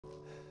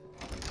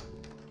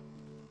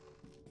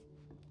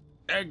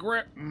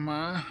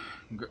Grams?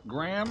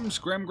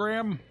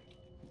 Graham?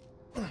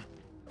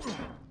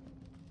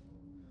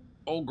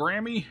 Old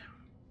Grammy?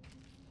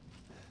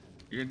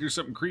 You gonna do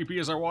something creepy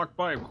as I walk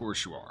by? Of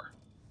course you are.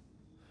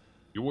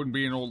 You wouldn't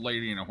be an old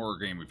lady in a horror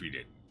game if you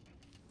did.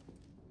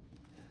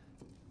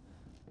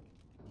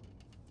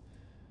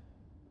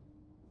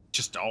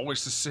 Just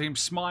always the same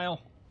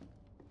smile?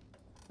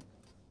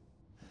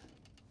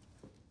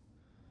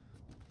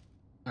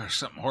 There's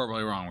something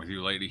horribly wrong with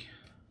you, lady.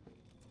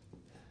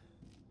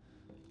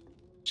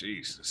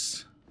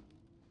 Jesus.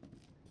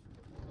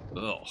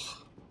 Ugh.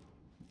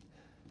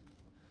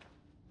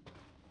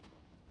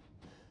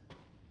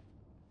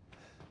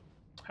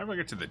 How do I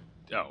get to the...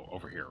 Oh,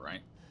 over here, right?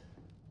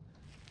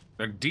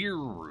 The deer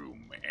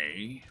room,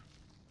 eh?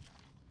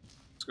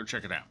 Let's go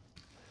check it out.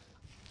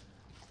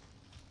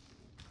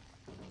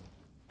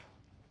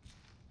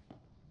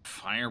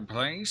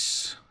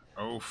 Fireplace?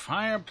 Oh,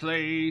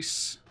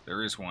 fireplace.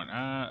 There is one.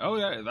 Oh,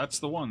 yeah, that's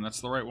the one. That's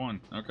the right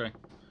one. Okay.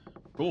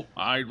 Cool.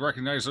 I'd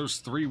recognize those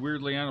 3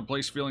 weirdly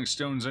out-of-place feeling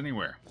stones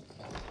anywhere.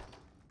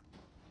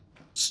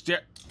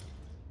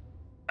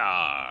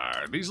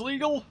 Are these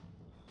legal?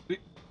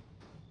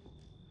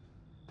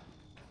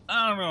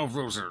 I don't know if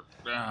those are...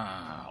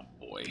 Oh,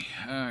 boy.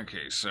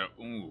 Okay, so...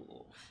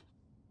 Ooh.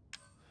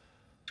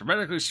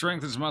 Dramatically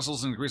strengthens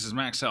muscles and increases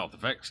max health.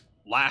 Effects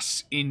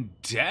lasts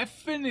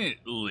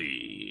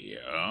indefinitely.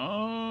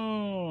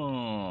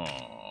 Oh.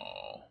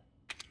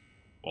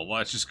 Well,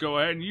 let's just go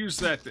ahead and use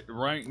that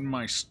right in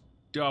my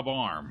stub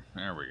arm.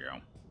 There we go.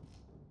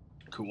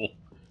 Cool.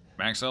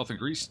 Max health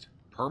increased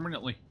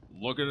permanently.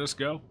 Look at us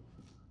go.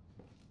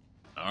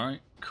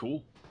 Alright,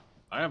 cool.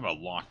 I have a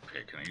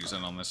lockpick. Can I use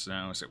that on this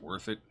now? Is it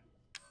worth it?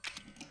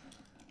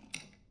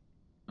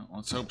 Well,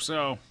 let's hope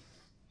so.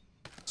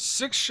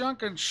 6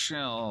 shotgun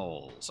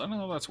shells. I don't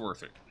know if that's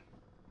worth it.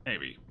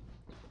 Maybe.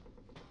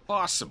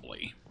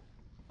 Possibly.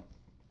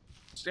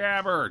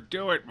 Stab her.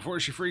 Do it before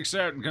she freaks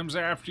out and comes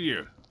after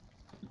you.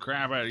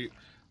 Crap out of you.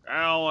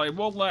 Well, it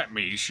won't let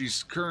me.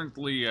 She's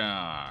currently, you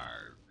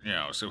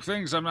know, so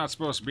things I'm not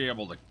supposed to be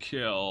able to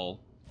kill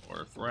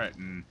or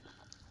threaten.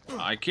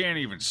 I can't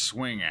even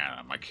swing at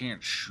them. I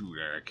can't shoot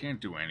her. I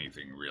can't do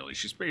anything, really.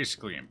 She's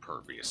basically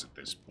impervious at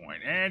this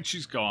point. And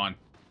she's gone.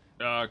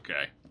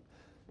 Okay.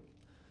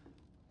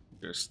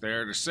 Just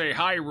there to say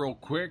hi real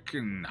quick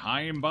and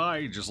hi and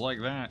bye, just like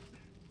that.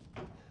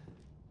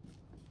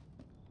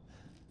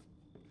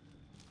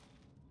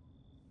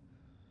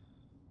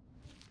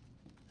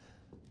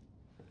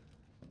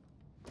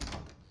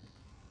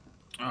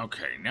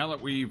 Okay, now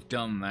that we've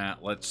done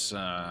that, let's, since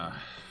I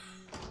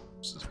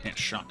can't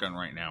shotgun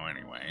right now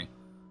anyway.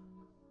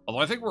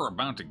 Although I think we're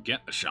about to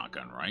get the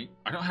shotgun, right?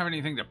 I don't have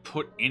anything to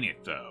put in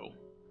it, though.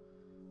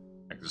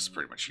 Like, this is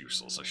pretty much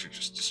useless. I should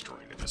just destroy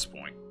it at this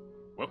point.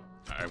 Whoop,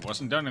 I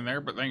wasn't done in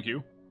there, but thank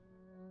you.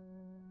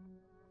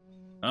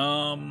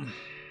 I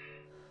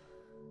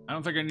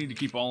don't think I need to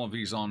keep all of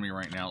these on me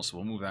right now, so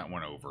we'll move that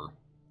one over.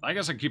 I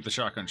guess I can keep the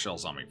shotgun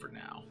shells on me for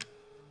now.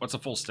 What's a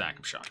full stack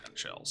of shotgun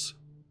shells?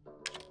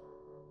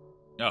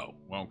 Oh,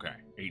 okay.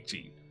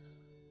 18.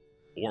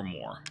 Or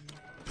more.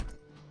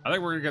 I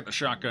think we're gonna get the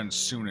shotgun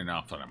soon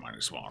enough that I might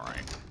as well,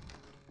 right?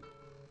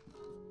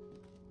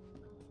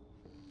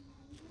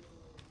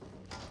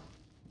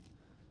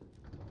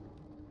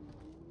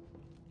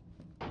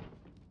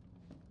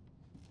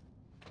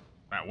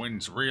 That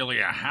wind's really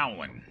a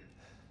howling.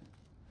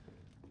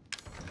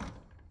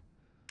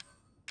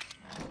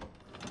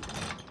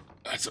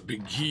 That's a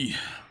big key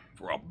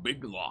for a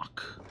big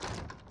lock.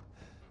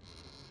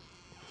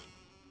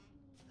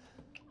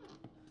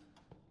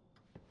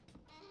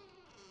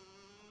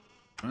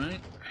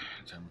 Alright,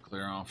 time to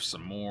clear off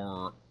some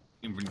more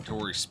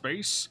inventory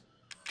space.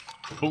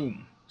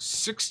 Boom.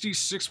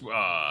 66,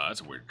 that's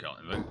a weird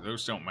color.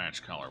 Those don't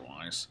match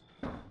color-wise.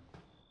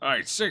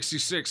 Alright,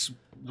 66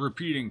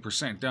 repeating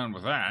percent done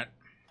with that.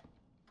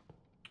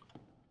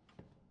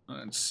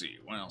 Let's see,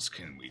 what else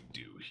can we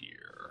do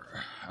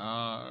here?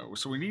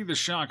 So we need the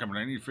shotgun, but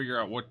I need to figure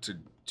out what to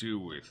do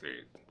with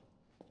it.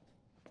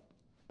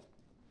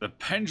 The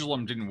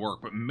pendulum didn't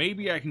work, but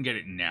maybe I can get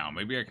it now.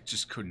 Maybe I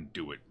just couldn't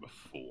do it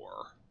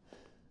before.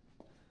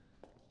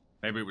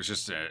 Maybe it was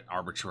just an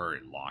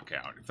arbitrary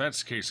lockout. If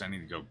that's the case, I need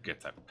to go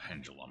get that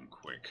pendulum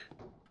quick.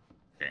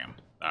 Damn.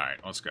 Alright,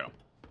 let's go.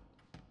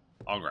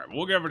 I'll grab it.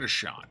 We'll give it a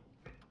shot.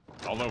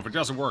 Although if it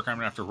doesn't work, I'm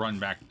going to have to run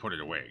back and put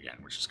it away again,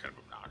 which is kind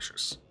of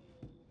obnoxious.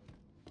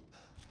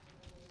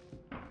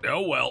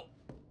 Oh well.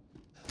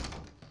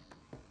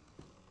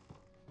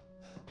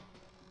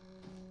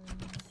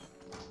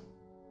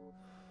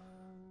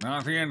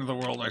 Not the end of the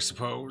world, I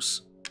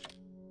suppose.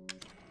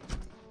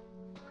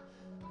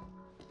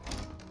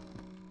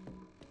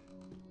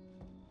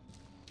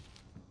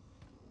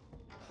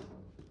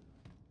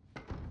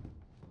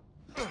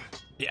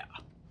 Yeah.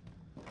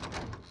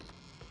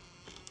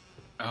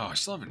 Oh, I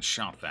still haven't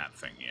shot that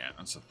thing yet.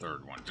 That's the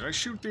third one. Did I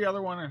shoot the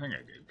other one? I think I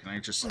did. Can I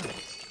just...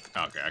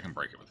 Okay, I can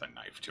break it with a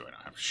knife, too. I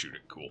don't have to shoot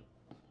it. Cool.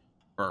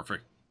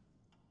 Perfect.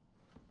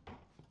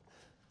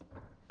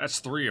 That's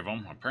 3 of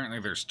them. Apparently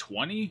there's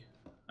 20?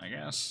 I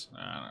guess.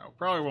 I don't know.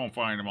 Probably won't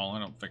find them all. I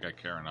don't think I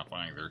care enough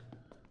either.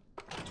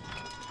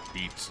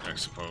 Beats, I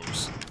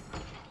suppose.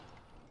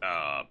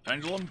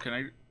 Pendulum? Can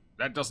I...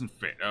 That doesn't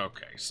fit.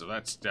 Okay, so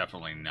that's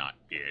definitely not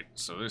it.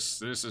 So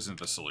this isn't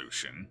the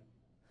solution.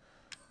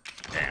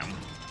 Damn.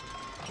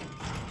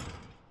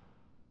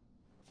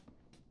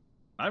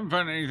 I haven't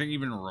found anything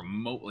even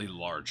remotely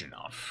large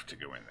enough to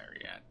go in there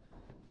yet.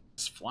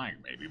 This flag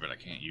maybe, but I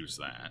can't use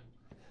that.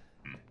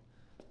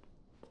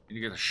 Need to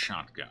get a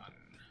shotgun.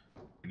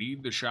 We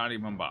need the shoddy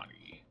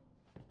Mombati.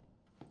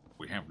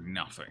 We have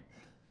nothing.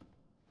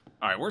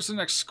 Alright, where's the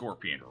next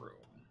scorpion room?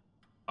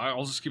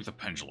 I'll just keep the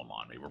pendulum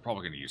on me. We're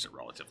probably going to use it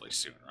relatively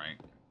soon, right?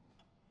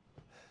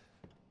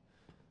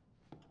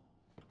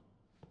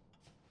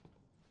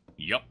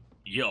 Yup.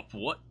 Yup.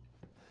 What?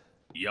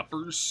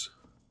 Yuppers?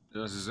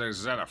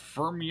 Is that a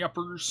firm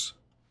yuppers?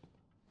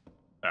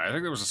 I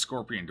think there was a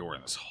scorpion door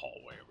in this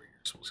hallway over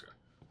here. So let's go.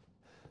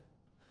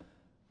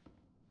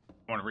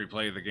 Want to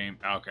replay the game?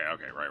 Okay,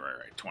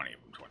 right. 20 of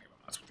them.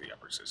 That's what the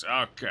yuppers is.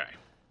 Okay.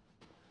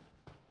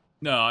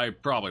 No, I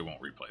probably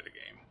won't replay the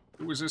game.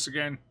 Who was this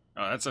again?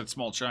 Oh, that's that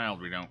small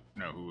child we don't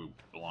know who it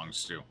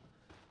belongs to.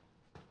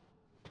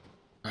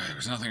 Alright,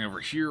 there's nothing over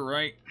here,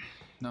 right?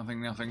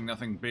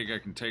 Nothing big I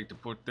can take to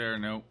put there.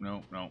 Nope.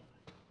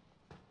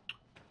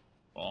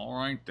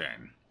 Alright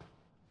then.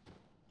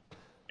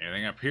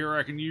 Anything up here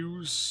I can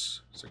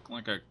use? Is it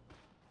like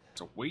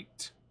it's a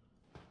weight?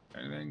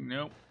 Anything?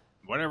 Nope.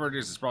 Whatever it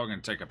is, it's probably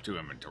going to take up 2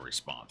 inventory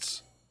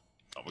spots.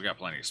 Oh, we got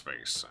plenty of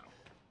space, so.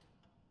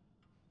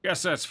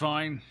 Guess that's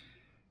fine.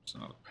 It's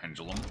another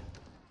pendulum.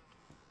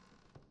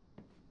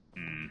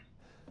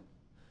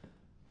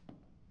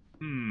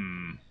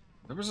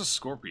 There was a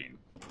scorpion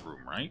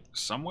room, right?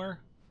 Somewhere?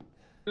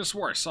 I just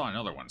swore I saw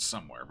another one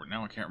somewhere, but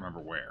now I can't remember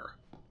where.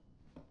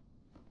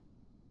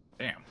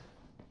 Damn.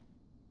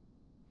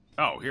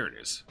 Oh, here it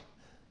is.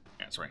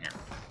 Yeah, it's right here.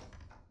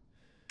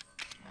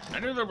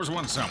 I knew there was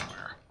one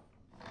somewhere.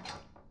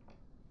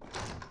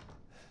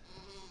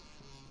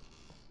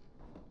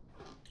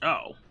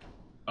 Oh.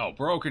 Oh,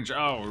 broken...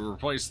 Oh, we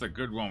replaced the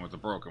good one with the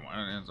broken one.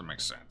 That doesn't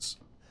make sense.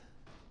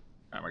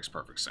 That makes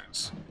perfect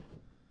sense.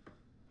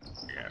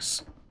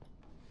 Yes.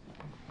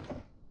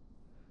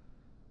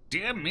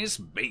 Dear Miss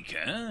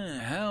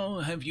Baker, how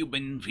have you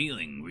been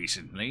feeling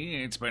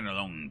recently? It's been a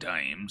long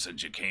time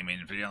since you came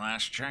in for your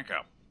last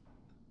checkup.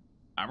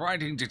 I'm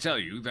writing to tell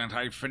you that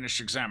I've finished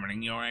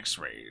examining your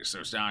x-rays.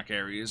 Those dark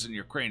areas in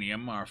your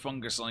cranium are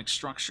fungus-like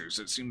structures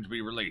that seem to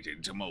be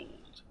related to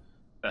mold.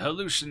 The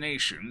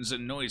hallucinations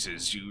and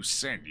noises you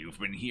said you've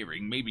been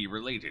hearing may be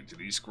related to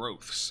these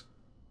growths.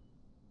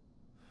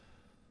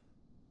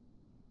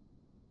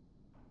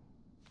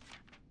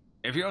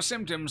 If your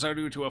symptoms are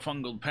due to a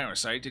fungal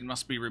parasite, it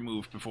must be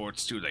removed before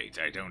it's too late.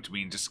 I don't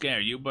mean to scare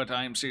you, but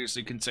I am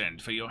seriously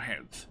concerned for your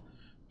health.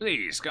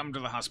 Please come to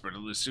the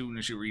hospital as soon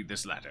as you read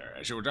this letter.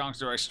 As your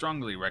doctor, I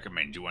strongly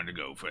recommend you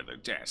undergo further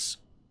tests.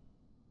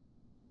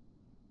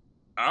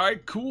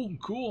 Alright, cool.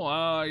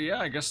 Yeah,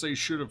 I guess they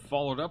should have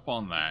followed up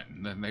on that,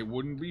 and then they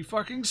wouldn't be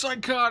fucking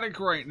psychotic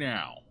right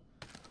now.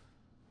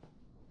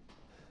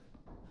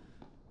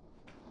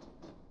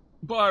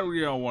 But,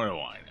 you know, what do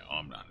I know?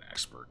 I'm not an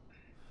expert.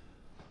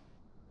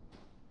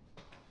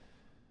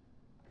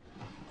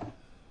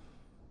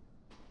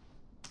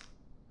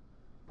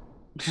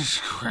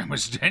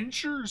 Grandma's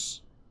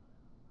dentures?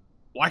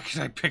 Why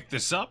can I pick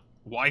this up?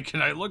 Why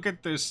can I look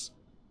at this?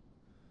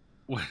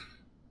 What?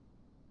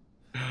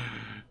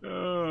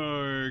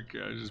 Oh,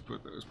 I just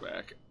put those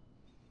back.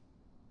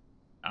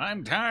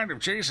 I'm tired of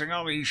chasing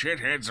all these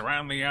shitheads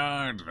around the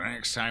yard. The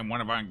next time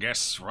one of our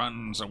guests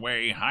runs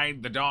away,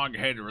 hide the dog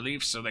head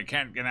reliefs so they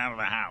can't get out of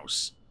the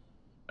house.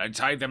 I'd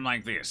hide them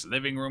like this: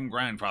 living room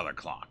grandfather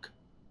clock,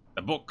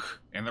 the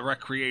book in the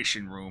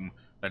recreation room,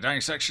 the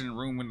dissection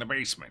room in the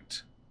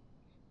basement.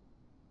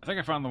 I think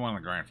I found the one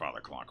in the grandfather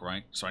clock,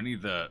 right? So I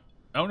need the...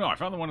 Oh no, I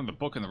found the one in the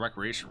book in the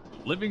recreation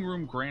room. Living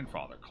room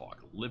grandfather clock.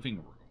 Living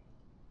room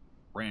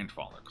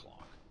grandfather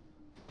clock.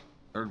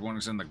 Third one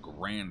is in the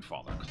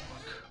grandfather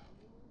clock.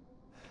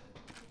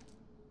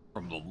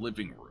 From the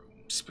living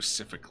room,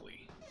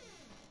 specifically.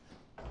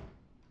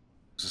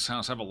 Does this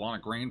house have a lot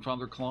of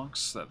grandfather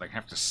clocks that they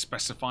have to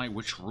specify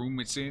which room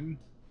it's in?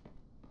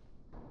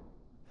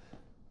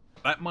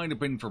 That might have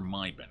been for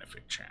my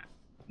benefit, chat.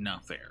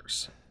 Not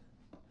theirs.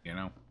 You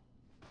know?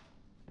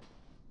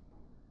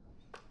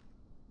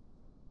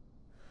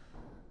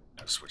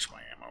 Let's switch my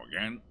ammo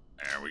again.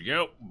 There we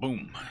go.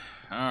 Boom.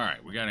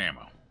 Alright, we got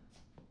ammo.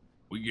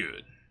 We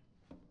good.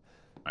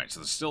 Alright,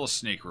 so there's still a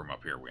snake room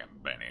up here we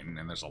haven't been in,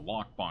 and there's a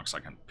lockbox I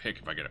can pick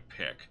if I get a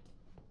pick.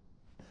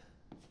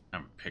 I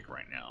have a pick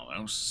right now,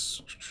 though.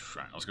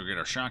 Alright, let's go get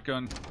our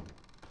shotgun.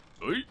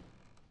 Oy.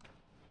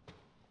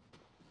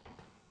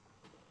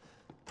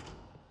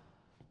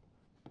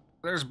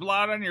 There's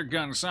blood on your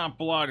gun. It's not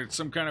blood. It's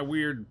some kind of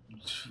weird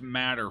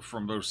matter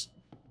from those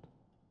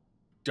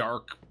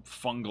dark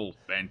fungal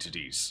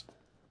entities.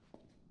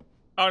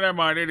 Oh, never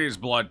mind. It is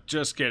blood.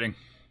 Just kidding.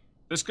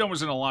 This gun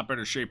was in a lot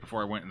better shape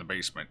before I went in the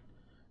basement.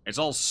 It's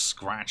all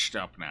scratched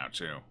up now,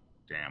 too.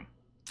 Damn.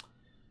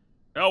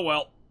 Oh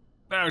well.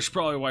 I should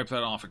probably wipe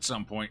that off at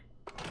some point.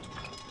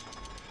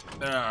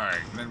 Alright,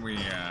 then we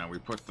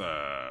put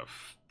the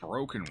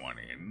broken one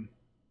in.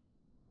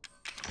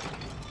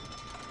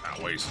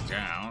 That weighs it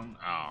down.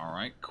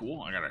 Alright,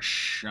 cool. I got a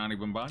shiny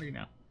Bombadi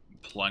now.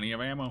 Plenty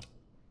of ammo.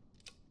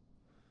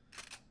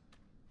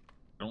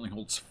 It only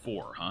holds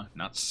 4, huh?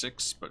 Not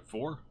 6, but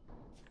 4?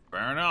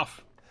 Fair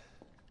enough.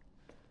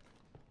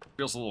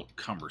 Feels a little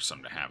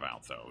cumbersome to have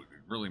out, though. It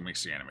really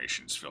makes the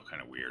animations feel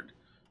kind of weird.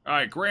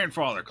 Alright,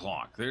 grandfather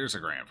clock. There's a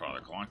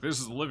grandfather clock. This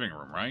is the living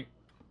room, right?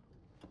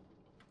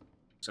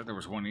 Said there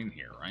was one in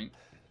here, right?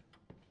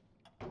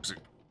 Is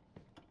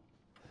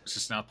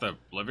this not the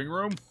living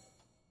room?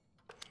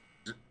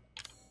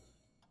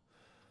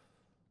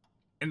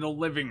 In the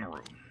living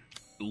room.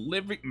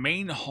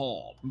 Main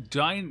hall.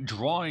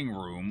 Drawing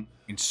room.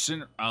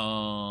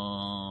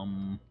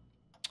 Oh,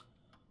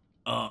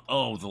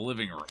 the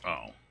living room.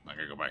 Oh, I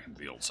gotta go back into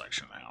the old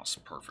section of the house.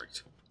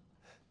 Perfect.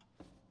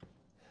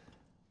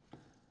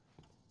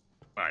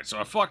 Alright, so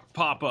I fucked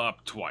Papa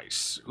up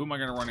twice. Who am I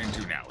gonna run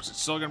into now? Is it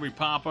still gonna be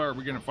Papa, or are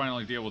we gonna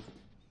finally deal with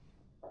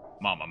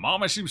Mama?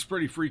 Mama seems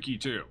pretty freaky,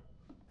 too.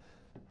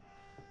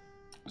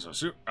 So,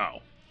 oh.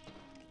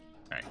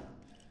 Hey.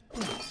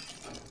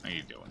 How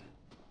you doing?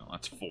 Well,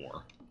 that's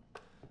 4.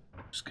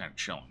 Just kind of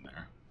chilling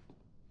there.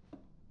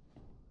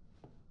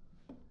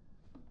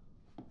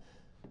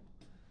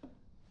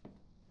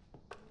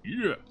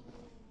 Yeah.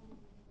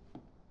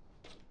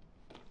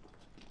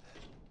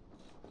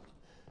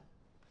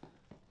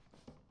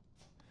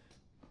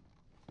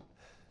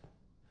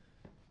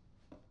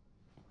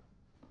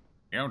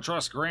 You don't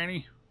trust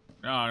Granny?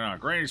 No,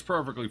 Granny's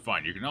perfectly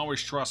fine. You can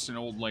always trust an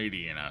old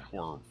lady in a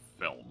horror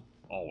film.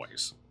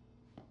 Always.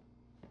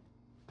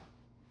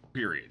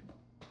 Period.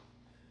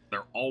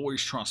 They're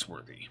always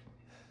trustworthy.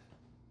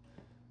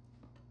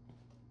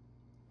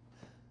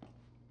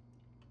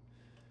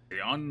 The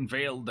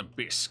Unveiled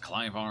Abyss,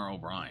 Clive R.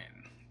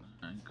 O'Brien.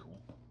 Alright,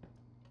 cool.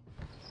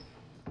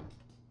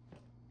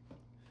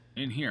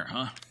 In here,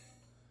 huh?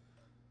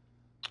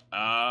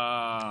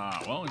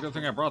 Well, good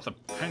thing I brought the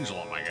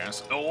pendulum, I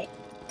guess. Oh!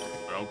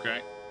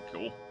 Okay,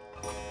 cool.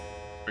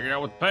 Figured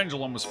out what the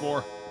pendulum was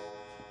for.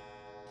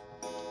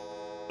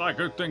 Thought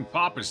good thing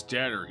Papa's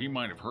dead, or he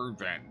might have heard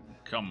that and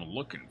come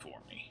looking for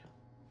me.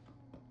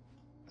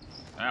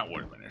 That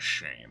would have been a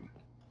shame.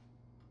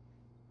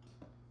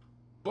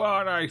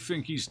 But I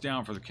think he's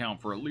down for the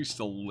count for at least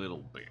a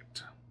little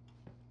bit.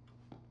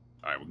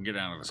 Alright, we can get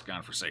out of this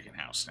godforsaken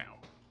house now.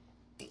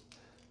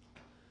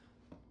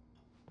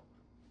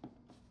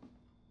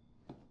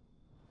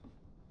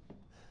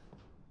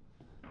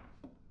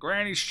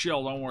 Granny's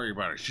chill, don't worry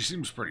about it. She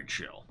seems pretty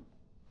chill.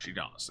 She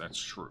does,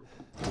 that's true.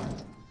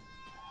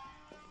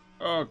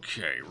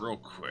 Okay, real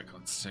quick,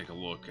 let's take a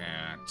look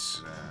at...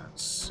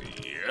 let's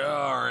see...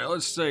 Alright,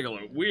 let's take a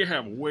look. We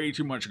have way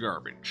too much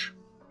garbage.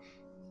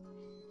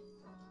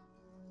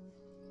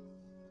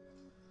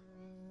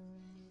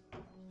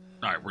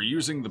 Alright, we're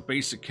using the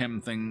basic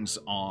chem things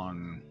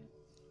on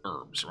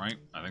herbs, right?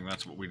 I think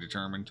that's what we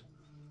determined.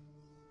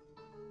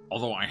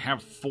 Although I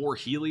have 4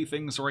 Healy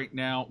things right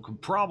now. Could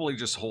probably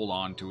just hold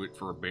on to it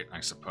for a bit, I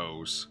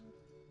suppose.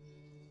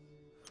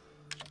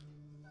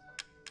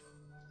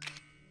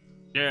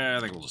 Yeah, I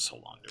think we'll just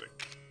hold on to it.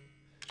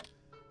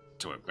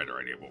 To a better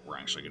idea of what we're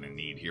actually going to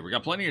need here. We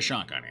got plenty of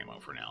shotgun ammo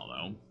for now,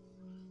 though.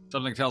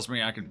 Something tells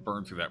me I can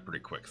burn through that pretty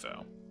quick,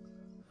 though.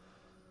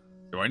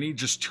 Do I need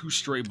just 2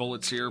 stray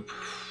bullets here?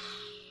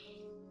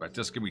 That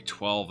does give me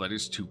 12. That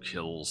is 2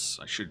 kills.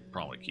 I should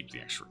probably keep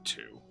the extra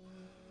 2.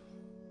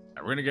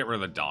 We're going to get rid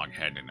of the dog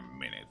head in a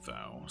minute,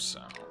 though, so...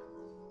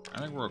 I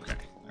think we're okay.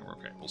 I think we're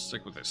okay. We'll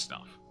stick with this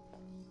stuff.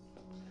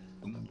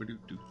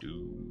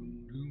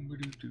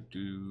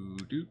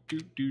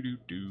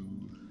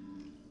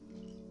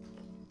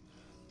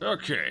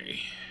 Okay.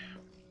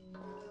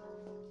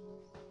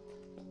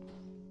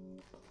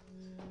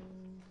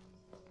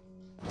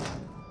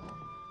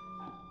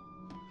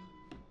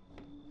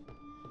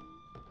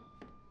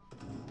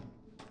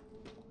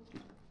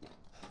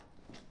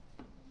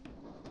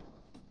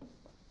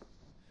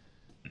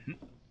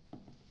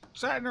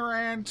 Is that in her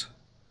hand?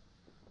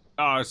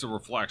 Oh, it's a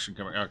reflection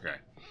coming. Okay.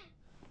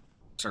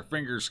 It's our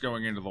fingers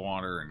going into the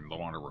water and the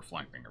water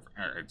reflecting.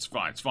 It's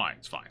fine, it's fine,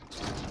 it's fine. It's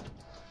fine.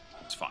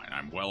 It's fine.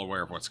 I'm well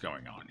aware of what's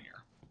going on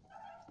here.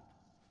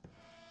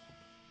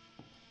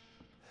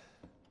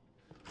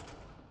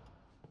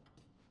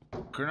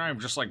 Couldn't I have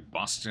just, like,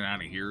 busted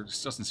out of here?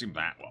 This doesn't seem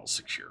that well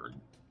secured.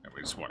 It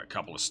was, what, a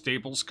couple of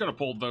staples? Could have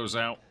pulled those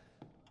out.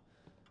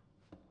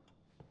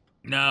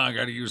 No, I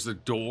gotta use the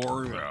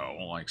door,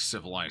 though, like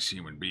civilized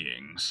human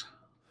beings.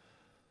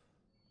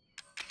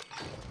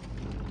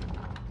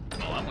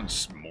 Well, that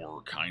one's more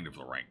kind of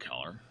the right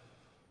color.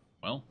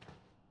 Well.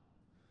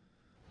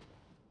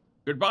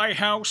 Goodbye,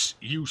 house.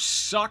 You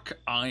suck.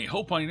 I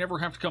hope I never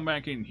have to come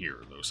back in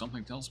here, though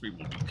something tells me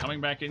we'll be coming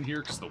back in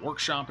here because the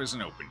workshop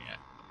isn't open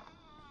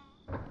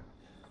yet.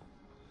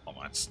 Oh,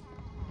 that's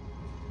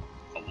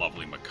a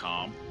lovely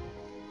macabre.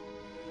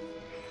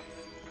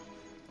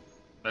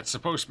 That's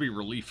supposed to be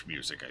relief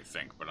music, I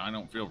think, but I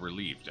don't feel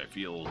relieved. I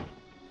feel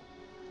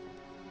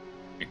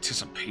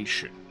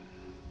anticipation.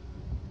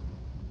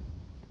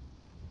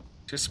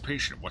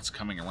 Anticipation of what's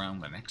coming around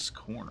the next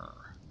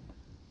corner.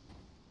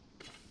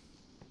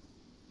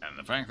 And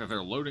the fact that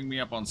they're loading me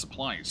up on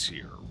supplies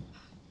here.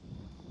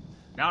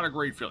 Not a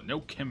great feeling. No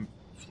chem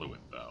fluid,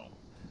 though.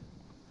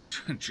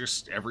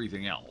 Just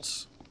everything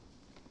else.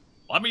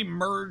 Let me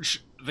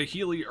merge the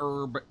Healy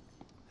herb,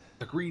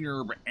 the green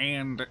herb,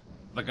 and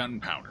the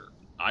gunpowder.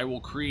 I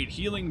will create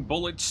healing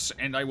bullets,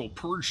 and I will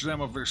purge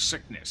them of their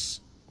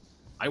sickness.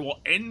 I will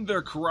end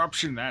their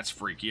corruption. That's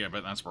freaky. I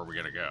bet that's where we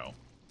gotta go.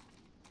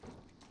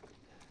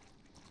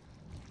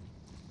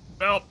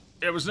 Well,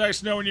 it was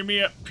nice knowing you,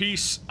 Mia.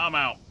 Peace. I'm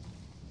out.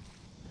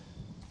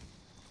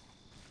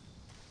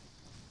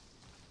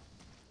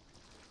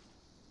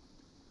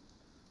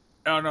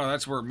 Oh, no,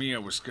 that's where Mia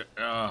was...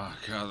 Oh,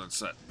 God, that's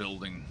that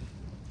building.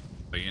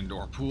 The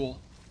indoor pool.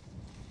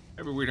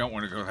 Maybe we don't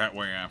want to go that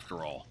way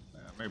after all.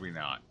 Maybe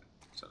not.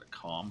 Is that a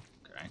comm?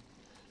 Okay.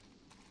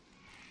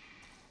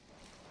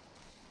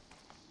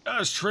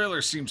 This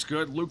trailer seems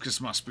good.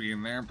 Lucas must be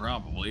in there,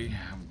 probably.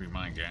 That would be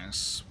my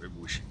guess. Maybe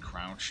we should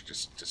crouch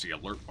just to see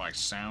alert by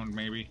sound,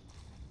 maybe.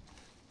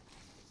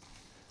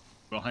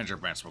 We'll hedge our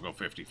bets. We'll go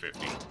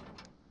 50-50.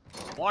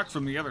 Blocked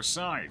from the other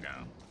side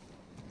now.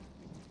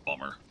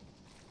 Bummer.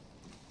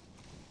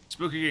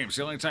 Spooky games,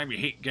 the only time you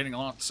hate getting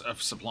lots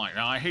of supply.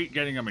 Now, I hate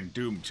getting them in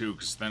Doom, too,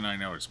 because then I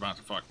know it's about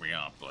to fuck me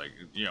up. Like,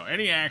 you know,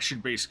 any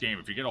action-based game,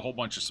 if you get a whole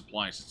bunch of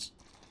supplies, it's...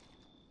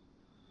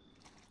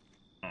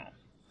 Oh.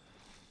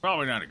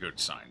 Probably not a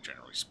good sign,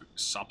 generally speaking.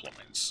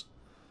 Supplements.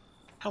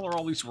 Hell are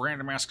all these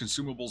random-ass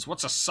consumables?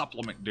 What's a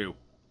supplement do?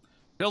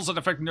 Pills that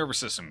affect the nervous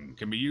system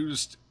can be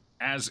used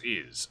as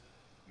is.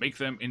 Make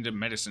them into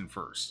medicine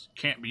first.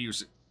 Can't be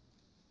used...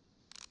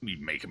 We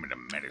make them into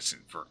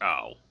medicine for...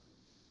 Oh.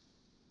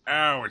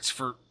 Oh, it's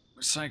for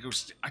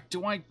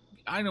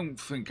I don't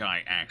think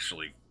I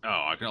actually...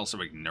 Oh, I can also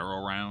make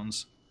neuro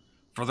rounds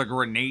for the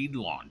grenade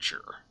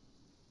launcher.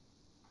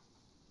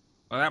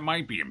 Well, that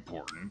might be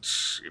important,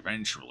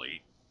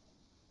 eventually.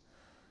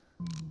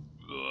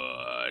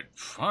 But,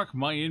 fuck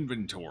my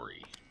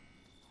inventory.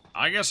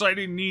 I guess I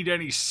didn't need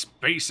any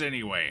space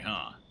anyway,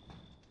 huh?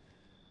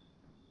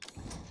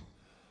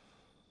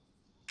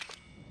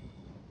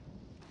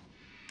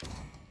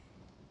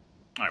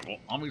 Alright, well,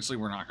 obviously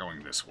we're not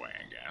going this way,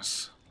 I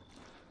guess.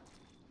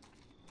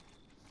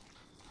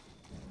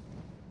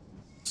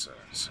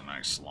 It's a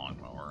nice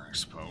lawnmower, I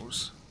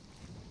suppose.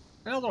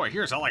 What the hell do I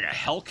hear? Is that like a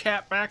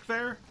Hellcat back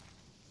there?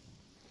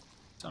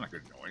 It's not a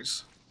good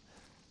noise.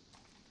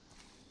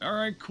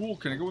 Alright, cool.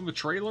 Can I go in the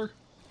trailer?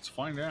 Let's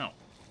find out.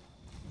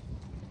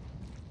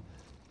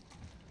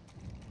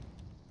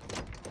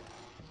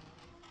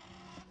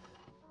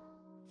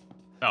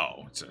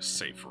 Oh, it's a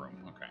safe room.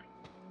 Okay.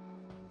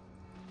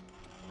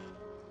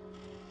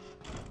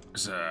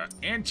 There's an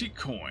antique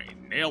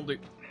coin. Nailed it.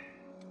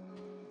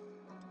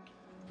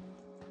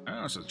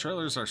 Oh, so the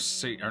trailers are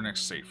our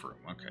next safe room.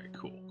 Okay,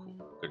 cool, cool.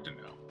 Good to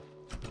know.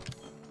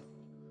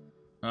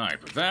 Alright,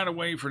 put that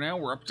away for now.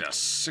 We're up to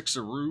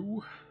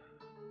 6-a-roo.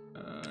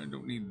 I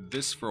don't need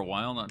this for a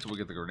while, not until we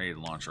get the grenade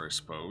launcher, I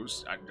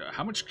suppose.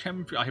 How much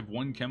chem... I have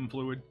 1 chem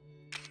fluid.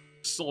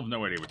 Still have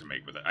no idea what to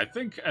make with it. I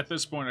think at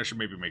this point I should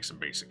maybe make some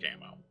basic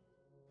ammo.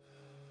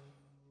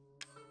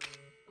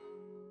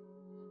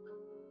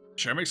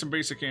 Should I make some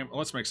basic ammo?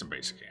 Let's make some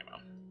basic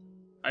ammo.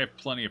 I have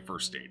plenty of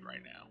first aid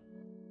right now.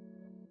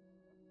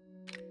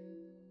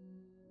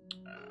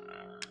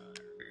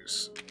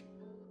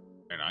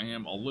 And I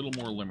am a little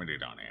more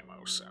limited on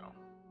ammo, so...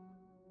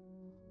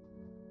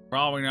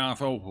 Probably not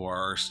the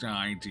worst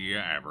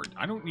idea ever.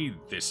 I don't need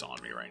this on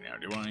me right now,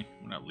 do I?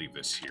 I'm gonna leave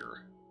this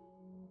here.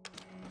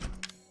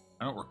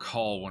 I don't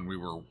recall when we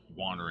were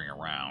wandering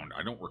around.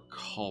 I don't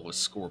recall a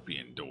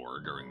scorpion door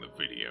during the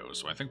video,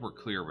 so I think we're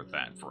clear with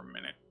that for a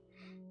minute.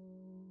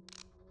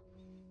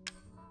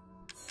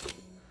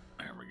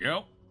 There we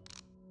go.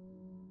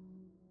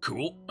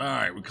 Cool.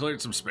 Alright, we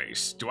cleared some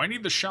space. Do I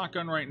need the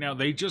shotgun right now?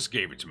 They just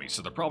gave it to me,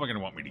 so they're probably going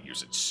to want me to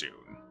use it soon.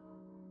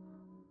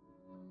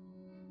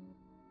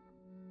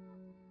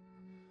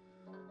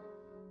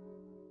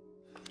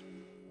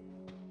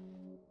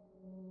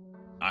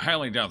 I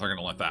highly doubt they're going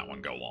to let that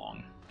one go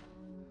long.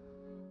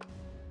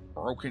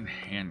 Broken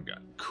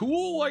handgun.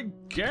 Cool, I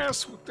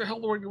guess. What the hell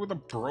do I do with a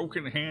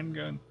broken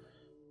handgun?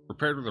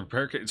 Repaired with a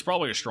repair kit. It's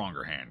probably a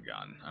stronger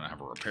handgun. I don't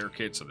have a repair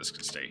kit, so this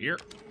can stay here.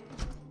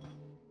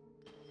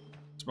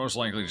 It's most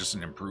likely just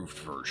an improved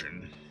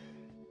version.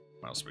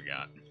 What else we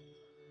got?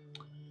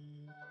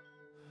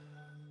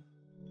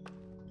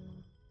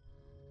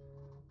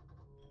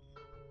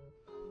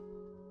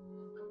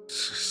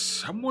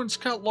 Someone's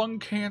got lung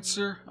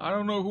cancer. I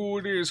don't know who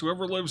it is.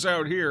 Whoever lives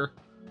out here.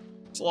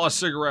 It's a lot of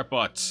cigarette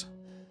butts.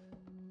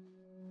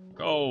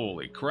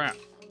 Holy crap.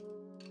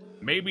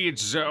 Maybe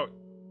it's Zoe.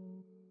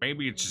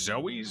 Maybe it's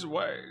Zoe's?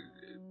 What?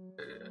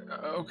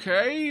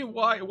 Okay.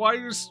 Why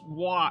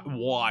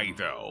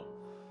though?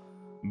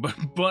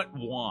 But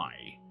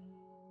why?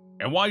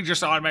 And why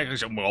just automatically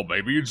say, well,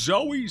 maybe it's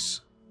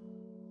Zoe's?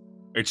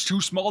 It's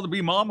too small to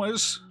be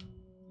Mama's.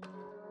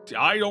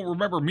 I don't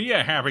remember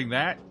Mia having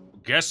that.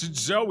 Guess it's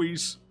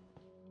Zoe's.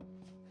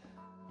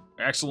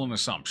 Excellent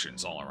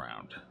assumptions all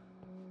around.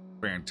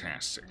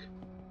 Fantastic.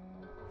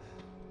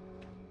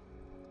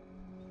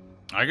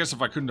 I guess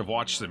if I couldn't have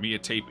watched the Mia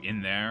tape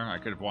in there, I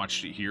could have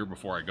watched it here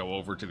before I go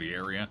over to the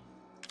area.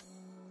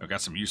 I've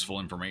got some useful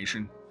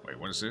information. Wait,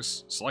 what is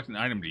this? Select an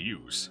item to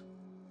use.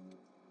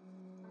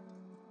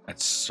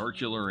 That's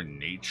circular in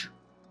nature.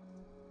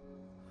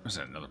 Was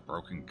that another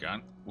broken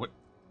gun? What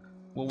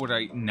would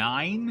I...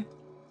 9?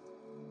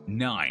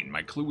 9.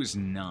 My clue is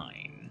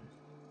 9.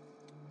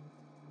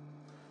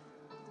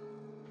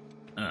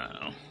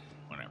 Oh,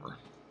 whatever.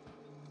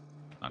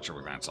 Not sure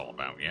what that's all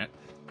about yet.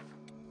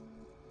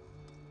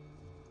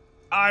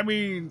 I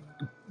mean,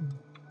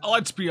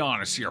 let's be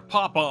honest here.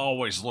 Papa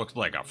always looked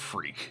like a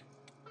freak.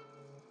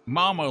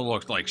 Mama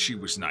looked like she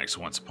was nice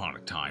once upon a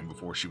time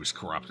before she was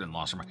corrupt and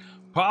lost her mind.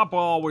 Papa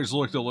always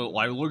looked a little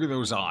like, look at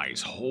those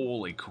eyes.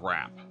 Holy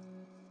crap.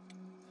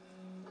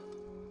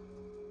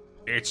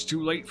 It's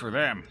too late for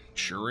them.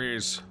 Sure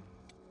is.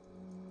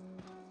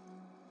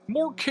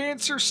 More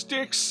cancer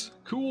sticks.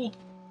 Cool.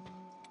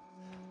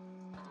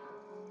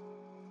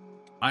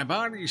 My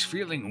body's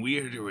feeling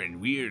weirder and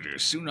weirder.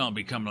 Soon I'll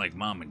become like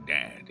Mom and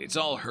Dad. It's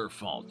all her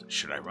fault.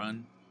 Should I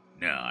run?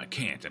 No, I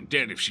can't. I'm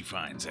dead if she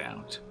finds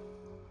out.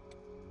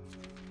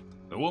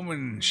 The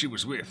woman she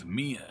was with,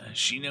 Mia,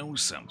 she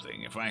knows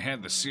something. If I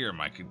had the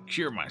serum, I could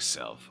cure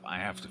myself. I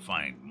have to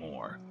find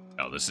more.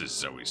 Oh, this is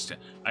Zoe's...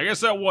 I guess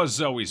that was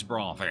Zoe's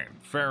bra thing.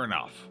 Fair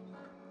enough.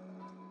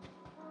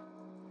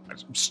 I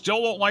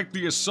still don't like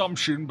the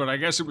assumption, but I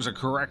guess it was a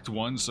correct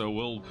one, so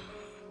we'll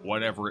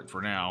whatever it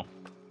for now.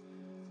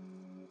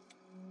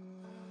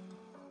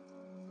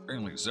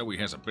 Apparently Zoe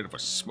has a bit of a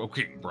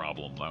smoking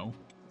problem, though.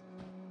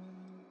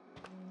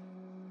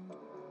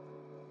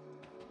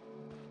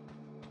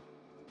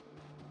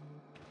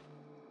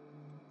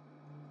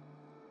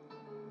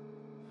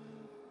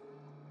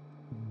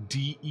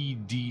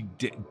 D-E-D...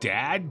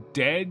 Dad?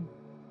 Dead?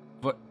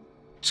 But...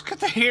 Just got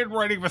the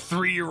handwriting of a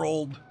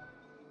 3-year-old.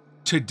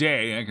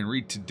 Today. I can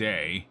read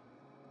today.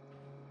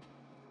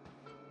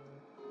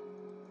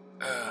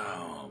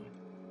 Oh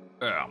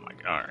my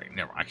god. Alright,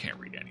 never. I can't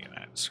read any of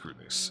that. Screw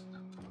this.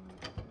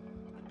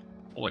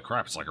 Holy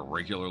crap, it's like a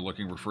regular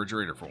looking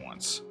refrigerator for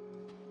once.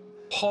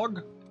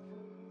 Pug?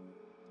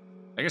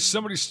 I guess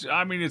somebody's...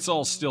 I mean, it's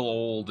all still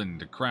old and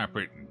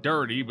decrepit and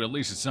dirty, but at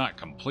least it's not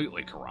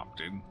completely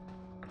corrupted.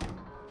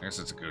 I guess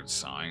it's a good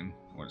sign.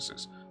 What is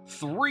this?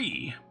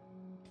 3.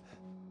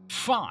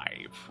 5.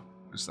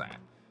 What is that?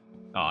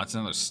 Oh, that's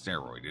another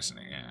steroid, isn't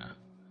it?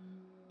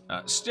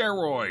 Yeah.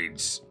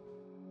 Steroids.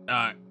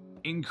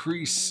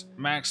 Increase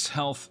max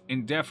health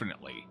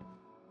indefinitely.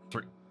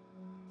 3.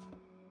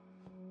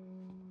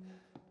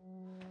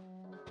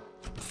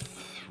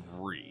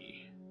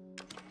 3.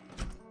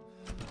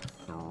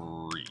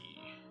 3.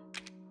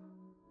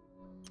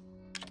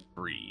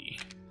 3.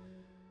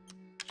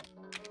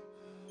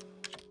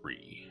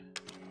 3.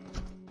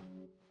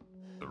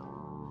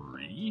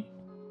 3.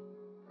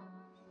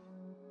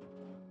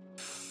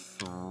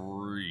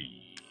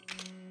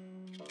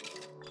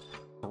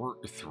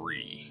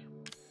 3.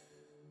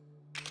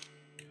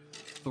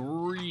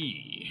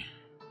 3.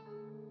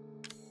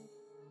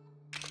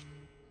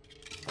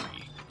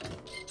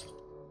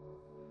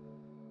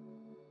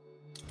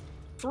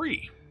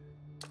 3.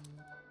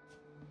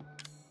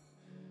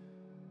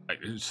 It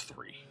is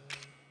 3.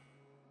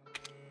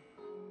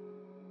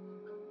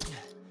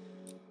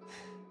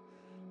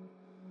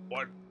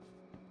 What?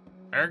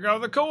 There go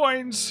the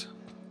coins!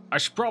 I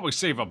should probably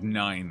save up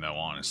 9, though,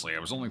 honestly. I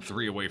was only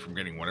 3 away from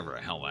getting whatever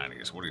the hell that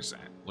is. What is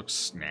that? Looks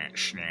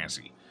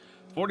snazzy.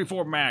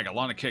 44 mag, a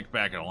lot of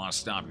kickback, and a lot of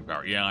stopping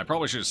power. Yeah, I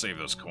probably should have saved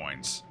those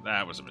coins.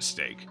 That was a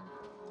mistake.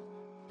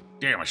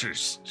 Damn, I should have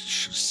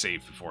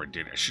saved before I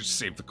did it. I should have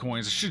saved the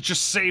coins. I should have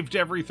just saved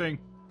everything.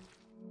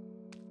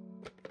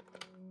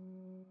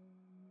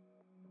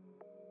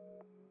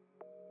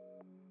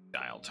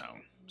 Dial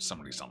tone.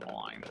 Somebody's on the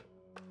line.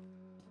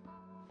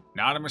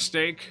 Not a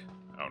mistake?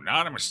 Oh,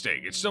 not a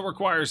mistake. It still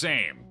requires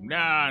aim.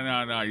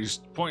 Nah. You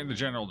just point in the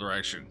general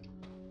direction.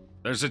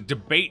 There's a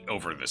debate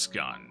over this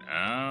gun.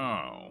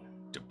 Oh.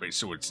 Debate.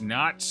 So it's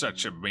not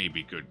such a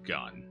maybe good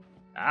gun.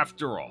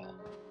 After all.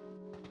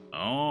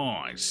 Oh,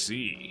 I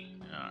see.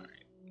 Alright.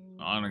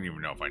 I don't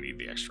even know if I need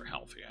the extra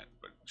health yet,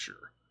 but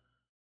sure.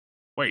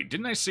 Wait,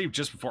 didn't I save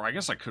just before? I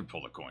guess I could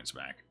pull the coins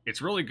back.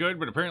 It's really good,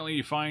 but apparently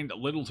you find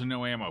little to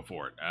no ammo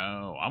for it.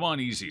 Oh, I'm on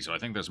easy, so I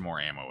think there's more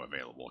ammo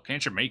available.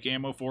 Can't you make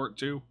ammo for it,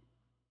 too?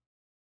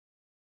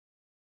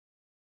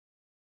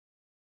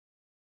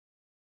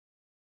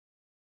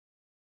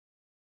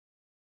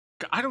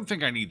 I don't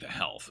think I need the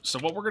health. So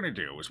what we're going to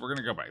do is we're going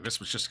to go back. This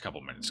was just a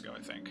couple minutes ago,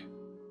 I think.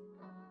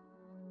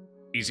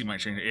 Easy might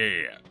change.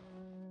 Yeah.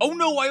 Oh,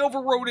 no, I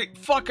overrode it.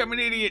 Fuck, I'm an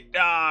idiot.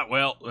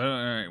 Well,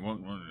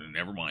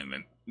 never mind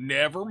then.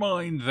 Never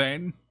mind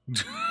then.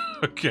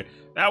 Okay,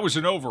 that was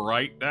an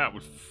overwrite. That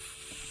was...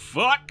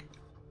 Fuck.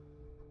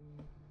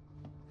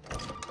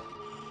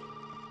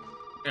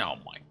 Oh,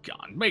 my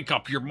God, make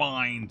up your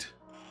mind.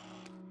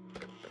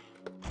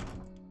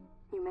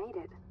 You made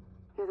it.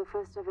 You're the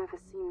first I've ever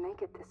seen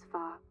make it this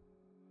far.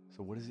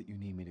 So what is it you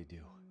need me to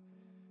do?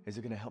 Is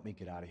it gonna help me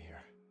get out of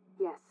here?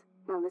 Yes.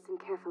 Now listen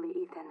carefully,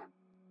 Ethan.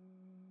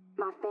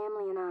 My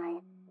family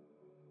and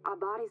our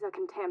bodies are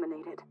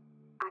contaminated.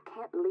 I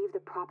can't leave the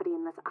property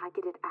unless I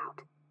get it out.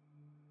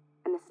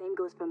 And the same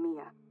goes for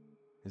Mia.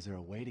 Is there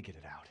a way to get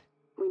it out?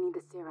 We need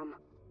the serum.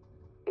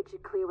 It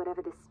should clear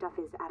whatever this stuff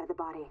is out of the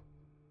body.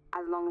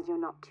 As long as you're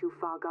not too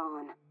far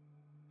gone.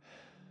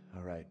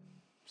 Alright,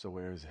 so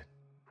where is it?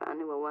 If I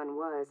knew where one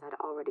was, I'd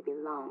already be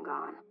long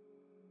gone.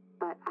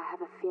 But I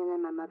have a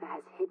feeling my mother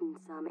has hidden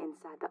some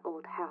inside the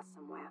old house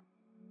somewhere.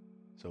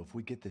 So if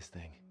we get this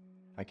thing,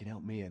 I can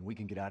help Mia and we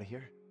can get out of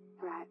here?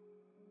 Right.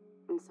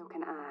 And so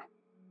can I.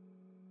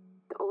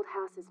 The old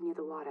house is near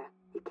the water.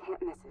 You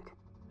can't miss it.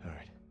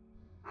 Alright.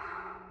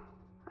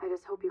 I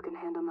just hope you can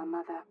handle my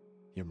mother.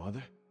 Your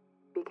mother?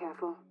 Be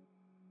careful.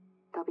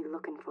 They'll be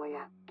looking for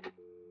you.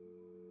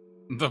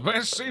 The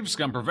best safe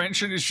scum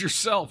prevention is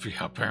yourself,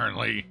 yeah,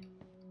 apparently.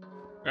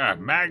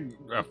 Mag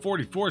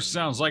 44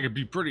 sounds like it'd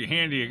be pretty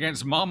handy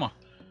against Mama.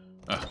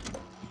 I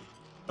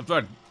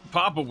thought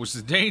Papa was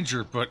the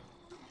danger, but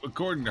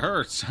according to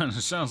her, it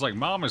sounds like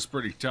Mama's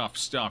pretty tough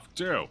stuff,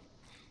 too.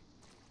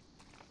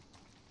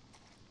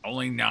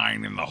 Only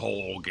 9 in the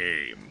whole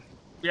game.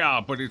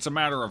 Yeah, but it's a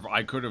matter of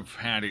I could have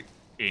had it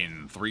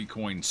in 3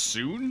 coins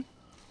soon,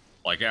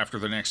 like after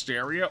the next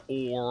area,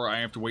 or I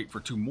have to wait for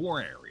 2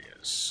 more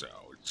areas, so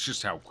it's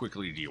just how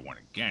quickly do you want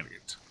to get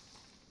it.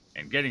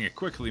 And getting it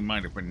quickly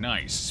might have been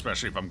nice,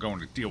 especially if I'm going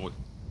to deal with...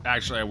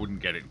 Actually, I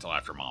wouldn't get it until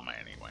after Mama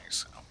anyway,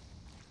 so...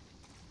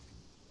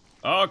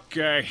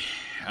 Okay.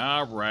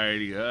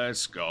 Alrighty,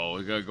 let's go.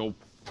 We gotta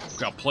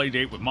got a play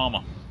date with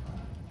Mama.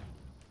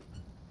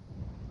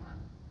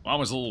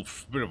 Mama's a little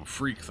bit of a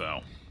freak,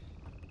 though.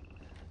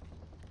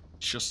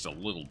 Just a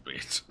little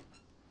bit.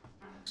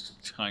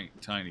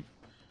 Tiny.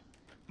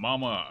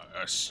 Mama,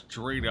 a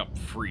straight-up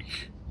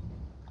freak.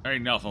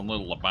 Ain't nothing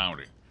little about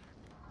it.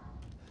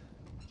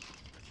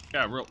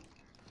 Yeah, real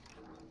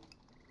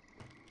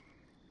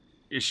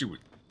issue with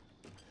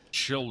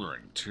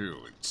children, too,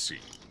 it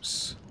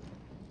seems.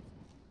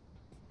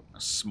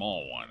 A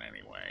small one,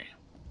 anyway.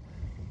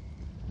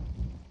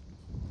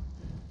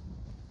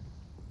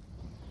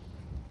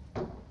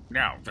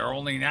 Now, there are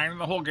only 9 in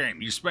the whole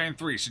game. You spent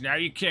 3, so now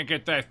you can't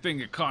get that thing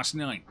that costs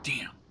 9.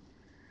 Damn.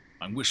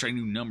 I wish I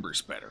knew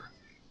numbers better.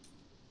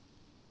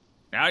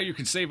 Now you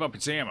can save up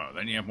its ammo.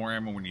 Then you have more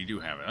ammo when you do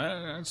have it.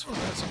 That's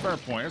a fair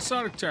point. It's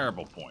not a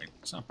terrible point.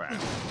 It's not bad. It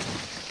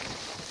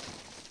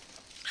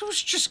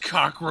was just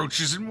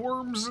cockroaches and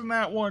worms in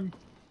that one.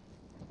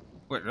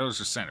 Wait,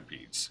 those are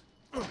centipedes.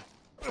 What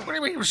do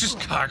you mean it was just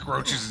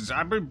cockroaches?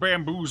 I've been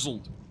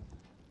bamboozled.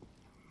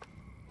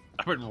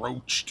 I've been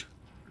roached.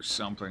 Or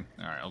something.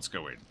 Alright, let's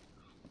go in.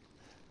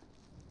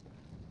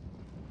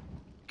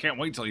 Can't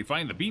wait till you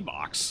find the bee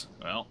box.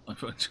 Well,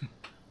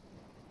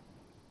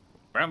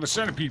 found the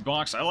centipede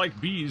box. I like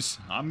bees.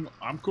 I'm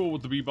cool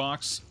with the bee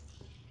box.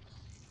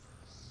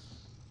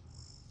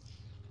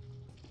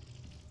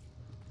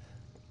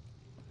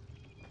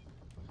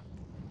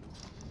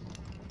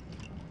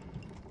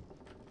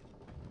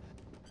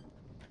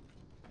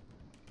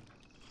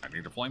 I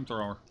need a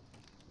flamethrower.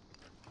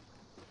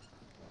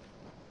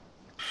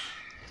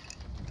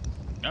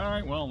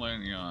 Alright, well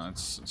then, yeah,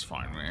 it's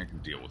fine. I mean, I can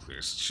deal with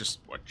this. It's just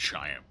a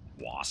giant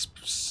wasp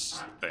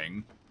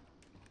thing.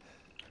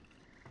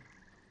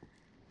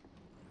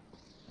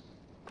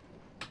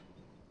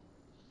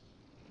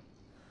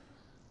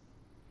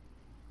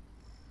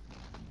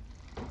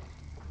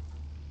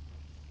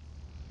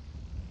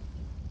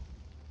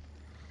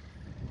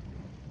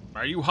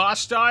 Are you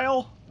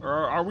hostile? Or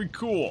are we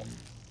cool?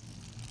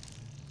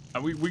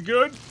 Are we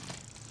good?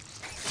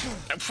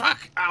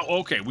 Fuck!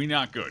 Oh, okay, we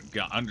not good.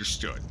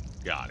 Understood.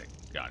 Got it.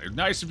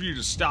 Nice of you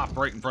to stop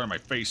right in front of my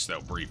face,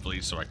 though,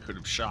 briefly, so I could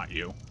have shot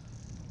you.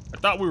 I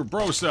thought we were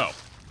bros, though.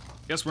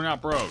 Guess we're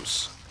not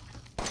bros.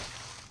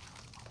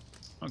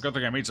 Well, good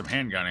thing I made some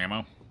handgun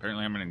ammo.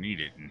 Apparently I'm gonna need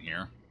it in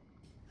here.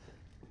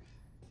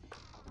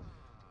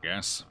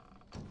 Guess.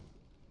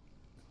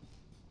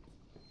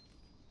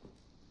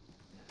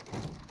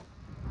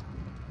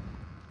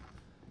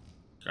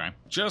 Okay,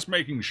 just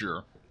making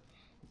sure.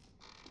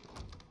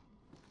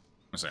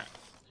 What's that?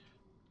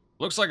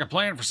 Looks like a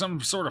plan for some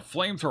sort of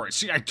flamethrower.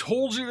 See, I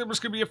told you there was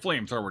gonna be a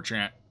flamethrower,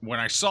 chat. When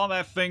I saw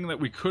that thing that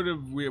we could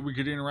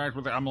interact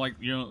with it, I'm like,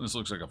 you know, this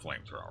looks like a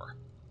flamethrower.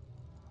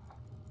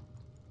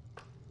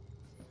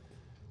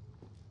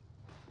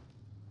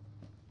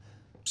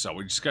 So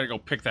we just gotta go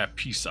pick that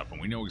piece up, and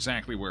we know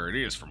exactly where it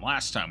is from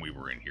last time we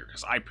were in here,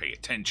 because I pay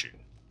attention.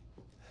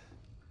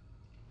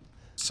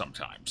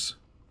 Sometimes.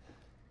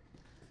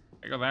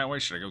 I go that way?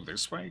 Should I go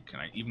this way? Can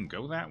I even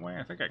go that way?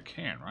 I think I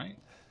can, right?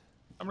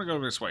 I'm gonna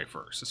go this way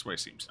first. This way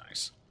seems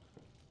nice.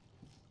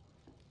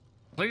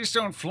 Please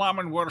don't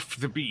Flammenwerf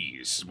the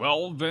bees.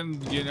 Well,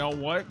 then, you know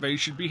what? They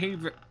should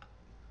behave...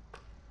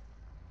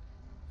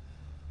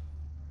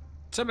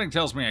 Something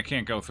tells me I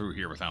can't go through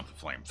here without the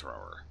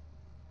flamethrower.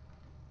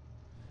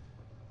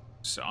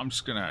 So I'm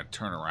just gonna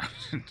turn around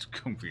and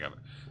go the other.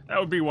 That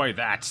would be why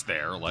that's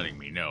there, letting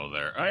me know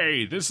there.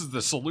 Hey, this is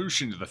the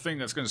solution to the thing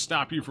that's gonna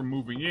stop you from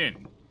moving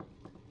in.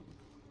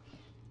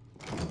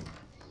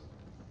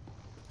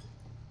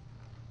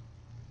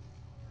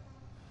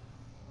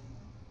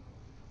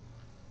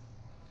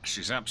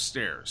 She's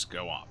upstairs.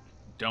 Go up.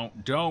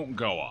 Don't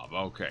go up.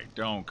 Okay,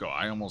 don't go.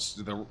 I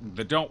almost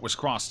the don't was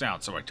crossed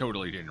out, so I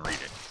totally didn't read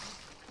it.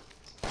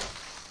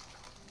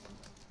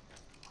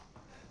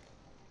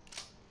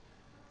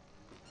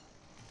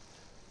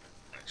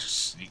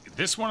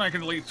 This one I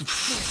can leave.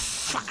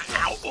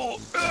 Ow, oh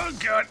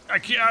god, I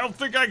can't. I don't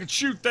think I can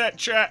shoot that,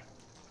 chat.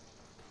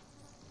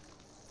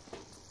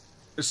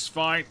 This is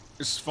fine.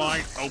 This is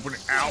fine. Open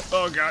it out.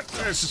 Oh god,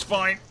 this is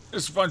fine.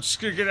 This is fine. Just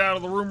gonna get out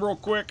of the room real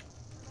quick.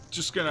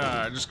 Just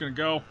gonna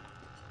go.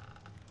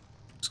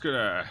 Just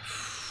gonna.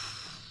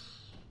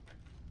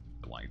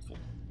 Delightful.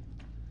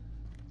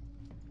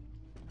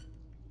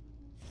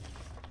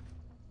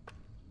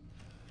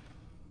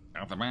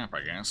 Out the map,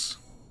 I guess.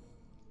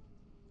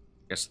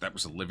 Guess that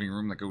was the living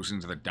room that goes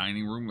into the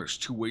dining room. There's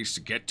 2 ways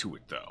to get to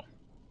it, though.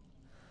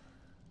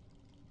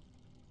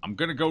 I'm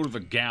gonna go to the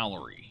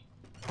gallery.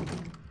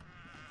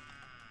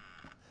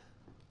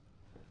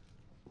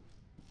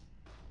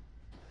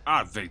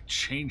 Ah, they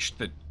changed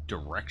the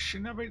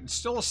direction of it? It's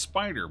still a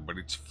spider, but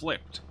it's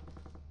flipped.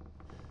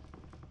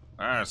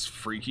 Ah, that's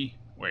freaky.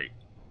 Wait.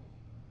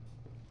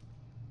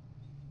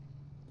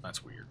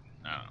 That's weird.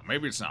 I don't know.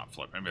 Maybe it's not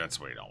flipped. Maybe that's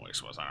the way it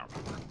always was. I don't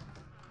remember.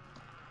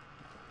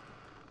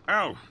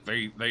 Oh,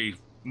 they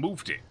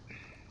moved it.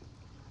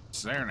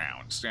 It's there now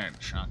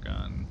instead.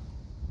 Shotgun.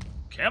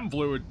 Chem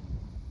fluid.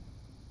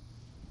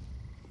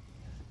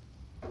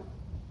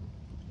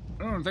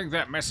 I don't think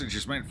that message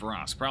is meant for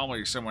us.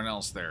 Probably someone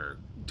else they're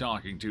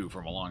talking to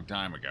from a long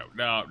time ago.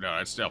 No,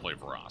 it's definitely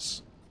for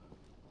us.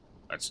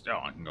 That's... Oh,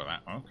 I can go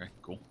that... Okay,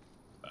 cool.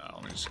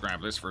 Let me just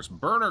grab this first.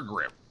 Burner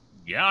grip.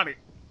 Got it.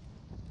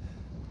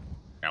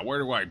 Now, where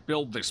do I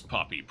build this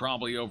puppy?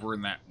 Probably over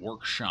in that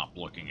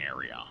workshop-looking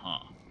area,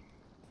 huh?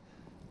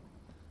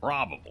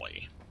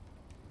 Probably.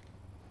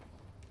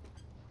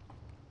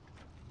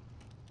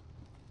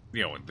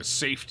 You know, in the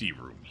safety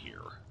room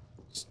here.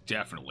 It's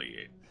definitely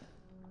it.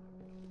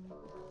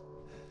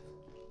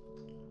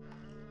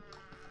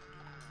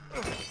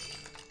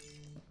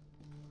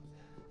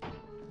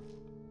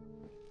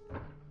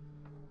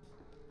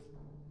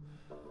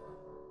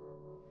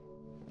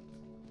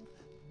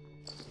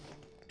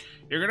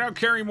 You can now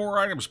carry more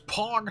items.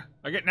 Pog!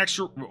 I get an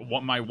extra...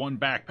 My one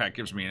backpack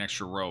gives me an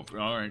extra row of...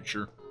 Alright,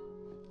 sure.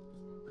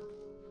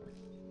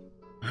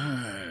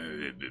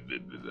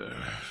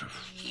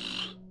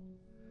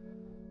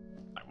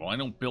 Well, I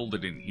don't build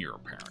it in here,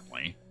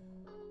 apparently.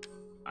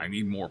 I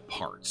need more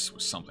parts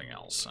with something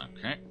else.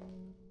 Okay.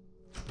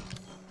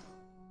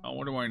 Oh,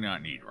 what do I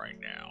not need right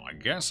now? I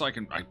guess I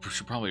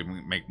should probably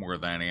make more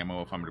of that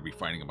ammo if I'm going to be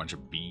fighting a bunch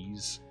of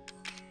bees.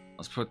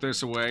 Let's put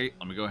this away.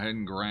 Let me go ahead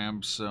and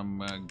grab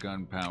some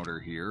gunpowder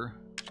here.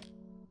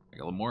 Make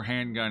a little more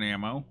handgun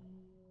ammo.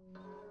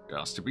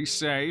 Just to be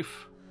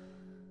safe.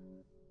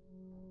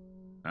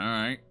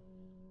 Alright.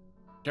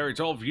 Carry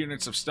 12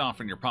 units of stuff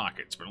in your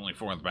pockets, but only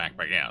 4 in the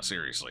backpack. Yeah,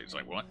 seriously. It's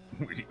like, what?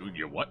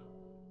 You what?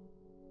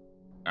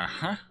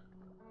 Uh-huh.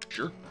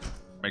 Sure.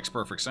 Makes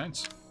perfect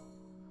sense.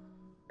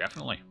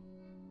 Definitely.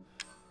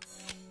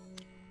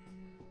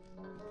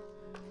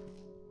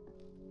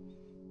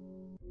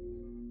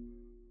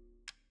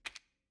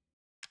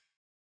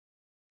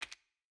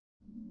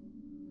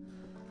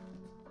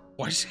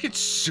 Why does it get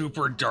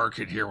super dark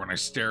in here when I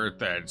stare at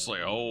that? It's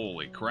like,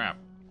 holy crap.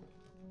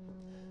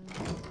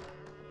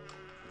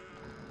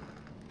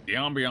 The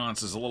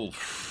ambiance is a little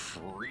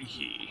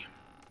freaky.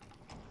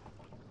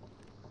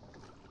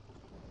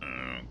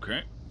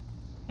 Okay.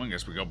 Well, I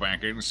guess we go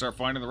back in and start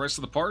finding the rest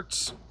of the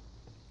parts.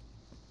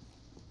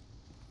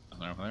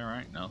 Nothing over there,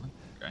 right? Nothing?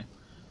 Okay.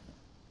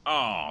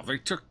 Oh, they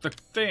took the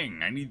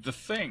thing. I need the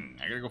thing.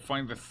 I gotta go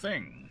find the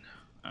thing.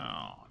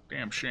 Oh,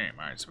 damn shame.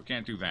 Alright, so we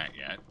can't do that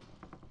yet.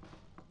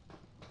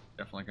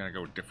 Definitely gotta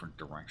go a different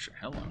direction.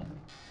 Hello.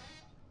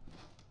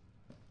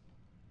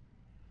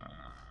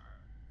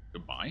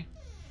 Goodbye.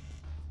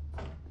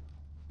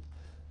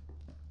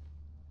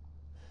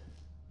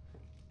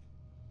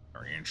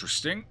 Very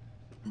interesting.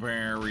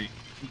 Very...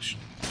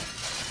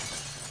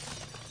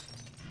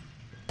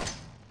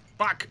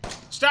 Fuck!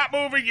 Stop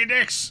moving, you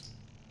dicks!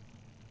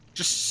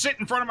 Just sit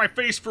in front of my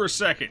face for a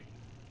second.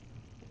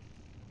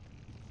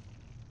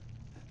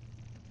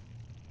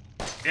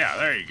 Yeah,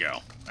 there you go.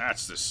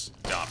 That's the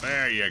stuff.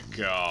 There you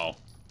go.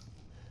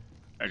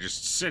 I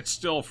just sit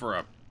still for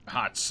a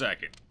hot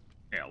second.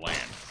 Yeah, land.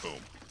 Boom.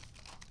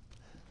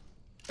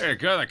 There you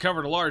go. That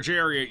covered a large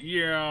area.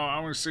 Yeah,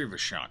 I'm gonna save the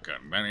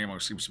shotgun. That ammo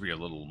seems to be a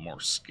little more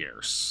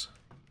scarce.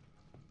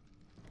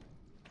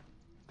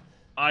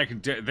 I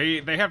can.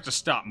 They have to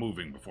stop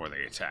moving before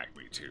they attack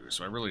me too,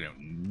 so I really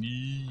don't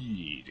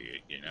need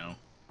it, you know.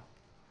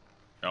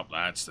 Oh,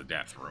 that's the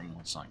death room.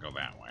 Let's not go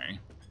that way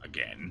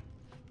again.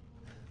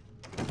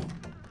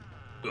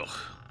 Ugh.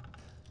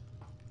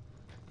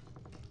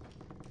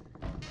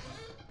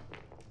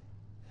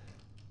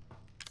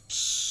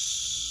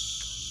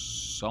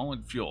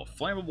 Solid fuel.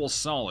 Flammable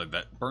solid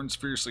that burns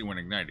fiercely when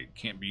ignited.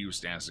 Can't be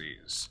used as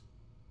is.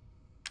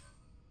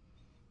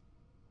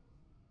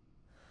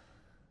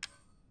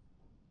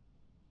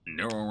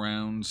 Neuro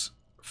rounds.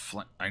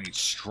 I need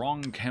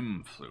strong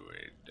chem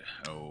fluid.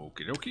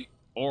 Okie dokie.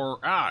 Or,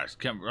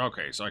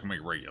 okay, so I can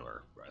make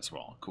regular as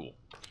well. Cool.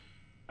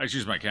 I just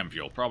use my chem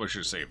fuel. Probably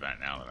should save that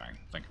now that I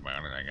think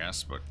about it, I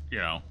guess. But, you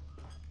know,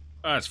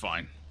 that's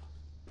fine.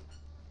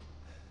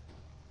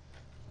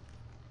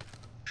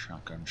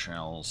 Shotgun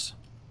shells.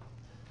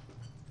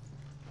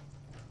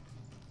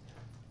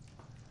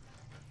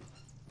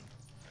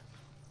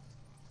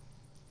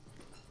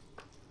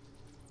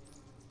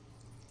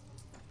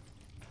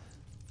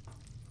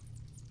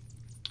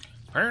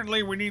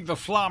 Apparently, we need the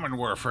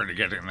Flammenwerfer to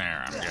get in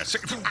there, I'm guessing.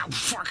 Oh,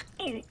 fuck!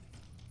 Oh.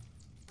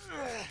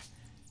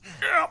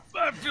 Yep,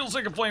 that feels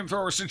like a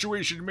flamethrower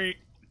situation to me.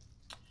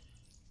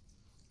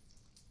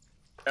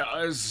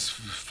 It's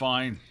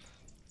fine.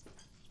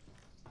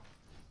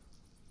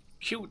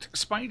 Cute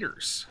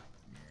spiders.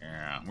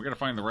 Yeah, we gotta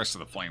find the rest of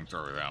the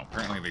flamethrower, though.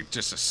 Apparently, they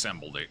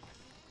disassembled it.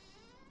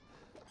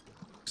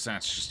 So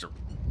that's just a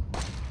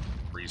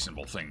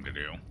reasonable thing to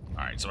do.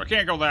 Alright, so I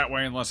can't go that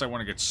way unless I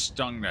want to get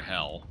stung to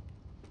hell.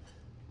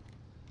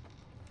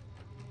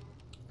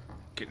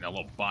 Getting a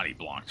little body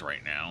blocked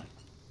right now.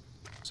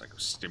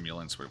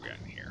 Psychostimulants, what do we got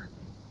in here?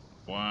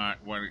 What,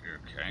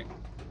 okay.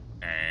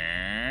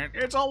 And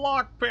it's a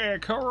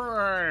lockpick,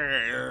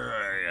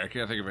 hooray! I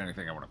can't think of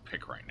anything I want to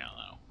pick right now,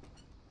 though.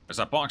 There's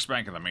that box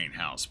back in the main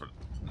house, but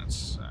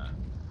that's,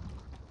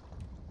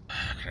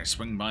 can I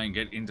swing by and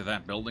get into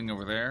that building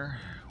over there?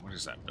 What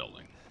is that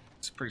building?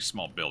 It's a pretty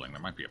small building.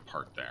 There might be a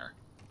part there.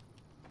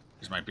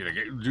 This might be the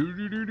gate.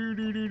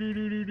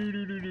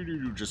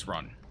 Just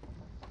run.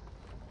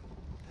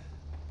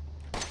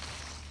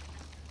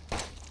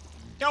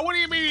 Now, what do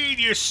you mean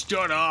you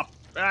stood up?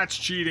 That's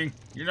cheating.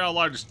 You're not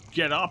allowed to just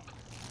get up.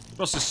 You're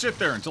supposed to sit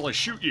there until I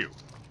shoot you.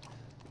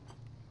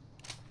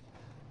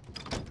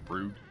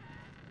 Rude.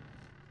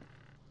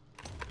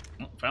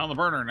 Oh, found the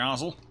burner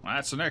nozzle.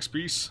 That's the next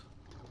piece.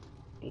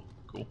 Cool,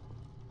 cool.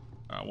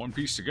 One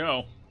piece to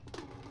go.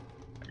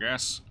 I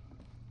guess.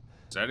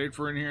 Is that it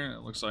for in here? It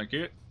looks like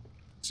it.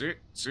 That's it.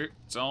 That's it.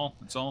 That's all.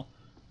 That's all.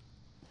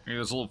 Hey,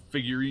 those little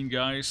figurine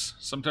guys.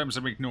 Sometimes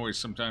they make noise,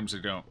 sometimes they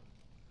don't.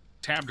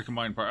 Tab to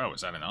combine part. Oh,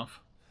 is that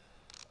enough?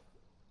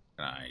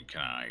 Can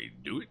I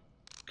do it?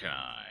 Can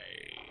I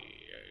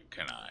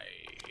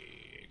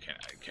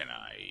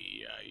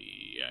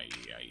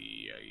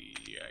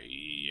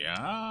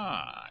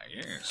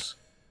yes.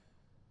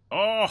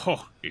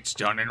 Oh, it's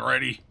done and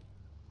ready.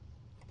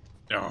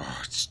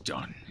 Oh, it's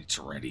done. It's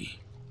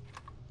ready.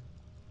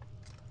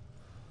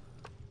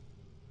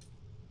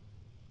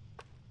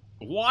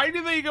 Why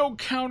do they go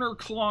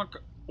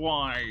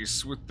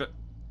counterclockwise with the...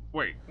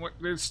 Wait, what?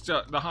 This,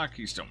 the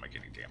hotkeys don't make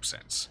any damn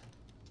sense.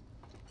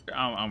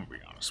 I'm gonna be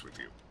honest with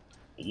you.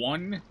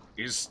 1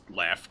 is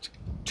left,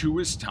 2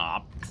 is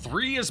top,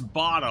 3 is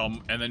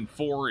bottom, and then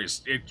 4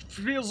 is... It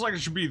feels like it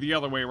should be the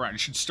other way around.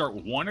 It should start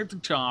 1 at the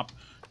top,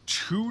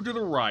 2 to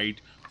the right,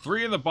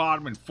 3 in the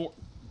bottom, and 4...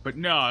 But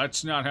no,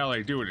 that's not how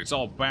they do it. It's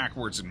all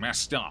backwards and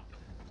messed up.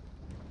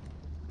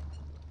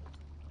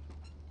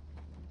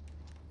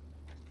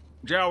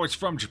 Joe, it's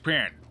from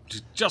Japan.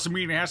 It doesn't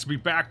mean it has to be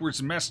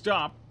backwards and messed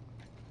up.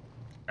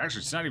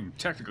 Actually, it's not even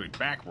technically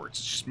backwards.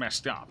 It's just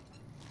messed up.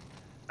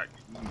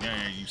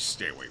 Yeah, you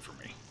stay away from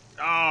me.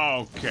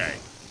 Okay.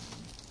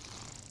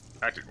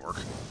 That didn't work.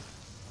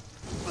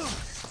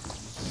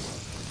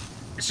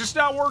 It's just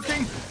not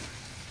working.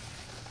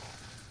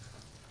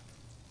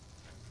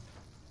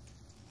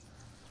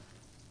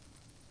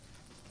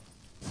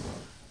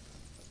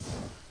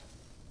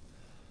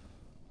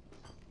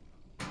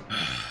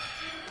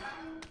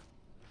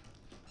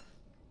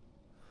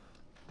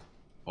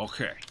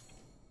 Okay.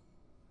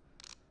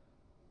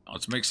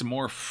 Let's make some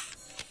more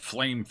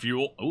flame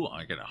fuel. Oh,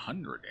 I get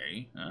 100,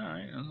 eh?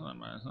 Alright, that's not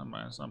bad, that's not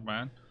bad, that's not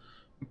bad.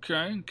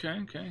 Okay.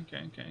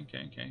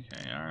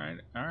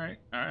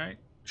 Alright.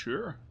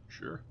 Sure.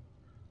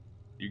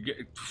 You get...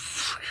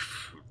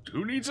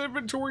 Who needs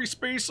inventory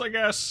space, I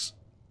guess?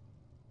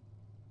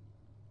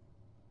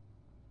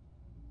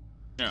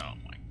 Oh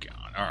my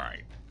god.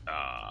 Alright.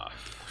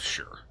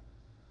 Sure.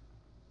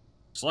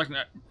 Selecting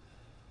that...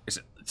 Is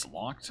it... It's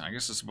locked? I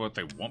guess this is what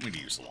they want me to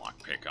use the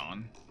lockpick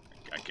on.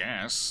 I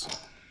guess.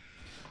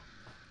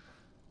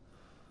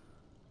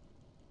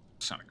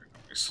 It's not a good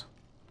noise.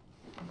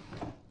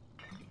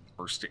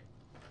 First aid.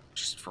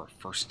 Just for a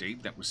first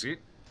aid, that was it?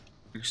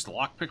 Use the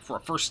lockpick for a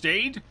first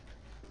aid?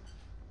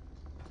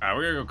 Alright,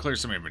 we gotta go clear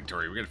some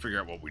inventory. We gotta figure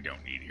out what we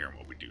don't need here and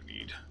what we do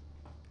need.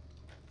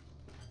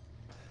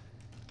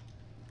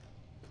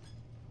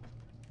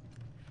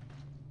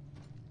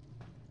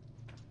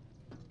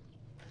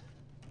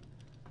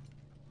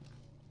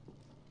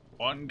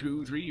 One,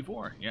 2, 3,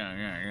 4.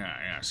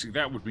 Yeah. See,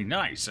 that would be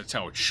nice. That's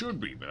how it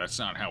should be, but that's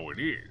not how it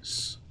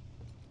is.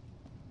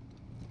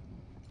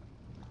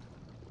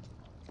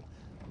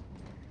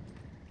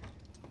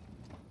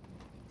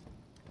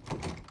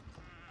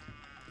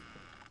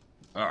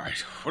 Alright,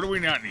 what do we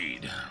not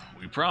need?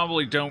 We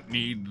probably don't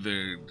need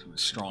the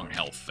strong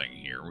health thing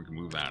here. We can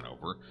move that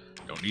over.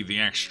 Don't need the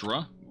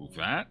extra. Move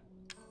that.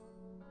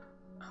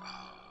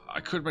 I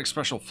could make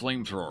special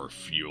flamethrower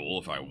fuel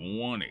if I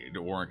wanted,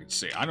 or I could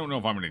say... I don't know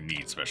if I'm going to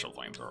need special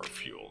flamethrower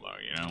fuel, though,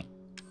 you know?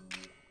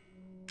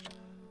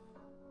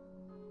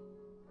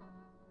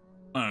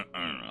 I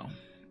don't know.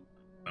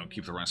 I'll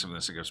keep the rest of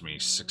this. It gives me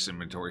 6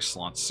 inventory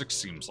slots. 6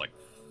 seems like...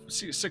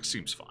 6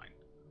 seems fine.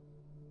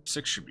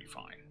 6 should be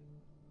fine.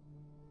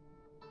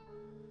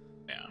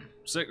 Yeah.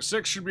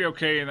 6 should be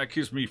okay, and that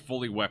keeps me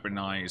fully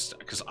weaponized,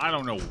 because I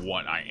don't know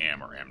what I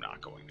am or am not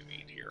going to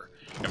need here.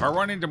 If I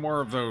run into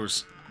more of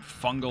those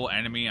fungal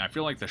enemy, I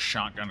feel like the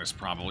shotgun is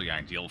probably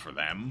ideal for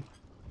them,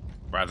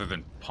 rather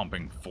than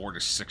pumping 4 to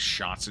 6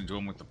 shots into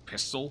them with the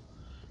pistol.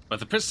 But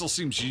the pistol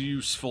seems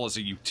useful as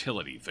a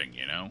utility thing,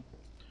 you know?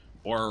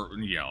 Or,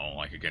 you know,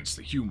 like against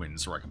the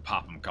humans, where I can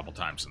pop them a couple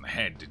times in the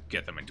head to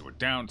get them into a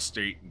down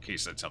state, in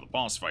case that's how the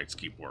boss fights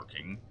keep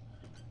working.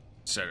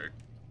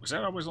 Was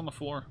that always on the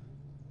floor?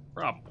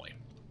 Probably.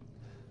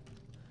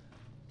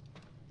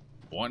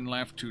 1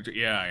 left, 2 to...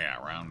 Yeah,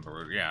 round...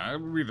 Yeah,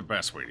 that would be the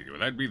best way to do it.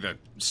 That'd be the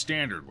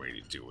standard way to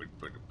do it,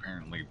 but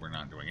apparently we're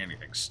not doing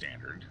anything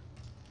standard.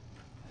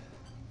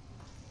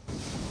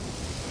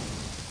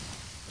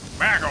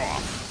 Back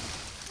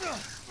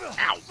off!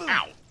 Ow,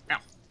 ow, ow.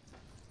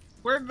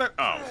 Where'd the...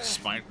 Oh,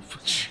 spine...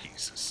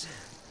 Jesus.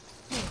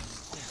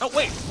 Oh,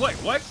 wait,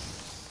 what?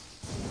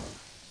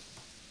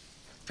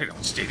 They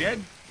don't stay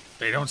dead?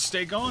 They don't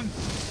stay gone?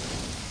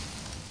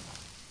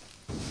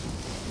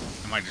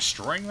 Am I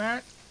destroying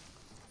that?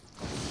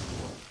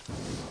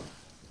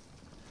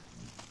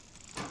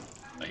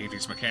 I hate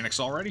these mechanics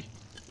already.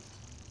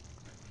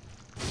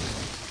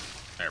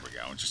 There we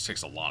go. It just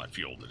takes a lot of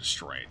fuel to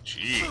destroy it.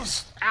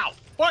 Jeez. Ow!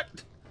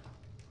 What?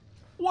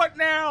 What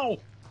now?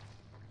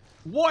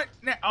 What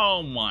now?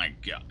 Oh my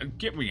god.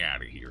 Get me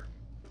out of here.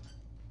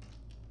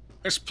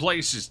 This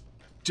place is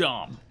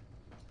dumb.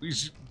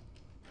 These...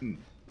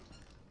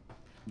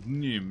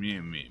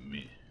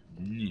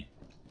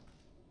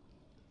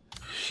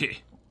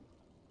 Alright,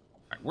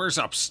 where's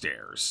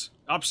upstairs?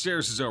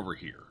 Upstairs is over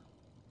here.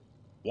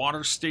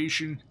 Water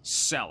station,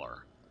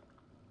 cellar.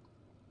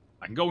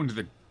 I can go into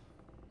the...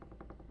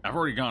 I've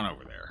already gone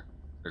over there.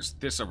 There's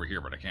this over here,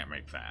 but I can't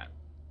make that.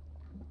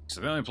 So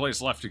the only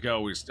place left to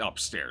go is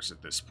upstairs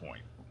at this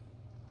point.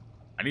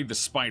 I need the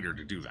spider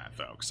to do that,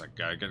 though, because I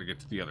gotta get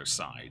to the other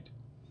side.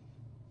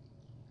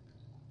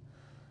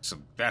 So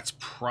that's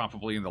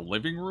probably in the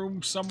living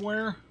room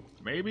somewhere?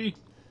 Maybe?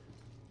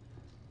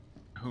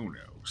 Who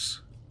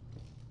knows?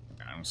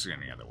 I don't see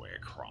any other way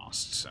across,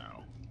 so...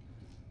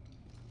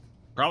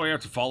 Probably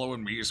have to follow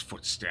in Mia's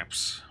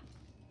footsteps.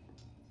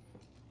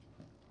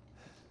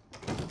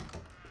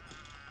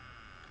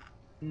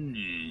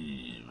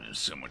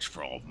 So much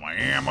for all of my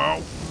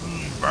ammo.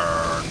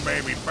 Burn,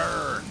 baby,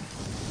 burn.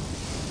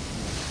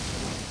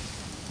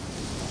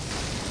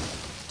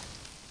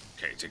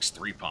 Okay, it takes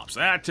 3 pumps.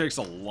 That takes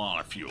a lot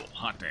of fuel.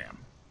 Hot damn.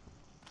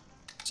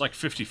 It's like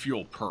 50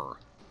 fuel per,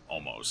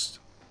 almost.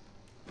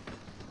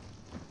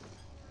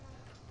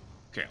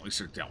 Okay, at least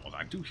they're dealt with.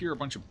 I do hear a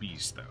bunch of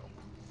bees, though.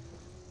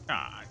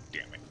 Ah,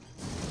 damn it.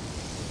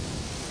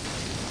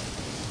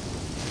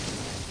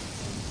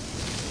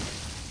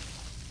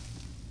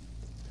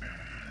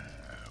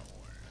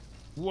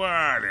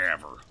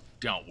 Whatever.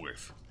 Dealt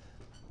with.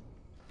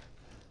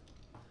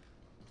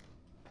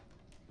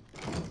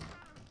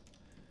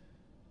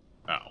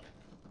 Oh.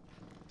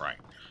 Right.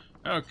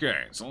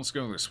 Okay, so let's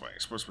go this way.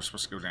 We're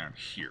supposed to go down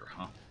here,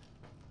 huh?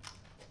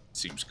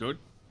 Seems good.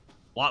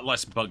 A lot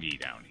less buggy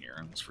down here,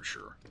 that's for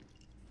sure.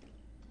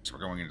 So we're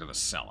going into the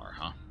cellar,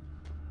 huh?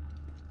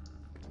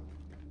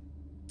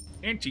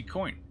 Antique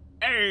coin.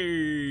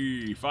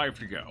 Hey! 5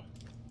 to go.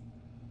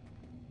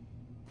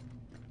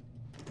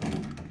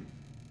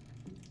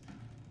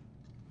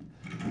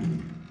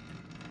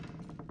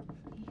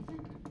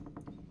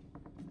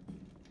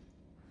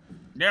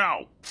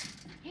 No!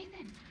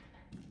 Ethan.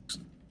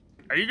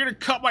 Are you gonna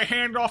cut my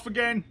hand off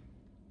again?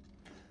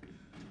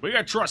 We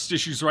got trust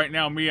issues right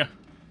now, Mia.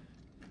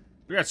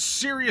 We got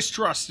serious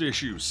trust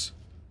issues.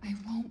 I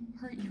won't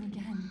hurt you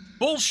again.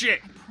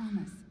 Bullshit! I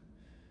promise.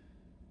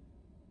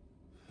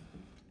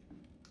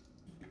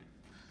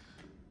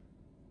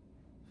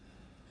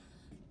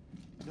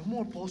 No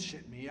more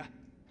bullshit, Mia.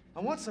 I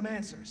want some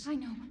answers. I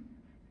know.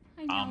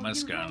 I'm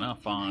just you're gonna right.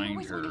 find I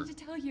always her. wanted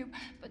to tell you,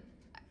 but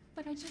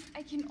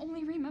I can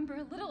only remember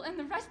a little, and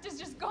the rest is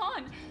just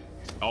gone.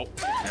 Oh,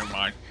 never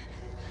mind.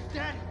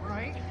 Dad,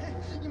 right?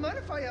 You mind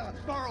if I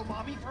borrow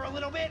Mommy for a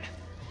little bit?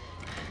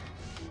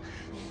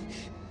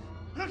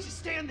 Why don't you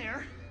stand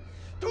there?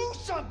 Do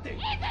something!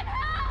 Ethan,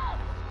 help!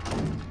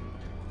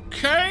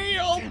 Okay,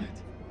 Damn it.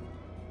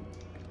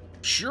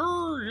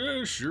 Sure,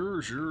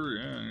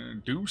 yeah.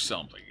 Do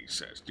something, he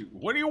says.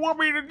 What do you want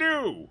me to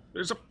do?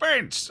 There's a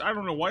fence. I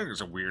don't know why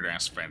there's a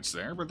weird-ass fence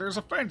there, but there's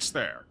a fence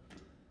there.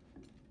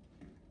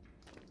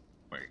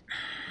 Wait.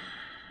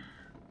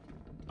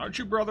 Aren't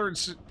you brother and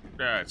sister?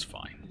 It's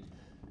fine.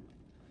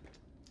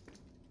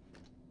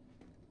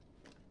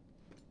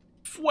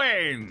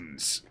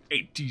 wins!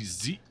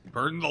 ATZ.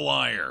 Burn the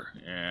liar.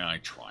 Yeah, I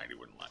tried. He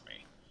wouldn't let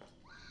me.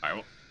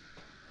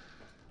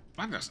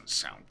 That doesn't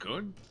sound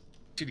good.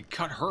 Did he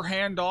cut her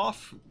hand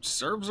off?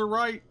 Serves her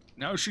right.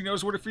 Now she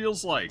knows what it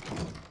feels like.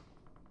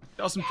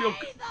 Doesn't feel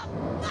good.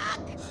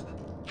 The fuck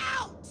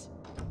out!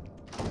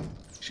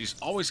 She's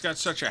always got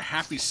such a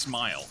happy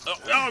smile.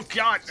 Oh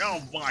God!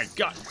 Oh my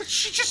God!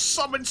 She just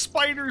summoned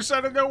spiders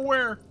out of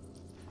nowhere.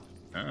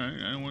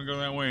 I don't want to go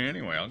that way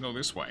anyway. I'll go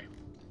this way.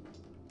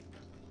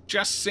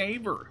 Just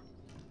save her.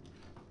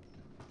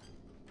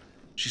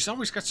 She's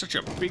always got such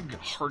a big,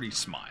 hearty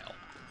smile.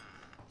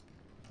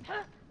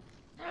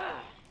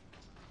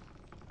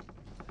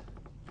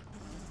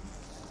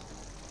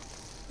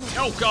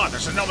 Oh God,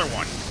 there's another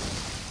one.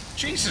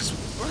 Jesus,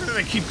 where do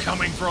they keep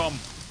coming from?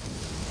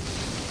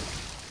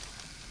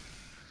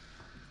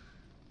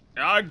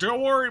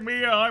 Don't worry,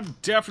 Mia. I'm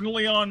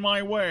definitely on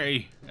my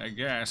way, I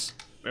guess.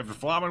 We have the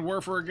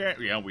Flammenwerfer again?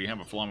 Yeah, we have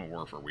a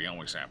Flammenwerfer. We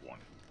always have one.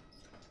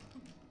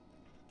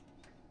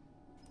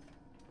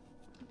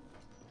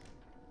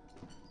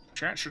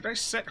 Chat, should I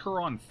set her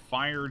on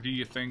fire, do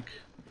you think?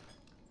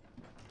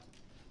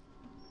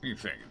 What do you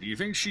think? Do you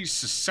think she's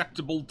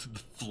susceptible to the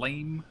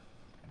flame?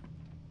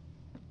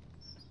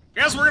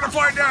 Guess we're gonna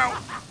find out!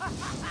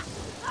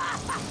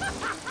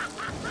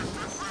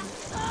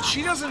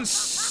 She doesn't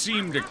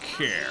seem to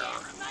care.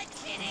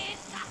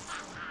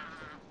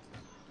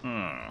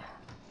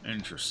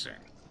 Interesting.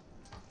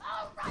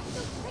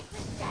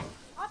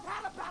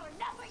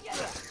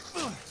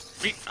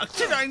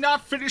 Did I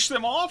not finish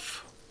them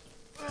off?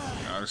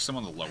 There's some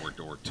on the lower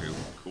door, too.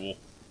 Cool.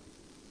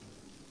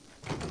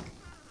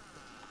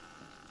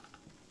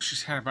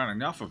 She's had about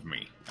enough of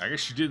me. I guess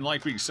she didn't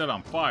like being set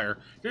on fire.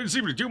 Didn't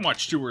seem to do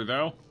much to her,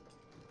 though.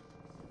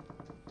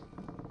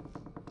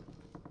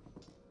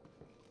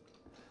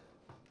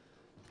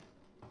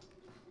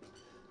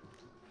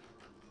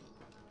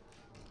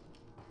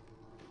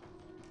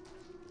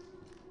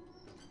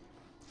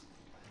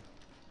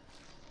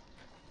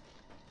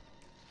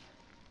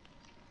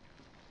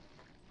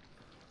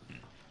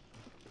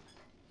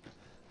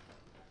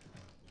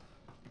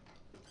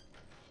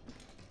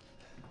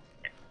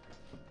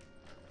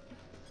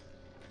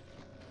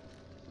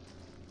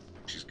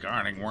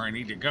 Guarding where I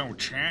need to go,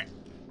 chat.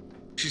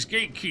 She's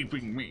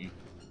gatekeeping me.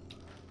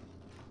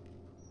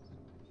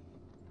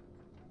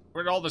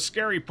 Where'd all the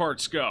scary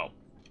parts go?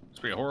 It's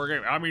be a horror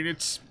game. I mean,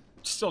 it's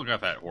still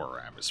got that horror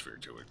atmosphere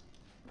to it.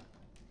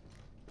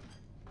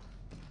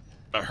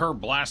 But her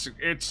blasting,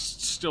 it's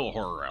still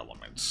horror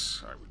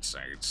elements, I would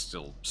say. It's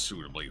still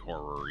suitably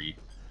horror-y.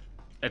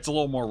 It's a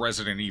little more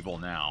Resident Evil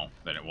now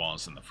than it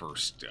was in the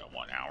first,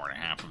 1 hour and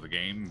a half of the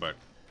game, but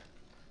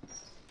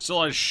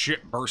still has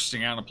shit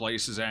bursting out of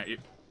places at you.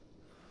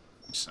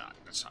 That's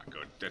not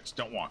good.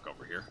 Don't walk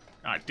over here.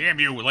 God damn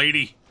you,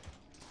 lady!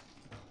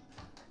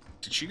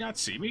 Did she not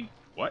see me?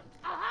 What?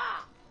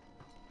 Aha!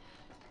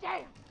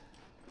 Damn!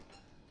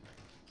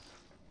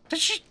 Did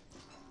she?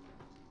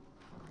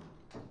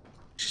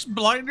 She's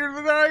blinder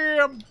than I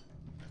am!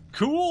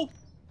 Cool?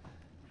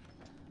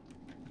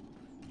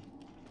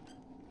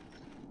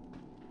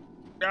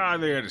 They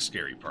had a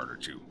scary part or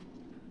two.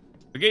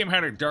 The game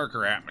had a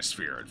darker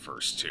atmosphere at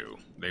first, too.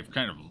 They've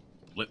kind of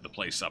lit the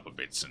place up a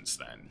bit since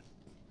then.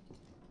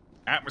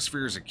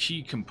 Atmosphere is a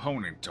key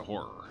component to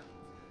horror.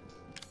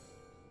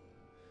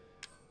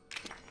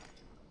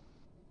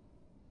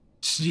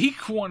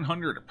 Sneak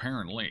 100,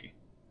 apparently.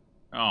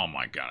 Oh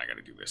my god, I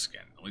gotta do this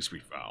again. At least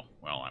we... Oh,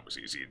 well, that was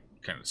easy. It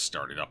kind of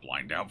started up,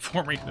 lined out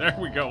for me. There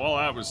we go. Well,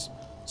 that was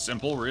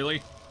simple,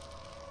 really.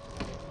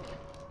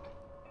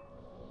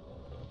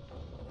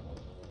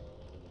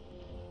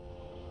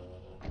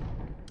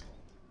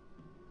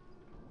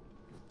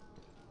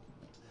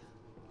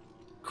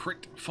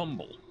 Crit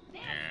fumble.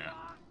 Yeah.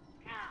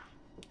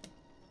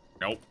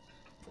 Nope.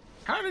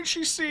 How did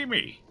she see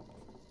me?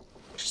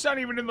 She's not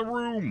even in the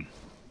room.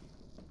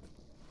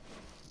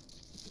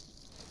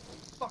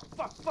 Fuck.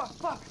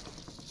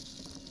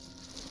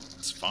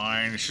 It's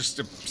fine. It's just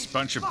a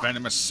bunch of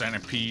venomous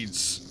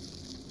centipedes.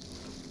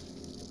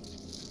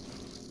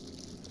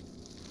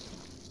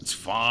 It's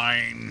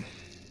fine.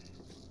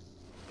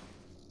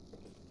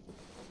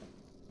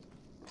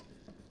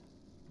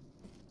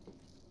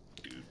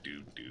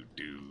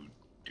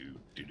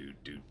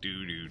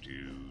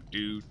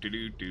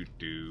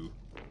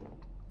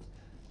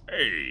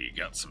 Hey,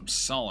 got some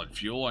solid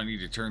fuel. I need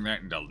to turn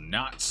that into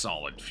not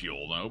solid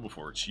fuel, though,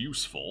 before it's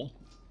useful.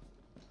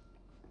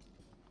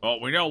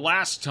 Well, we know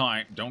last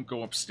time... Don't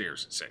go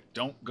upstairs, it said.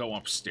 Don't go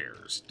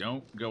upstairs.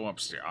 Don't go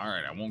upstairs.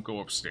 Alright, I won't go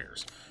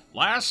upstairs.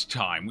 Last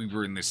time we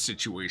were in this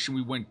situation,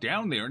 we went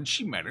down there and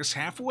she met us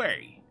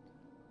halfway.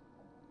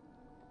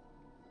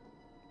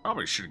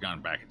 Probably should have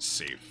gone back and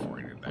saved before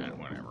I did that.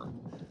 Whatever.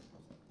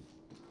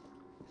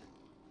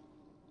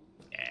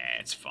 Yeah,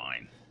 it's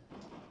fine.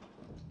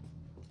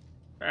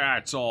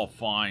 It's all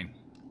fine.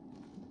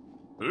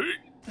 I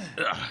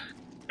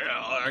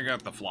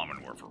got the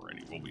Flammenwerfer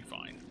ready. We'll be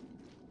fine.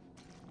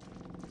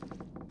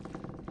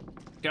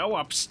 Go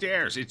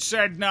upstairs. It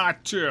said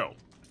not to.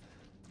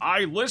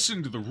 I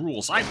listen to the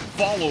rules. I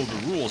follow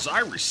the rules. I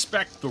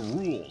respect the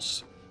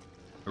rules.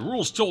 The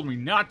rules told me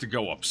not to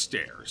go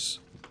upstairs.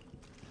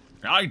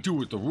 I do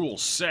what the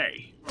rules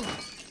say.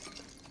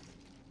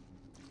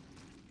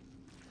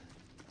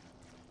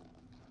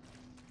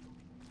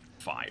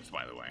 Five,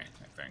 by the way,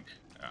 I think.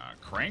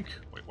 Crank?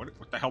 Wait,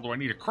 what the hell do I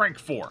need a crank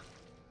for?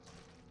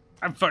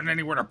 I haven't found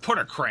anywhere to put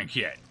a crank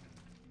yet.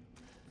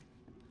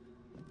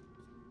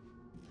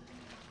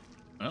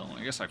 Well,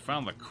 I guess I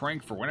found the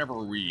crank for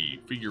whenever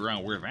we figure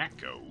out where that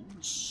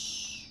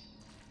goes.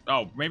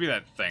 Oh, maybe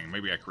that thing.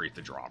 Maybe I create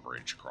the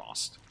drawbridge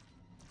across.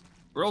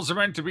 Worlds are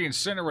meant to be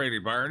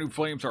incinerated by our new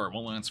flamethrower.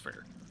 Well, that's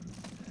fair.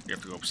 You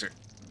have to go upstairs.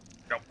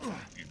 No.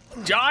 You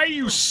die,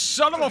 you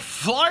son of a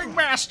flying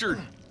bastard!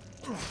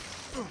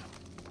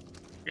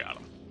 Got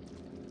him.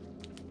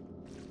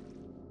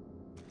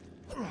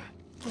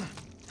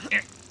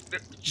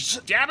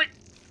 Stab it!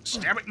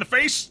 Stab it in the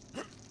face!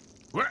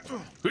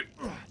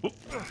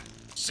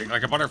 Sing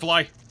like a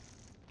butterfly.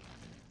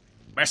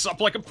 Mess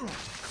up like a...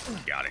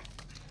 Got it.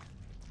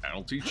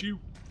 That'll teach you.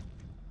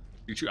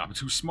 Teach you. I'm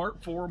too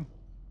smart for him.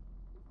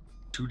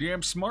 Too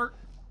damn smart.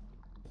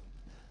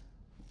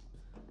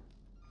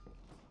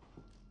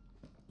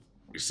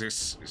 Is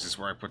this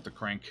where I put the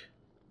crank?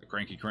 The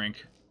cranky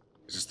crank?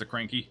 Is this the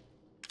cranky?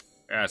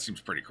 Yeah, it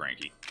seems pretty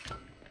cranky.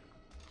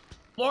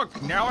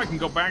 Look, now I can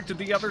go back to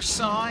the other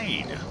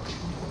side.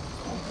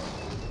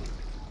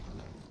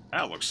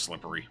 That looks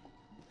slippery.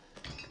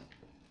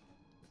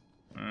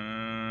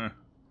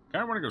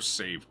 Kinda want to go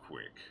save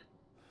quick.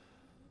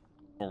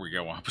 Before we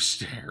go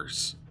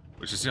upstairs.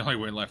 Which is the only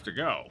way left to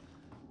go.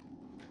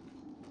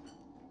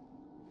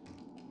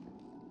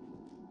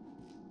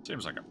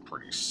 Seems like a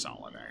pretty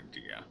solid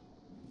idea.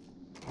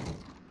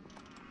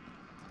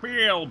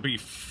 We'll be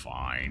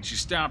fine. She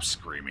stopped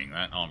screaming.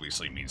 That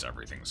obviously means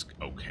everything's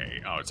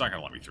okay. Oh, it's not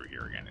gonna let me through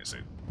here again, is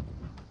it?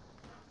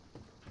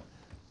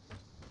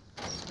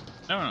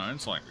 No,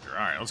 it's like me through.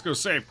 Alright, let's go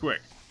save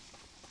quick.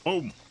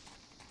 Boom.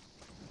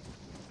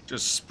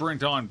 Just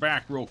sprint on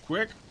back real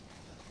quick.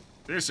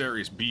 This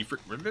area's beef.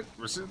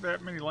 Was it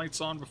that many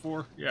lights on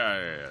before? Yeah,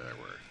 there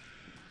were.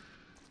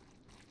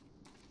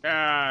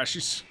 Ah,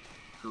 she's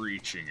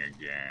screeching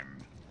again.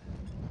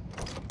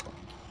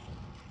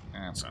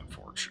 That's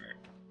unfortunate.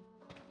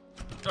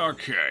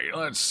 Okay,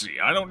 let's see.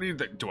 I don't need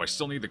that. Do I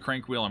still need the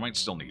crank wheel? I might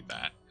still need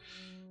that.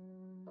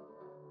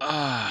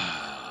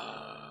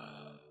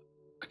 I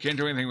can't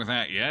do anything with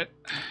that yet.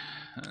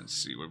 Let's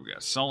see what we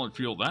got. Solid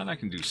fuel. That I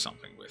can do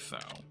something with, though.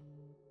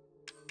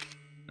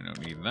 I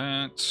don't need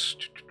that.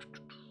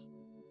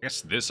 I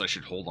guess this I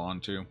should hold on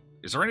to.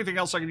 Is there anything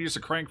else I can use the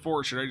crank for,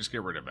 or should I just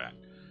get rid of that?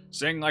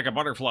 Sing like a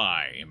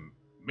butterfly.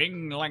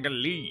 Ming like a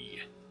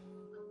lee.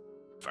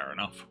 Fair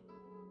enough.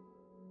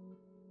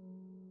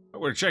 I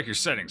would check your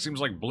settings.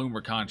 Seems like bloom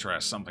or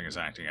contrast, something is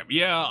acting up.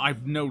 Yeah,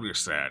 I've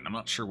noticed that, and I'm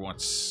not sure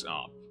what's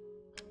up.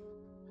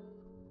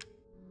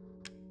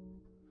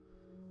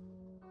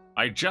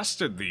 I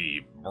adjusted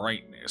the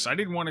brightness. I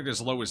didn't want it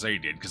as low as they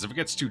did, because if it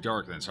gets too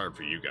dark, then it's hard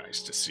for you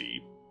guys to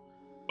see.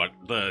 But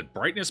the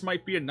brightness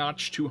might be a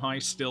notch too high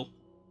still.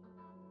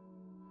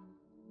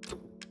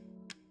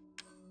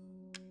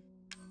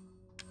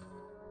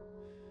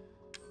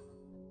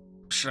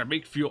 Should I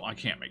make fuel? I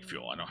can't make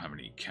fuel. I don't have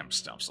any chem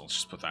stuff, so let's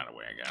just put that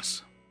away, I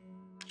guess.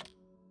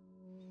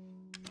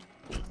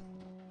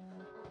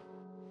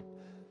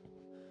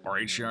 Or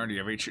HDR, do you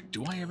have HDR?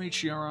 Do I have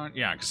HDR on?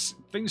 Yeah, because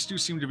things do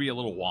seem to be a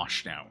little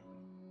washed out.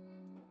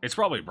 It's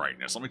probably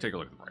brightness. Let me take a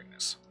look at the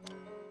brightness.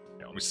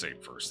 Yeah, let me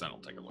save first, then I'll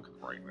take a look at the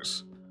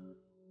brightness.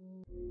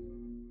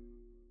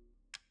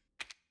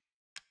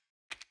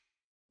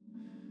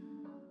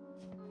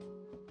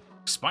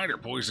 Spider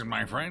poison,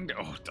 my friend.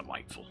 Oh,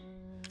 delightful.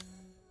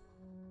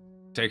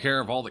 Take care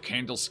of all the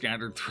candles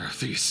scattered throughout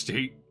the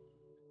estate.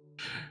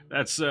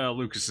 That's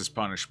Lucas's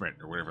punishment,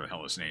 or whatever the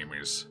hell his name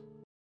is.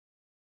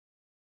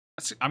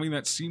 I mean,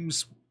 that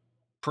seems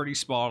pretty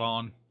spot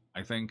on,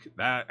 I think.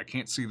 That, I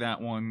can't see that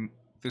one.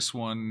 This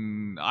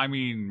one, I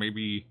mean,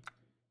 maybe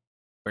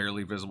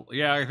barely visible.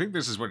 Yeah, I think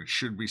this is what it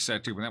should be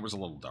set to, but that was a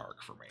little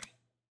dark for me.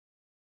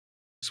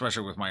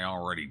 Especially with my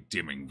already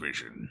dimming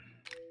vision.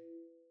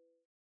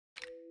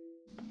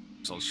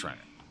 So let's try it.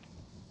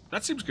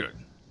 That seems good.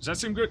 Does that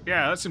seem good?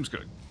 Yeah, that seems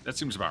good. That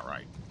seems about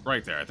right.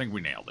 Right there. I think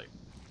we nailed it.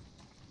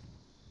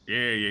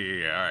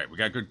 Yeah. Alright, we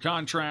got good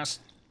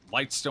contrast.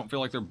 Lights don't feel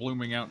like they're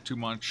blooming out too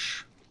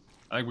much.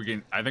 I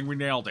think we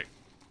nailed it.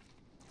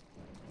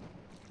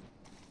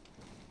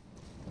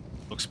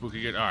 Looks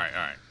spooky good. Alright.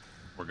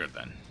 We're good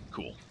then.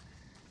 Cool.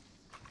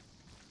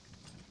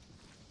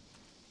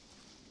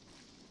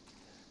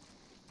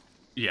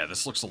 Yeah,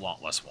 this looks a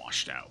lot less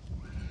washed out.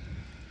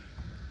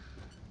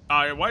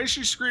 Why is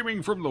she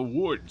screaming from the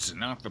woods and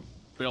not the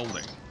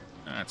building?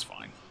 That's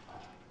fine.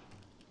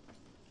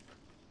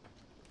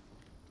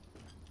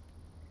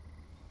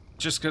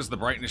 Just because the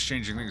brightness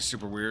changing thing is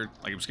super weird.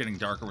 Like, it was getting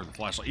darker with the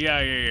flashlight.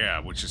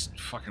 Yeah, which is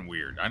fucking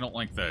weird. I don't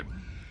like that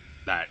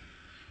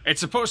It's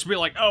supposed to be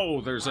like,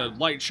 oh, there's a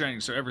light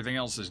shining, so everything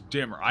else is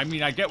dimmer. I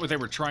mean, I get what they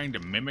were trying to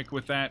mimic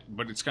with that,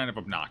 but it's kind of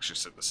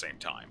obnoxious at the same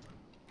time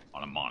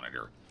on a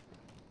monitor.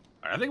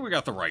 I think we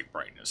got the right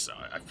brightness, though.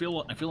 I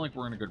feel like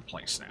we're in a good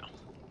place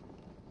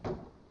now.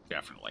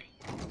 Definitely.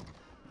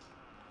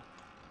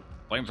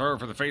 Flamethrower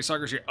for the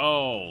facehuggers. Yeah.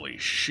 Holy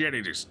shit!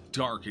 It is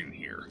dark in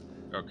here.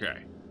 Okay.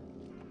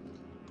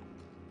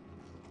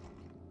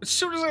 As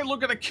soon as I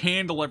look at a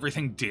candle,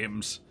 everything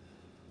dims.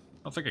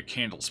 I don't think a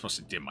candle's supposed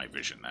to dim my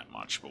vision that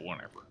much, but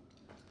whatever.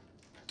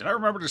 Did I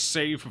remember to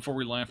save before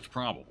we left?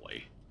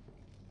 Probably.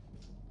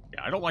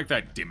 Yeah, I don't like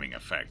that dimming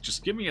effect.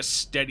 Just give me a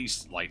steady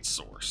light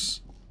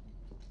source.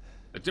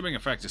 The dimming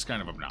effect is kind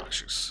of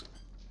obnoxious.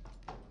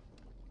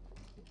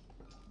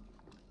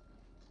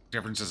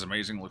 Difference is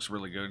amazing. Looks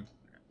really good.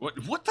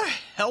 What the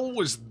hell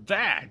was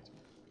that?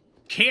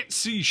 Can't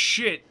see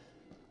shit.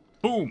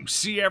 Boom.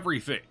 See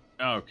everything.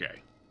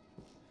 Okay.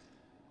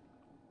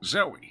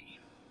 Zoe,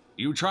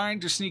 you tried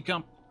to sneak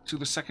up to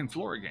the second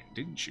floor again,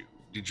 didn't you?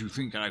 Did you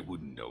think I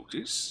wouldn't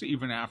notice?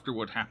 Even after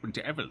what happened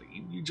to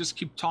Eveline, you just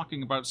keep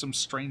talking about some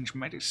strange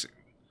medicine.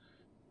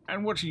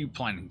 And what are you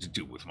planning to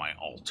do with my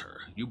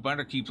altar? You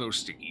better keep those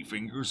sticky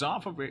fingers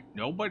off of it.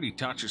 Nobody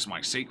touches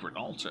my sacred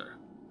altar.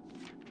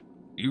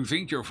 You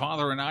think your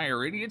father and I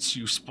are idiots,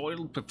 you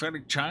spoiled,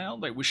 pathetic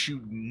child? I wish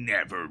you'd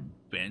never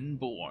been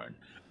born.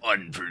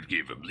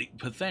 Unforgivably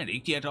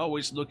pathetic, yet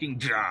always looking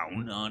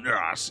down on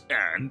us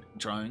and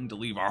trying to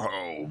leave our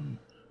home.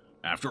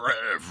 After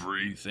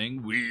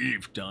everything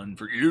we've done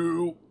for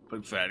you.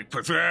 Pathetic,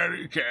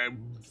 pathetic,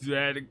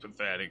 pathetic,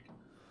 pathetic.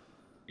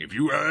 If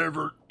you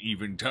ever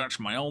even touch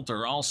my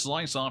altar, I'll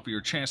slice off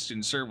your chest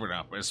and serve it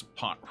up as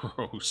pot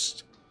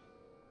roast.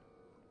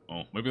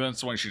 Oh, maybe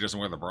that's why she doesn't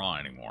wear the bra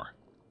anymore.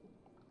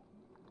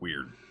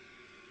 Weird.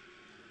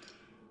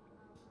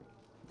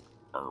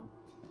 Burp.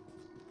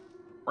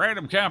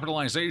 Random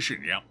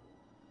capitalization, yep.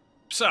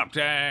 Sup,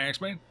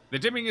 Taxman? The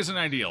dimming isn't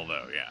ideal,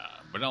 though, yeah.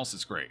 But else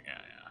it's great,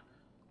 yeah.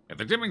 Yeah,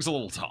 the dimming's a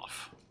little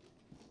tough.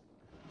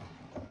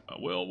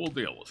 Well, we'll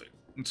deal with it.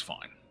 It's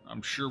fine.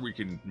 I'm sure we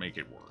can make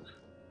it work.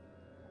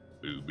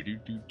 I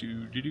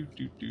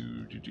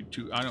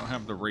don't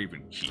have the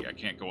Raven key. I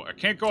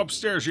can't go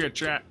upstairs yet,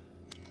 chat.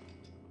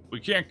 We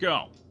can't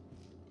go.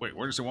 Wait,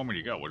 where does it want me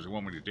to go? What does it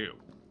want me to do?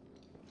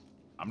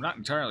 I'm not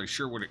entirely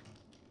sure what it...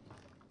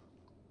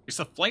 Is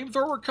the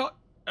flamethrower cut?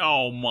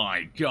 Oh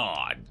my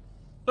god.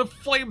 The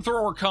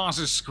flamethrower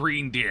causes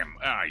screen dim.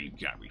 Ah, you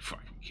gotta be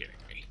fucking kidding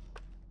me.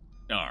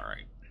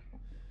 Alright.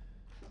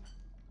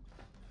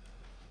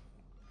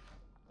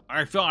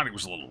 I thought it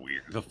was a little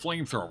weird. The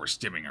flamethrower's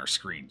dimming our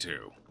screen,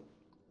 too.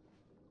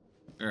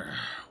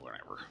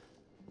 Whatever.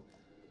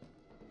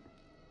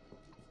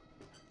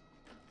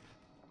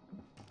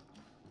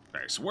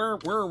 Okay, so where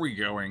are we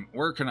going?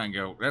 Where can I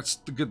go? That's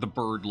the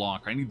bird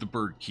lock. I need the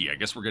bird key. I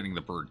guess we're getting the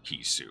bird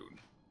key soon.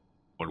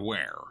 But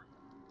where?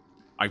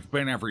 I've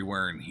been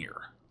everywhere in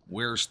here.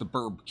 Where's the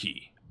burb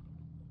key?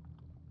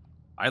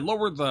 I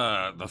lowered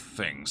the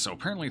thing, so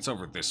apparently it's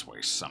over this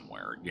way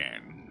somewhere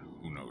again.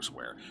 Who knows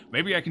where.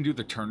 Maybe I can do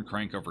the turn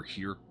crank over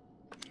here.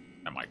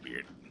 That might be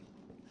it.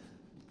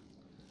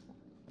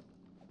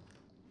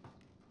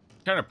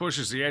 Kind of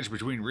pushes the edge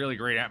between really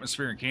great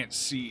atmosphere and can't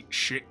see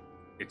shit.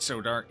 It's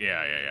so dark.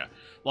 Yeah.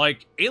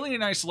 Like,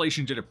 Alien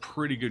Isolation did a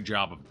pretty good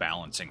job of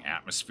balancing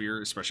atmosphere,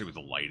 especially with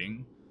the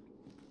lighting.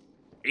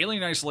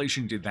 Alien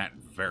Isolation did that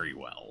very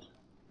well.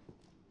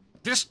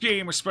 This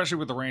game, especially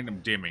with the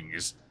random dimming,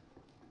 is...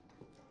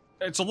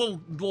 It's a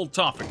little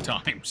tough at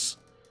times.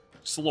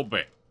 Just a little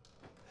bit.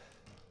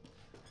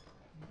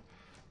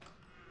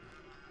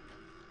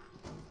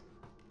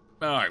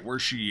 Alright,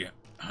 where's she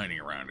hiding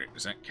around it?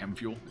 Is that chem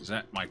fuel? Is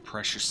that my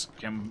precious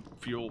chem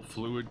fuel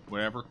fluid?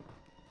 Whatever.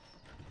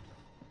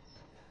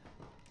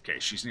 Okay,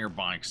 she's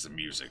nearby because the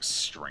music's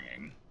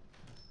stringing.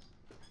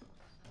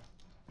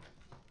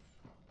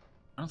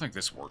 I don't think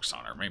this works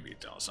on her. Maybe it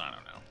does. I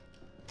don't know.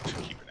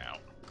 Should keep it out.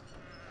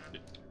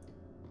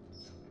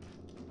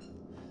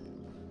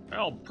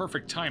 Well,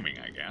 perfect timing,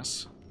 I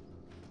guess.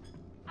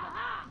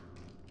 Aha!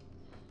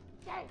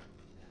 Damn.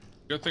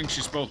 Good thing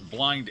she's both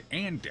blind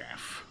and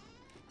deaf.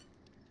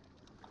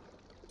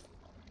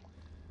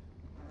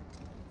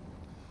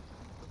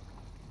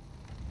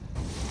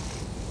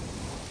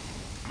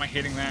 Am I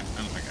hitting that? I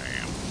don't think I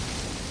am.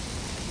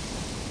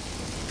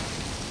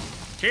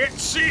 Can't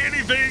see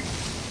anything!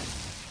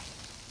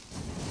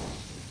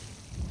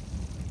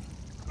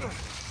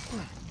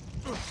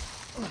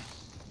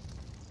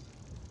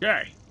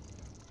 Okay.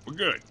 We're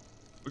good.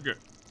 We're good.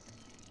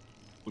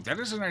 Well, that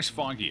is a nice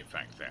foggy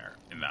effect there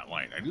in that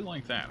light. I do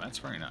like that. That's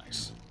very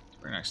nice.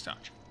 Very nice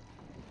touch.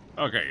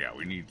 Okay, yeah,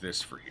 we need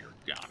this for here.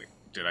 Got it.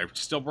 Did I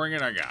still bring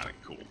it? I got it.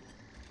 Cool.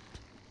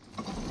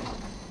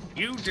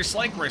 You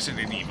dislike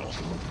Resident Evil.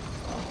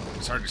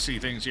 It's hard to see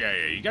things. Yeah.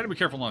 You gotta be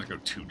careful not to go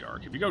too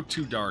dark. If you go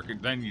too dark,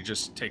 then you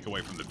just take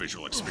away from the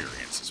visual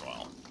experience as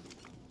well.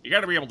 You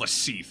gotta be able to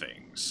see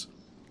things.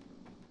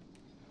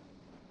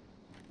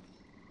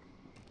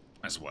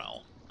 As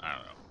well.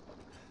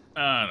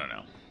 I don't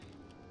know.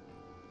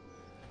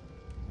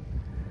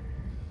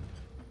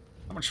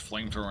 How much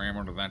flamethrower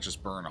ammo did that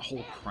just burn? A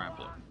whole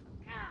crapload.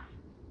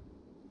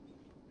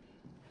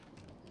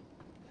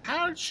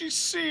 How did she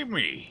see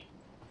me?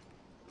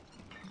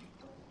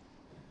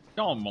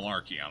 Call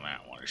malarkey on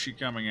that one. Is she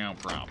coming out?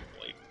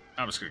 Probably.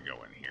 I'm just gonna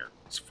go in here.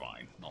 It's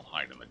fine. I'll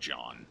hide in the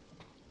John.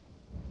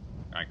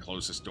 Can I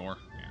close this door?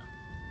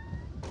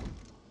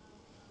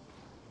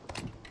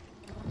 Yeah.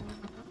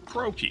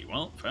 Croaky.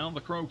 Well, found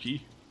the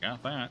croaky.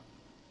 Got that.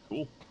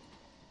 Cool.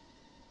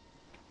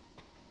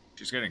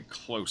 She's getting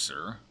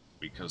closer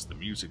because the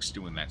music's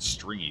doing that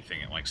stringy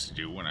thing it likes to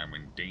do when I'm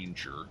in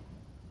danger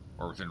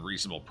or within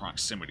reasonable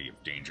proximity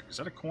of danger. Is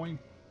that a coin?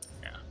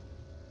 Yeah.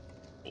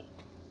 Cool.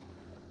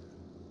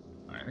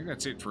 I think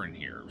that's it for in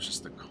here. It was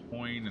just the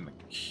coin and the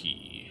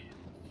key.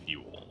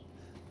 Fuel.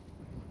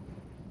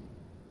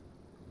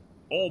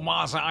 Oh,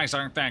 Ma's eyes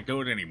aren't that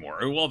good anymore.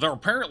 Well, they're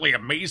apparently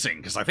amazing,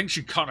 because I think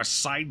she caught a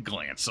side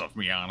glance of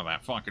me out of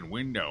that fucking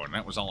window, and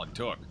that was all it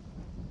took.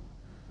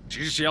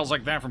 She just yells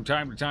like that from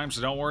time to time,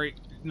 so don't worry.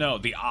 No,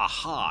 the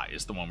aha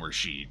is the one where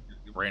she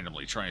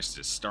randomly tries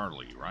to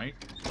startle you, right?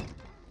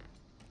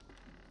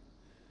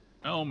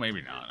 Oh,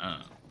 maybe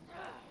not.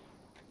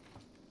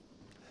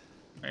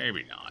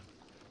 Maybe not.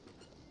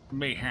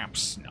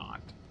 Mayhaps not.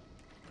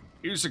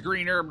 Use the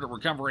green herb to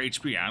recover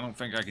HP. I don't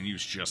think I can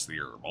use just the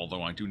herb,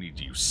 although I do need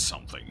to use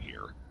something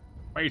here.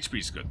 My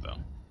HP's good, though.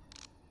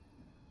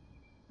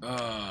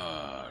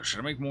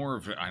 Should I make more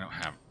of it? I don't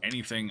have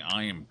anything.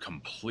 I am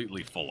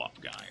completely full up,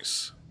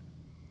 guys.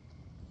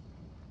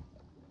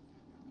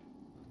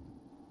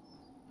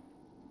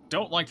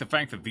 Don't like the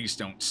fact that these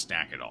don't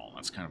stack at all.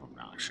 That's kind of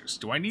obnoxious.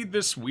 Do I need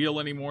this wheel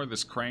anymore,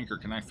 this crank, or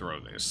can I throw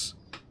this?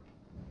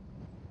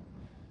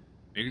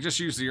 You can just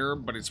use the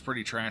herb, but it's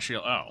pretty trashy.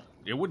 Oh,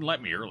 it wouldn't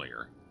let me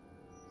earlier.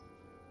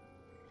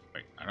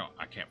 Wait,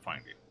 I can't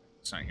find it.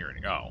 It's not here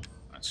anymore. Oh,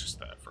 that's just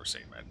the first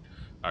aid med.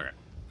 Okay.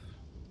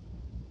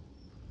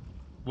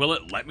 Will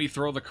it let me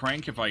throw the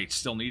crank if I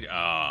still need it?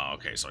 Oh,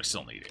 okay, so I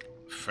still need it.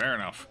 Fair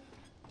enough.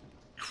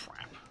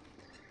 Crap.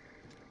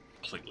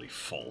 Completely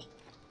full.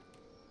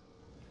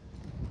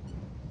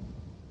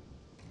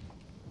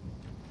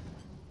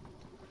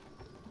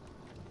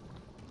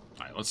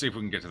 Alright, let's see if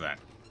we can get to that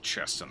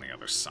chest on the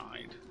other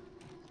side.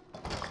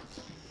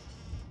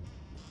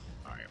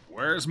 Alright,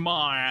 where's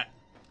Ma at?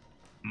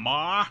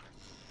 Ma?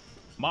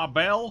 Ma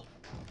Bell?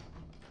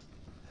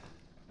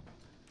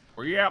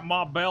 Where you at,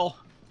 Ma Bell?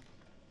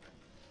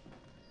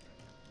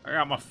 I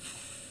got my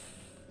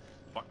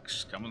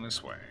fucks coming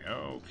this way.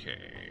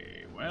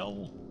 Okay,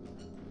 well.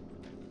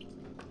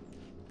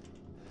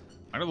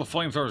 I know the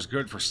flamethrower is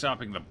good for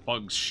stopping the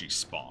bugs she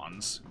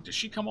spawns. Does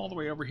she come all the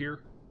way over here?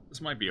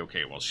 This might be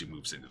okay while she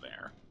moves into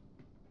there.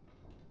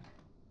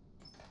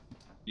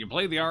 You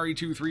play the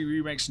RE2 3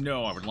 remakes?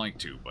 No, I would like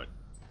to, but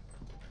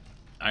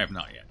I have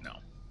not yet, no.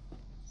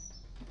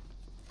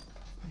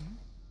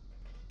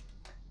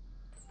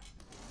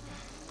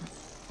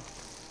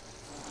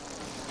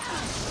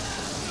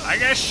 I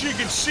guess you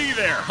can see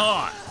there,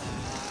 huh?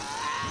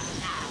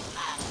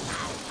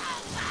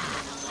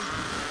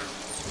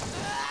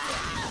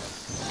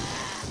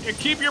 Yeah,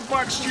 keep your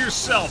bugs to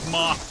yourself,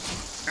 Ma.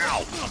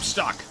 Ow, I'm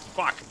stuck.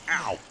 Fuck,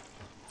 ow.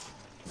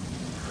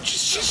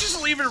 She's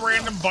just leaving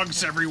random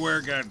bugs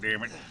everywhere, god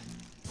damn it.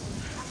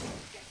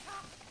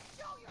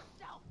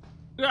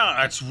 Yeah,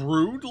 that's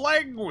rude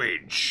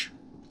language.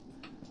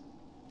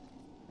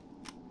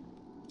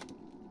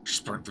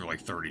 Just burned through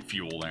like 30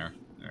 fuel there.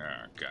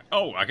 Oh, God.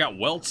 Oh, I got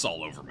welts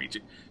all over me,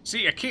 too.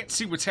 See, I can't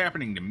see what's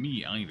happening to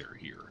me either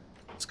here.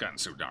 It's gotten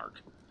so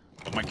dark.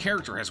 But my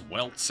character has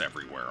welts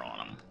everywhere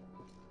on him.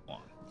 Hold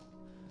on.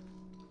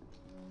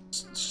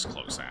 Let's just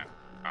close that.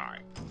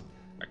 Alright.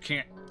 I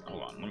can't...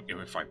 Hold on.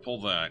 If I pull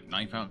the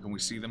knife out, can we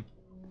see them?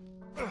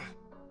 No,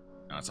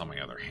 it's on my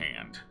other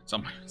hand. It's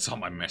on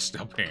my messed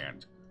up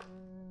hand.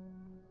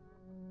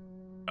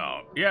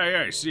 Oh,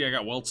 yeah, you see, I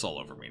got welts all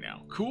over me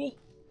now. Cool.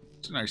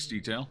 It's a nice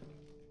detail.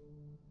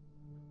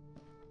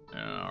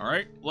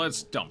 Alright,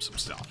 let's dump some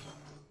stuff.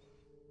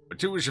 But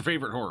 2 is your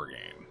favorite horror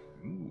game.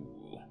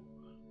 Ooh.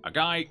 A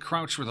guy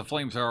crouched with a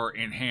flamethrower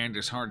in hand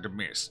is hard to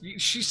miss.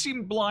 She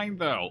seemed blind,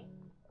 though.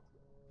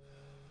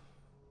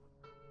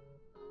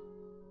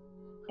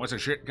 What's a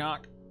shitcock?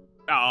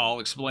 I'll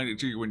explain it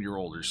to you when you're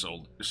older,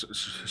 so...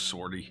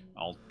 Sorty.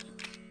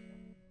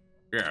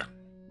 Yeah.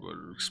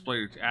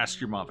 Explain it. Ask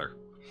your mother.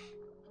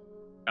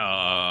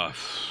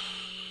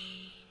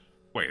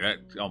 Wait,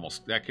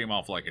 that came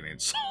off like an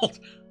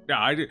insult. No,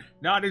 I did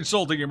not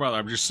insulting your mother.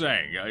 I'm just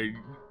saying.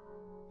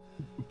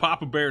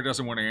 Papa Bear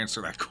doesn't want to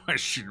answer that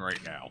question right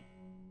now.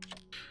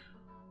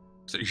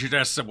 So you should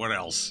ask someone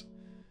else.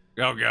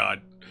 Oh,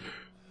 God.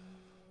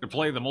 To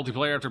play the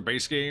multiplayer after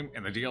base game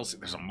and the DLC.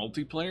 There's a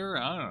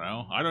multiplayer? I don't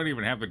know. I don't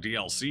even have the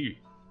DLC.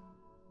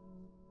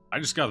 I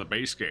just got the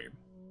base game.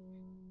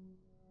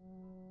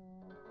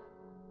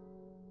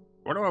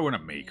 What do I want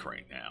to make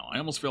right now? I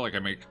almost feel like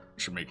I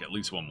should make at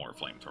least one more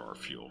flamethrower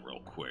fuel real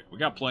quick. We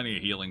got plenty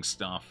of healing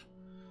stuff.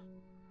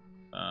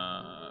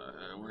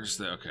 Where's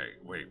the... Okay,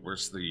 wait.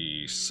 Where's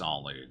the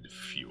solid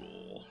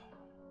fuel?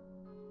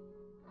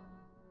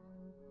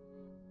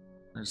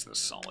 Where's the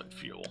solid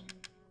fuel?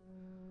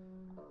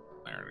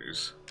 There it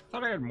is. I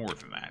thought I had more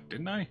than that,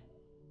 didn't I?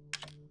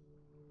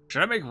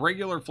 Should I make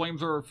regular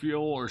flamethrower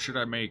fuel, or should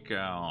I make,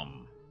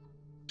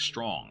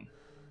 strong?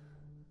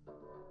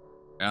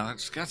 Yeah,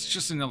 that's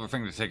just another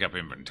thing to take up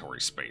inventory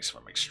space if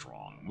I make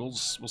strong. We'll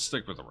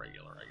stick with the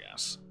regular, I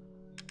guess.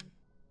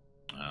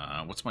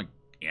 What's my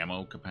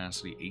ammo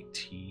capacity?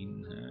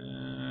 18?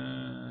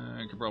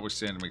 I could probably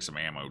stand to make some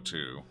ammo,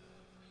 too.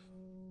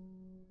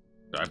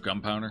 Do I have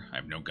gunpowder? I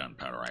have no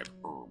gunpowder. I have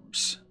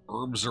herbs.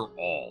 Herbs are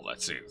all.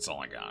 That's it. That's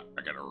all I got.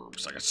 I got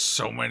herbs. I got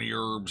so many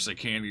herbs. They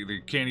can't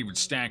even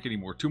stack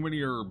anymore. Too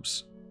many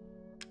herbs.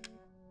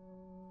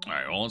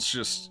 Alright, well, let's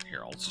just...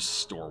 Here, I'll just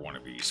store one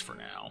of these for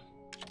now.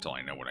 Until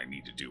I know what I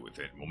need to do with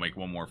it. We'll make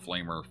one more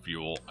flamer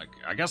fuel.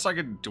 I guess I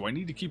could... Do I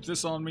need to keep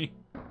this on me?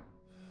 At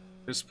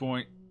this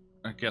point?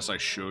 I guess I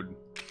should.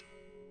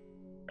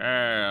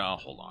 I'll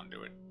hold on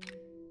to it.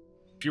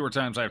 Fewer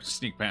times I have to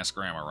sneak past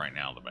Grandma right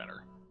now, the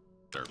better.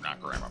 Or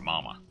not Grandma,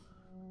 Mama.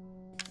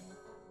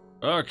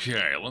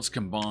 Okay, let's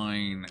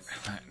combine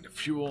that into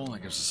fuel.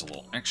 That gives us a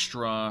little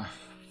extra.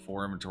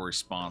 4 inventory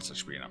spots. That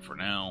should be enough for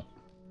now.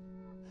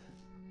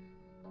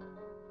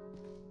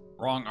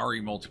 Wrong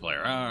RE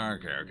multiplayer.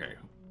 Okay.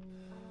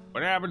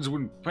 What happens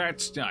when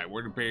pets die?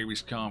 Where do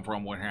babies come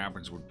from? What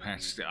happens when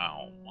pets die?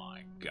 Oh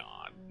my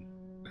god.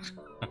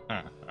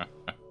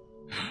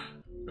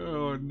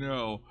 Oh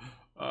no.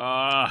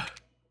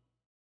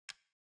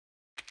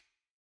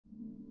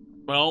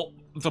 Well,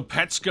 the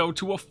pets go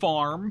to a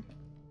farm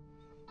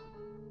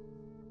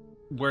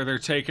where they're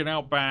taken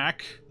out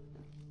back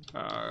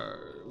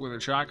with a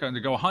shotgun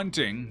to go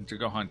hunting,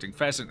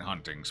 pheasant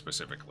hunting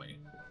specifically.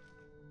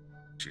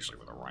 It's usually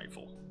with a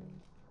rifle.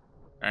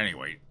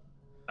 Anyway,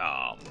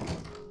 yeah,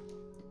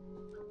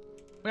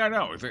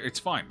 no, it's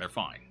fine. They're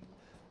fine.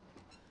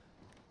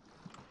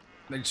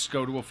 They just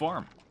go to a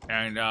farm.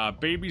 And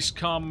babies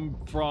come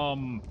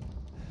from...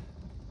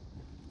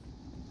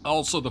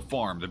 Also the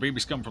farm. The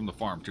babies come from the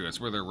farm, too. That's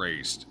where they're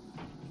raised.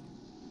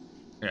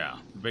 Yeah,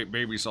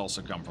 babies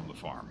also come from the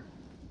farm.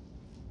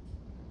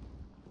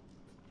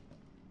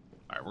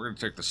 Alright, we're going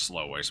to take the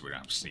slow way so we don't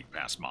have to sneak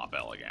past Ma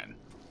Bell again.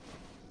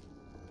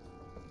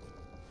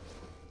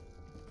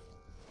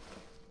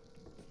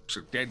 So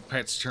dead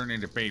pets turn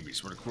into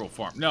babies. What a cruel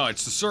farm. No,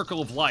 it's the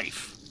circle of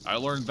life. I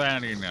learned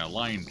that in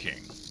Lion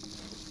King.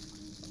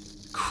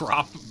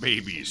 Crop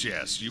babies,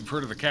 yes. You've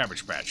heard of the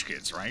Cabbage Patch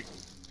Kids, right?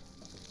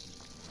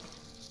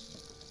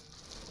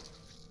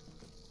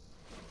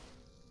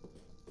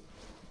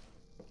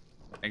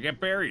 They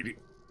get buried.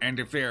 And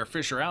if they are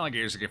fish or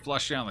alligators, they get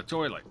flushed down the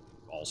toilet.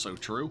 Also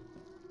true.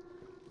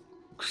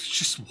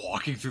 Just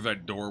walking through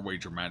that doorway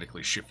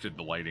dramatically shifted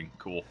the lighting.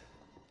 Cool.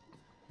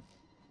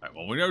 Right,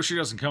 well, we know she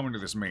doesn't come into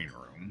this main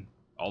room.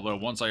 Although,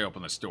 once I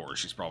open this door,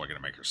 she's probably going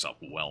to make herself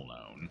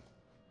well-known.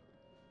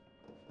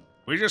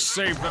 We just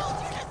saved the...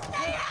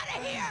 Stay out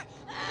of here!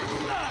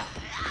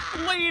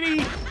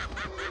 Lady!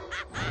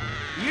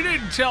 You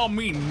didn't tell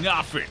me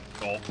nothing!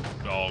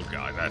 Oh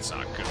god, that's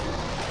not good.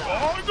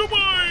 Oh,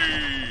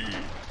 goodbye!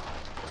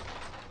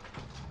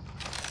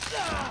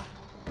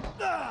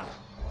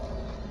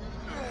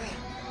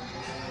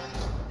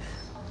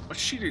 But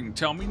she didn't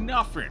tell me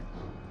nothing.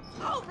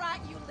 All right,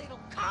 you little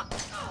cock.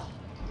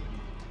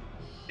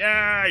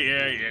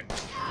 Yeah.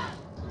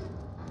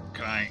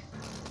 Can I...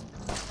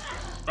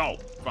 Oh,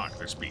 fuck,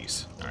 there's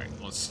bees. Alright,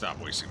 let's stop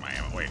wasting my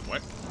ammo. Wait,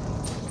 what?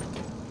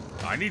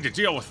 I need to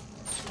deal with...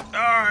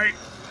 Alright.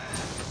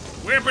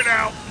 Whip it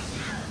out.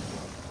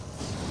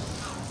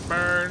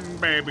 Burn,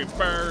 baby,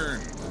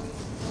 burn.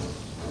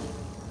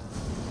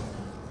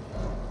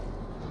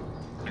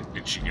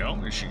 Did she go?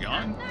 Is she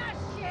gone?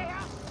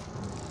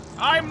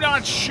 I'm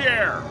not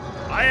Cher.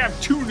 I have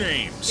 2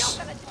 names.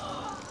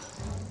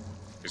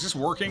 Is this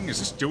working? Is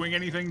this doing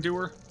anything to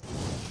her?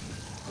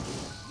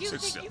 You Sit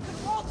think still. you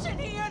can waltz in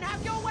here and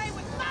have your way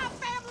with my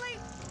family?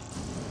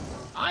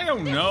 I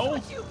don't This is know.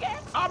 what you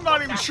get. I'm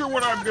not even sure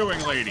what I'm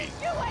doing, lady.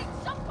 You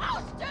ain't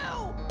supposed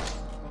to.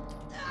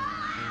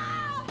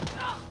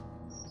 Ah!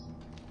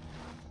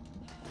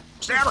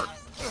 Stab her.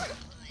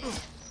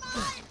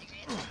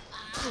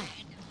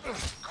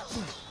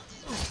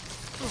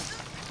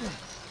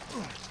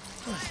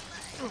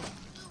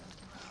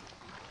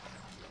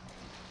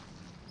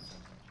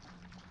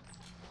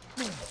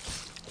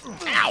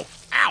 Ow!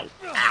 Ow!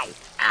 Ow!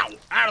 Ow!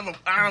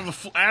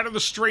 Out of the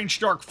strange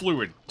dark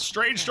fluid.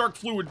 Strange dark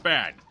fluid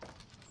bad.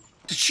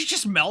 Did she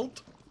just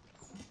melt?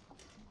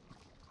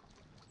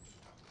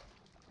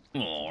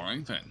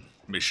 Alright then.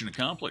 Mission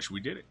accomplished. We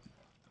did it.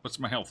 What's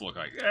my health look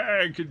like?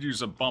 Yeah, I could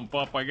use a bump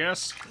up, I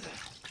guess.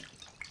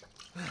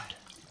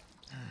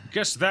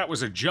 Guess that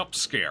was a jump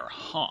scare,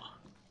 huh?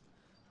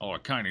 Oh, I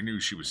kind of knew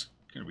she was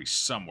going to be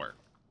somewhere.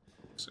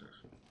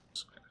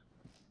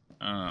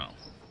 Oh.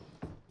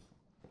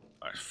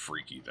 That's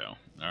freaky, though.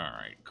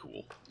 Alright,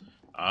 cool.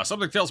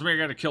 Something tells me I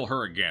gotta kill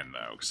her again,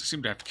 though, because I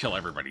seem to have to kill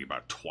everybody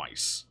about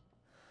twice.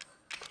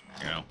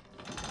 You know?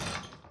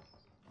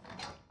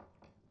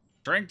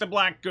 Drink the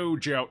black goo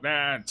out.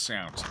 That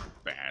sounds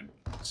bad.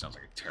 Sounds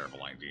like a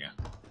terrible idea.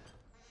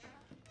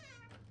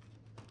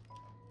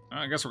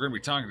 I guess we're going to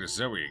be talking to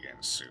Zoe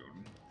again soon.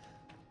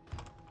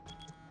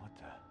 What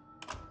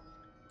the?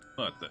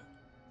 But the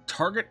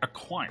target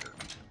acquired.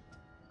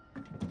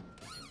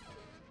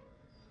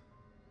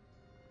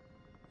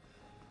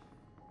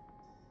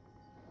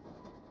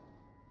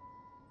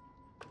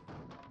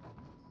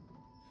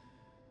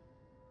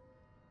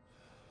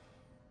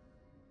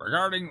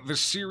 Regarding the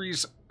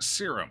series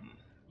serum,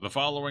 the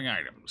following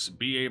items: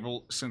 B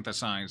able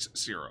synthesize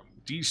serum,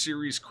 D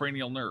series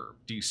cranial nerve,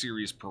 D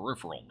series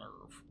peripheral nerve.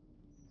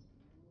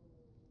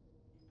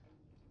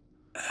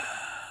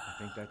 I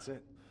think that's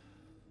it.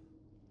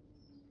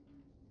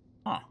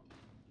 Huh.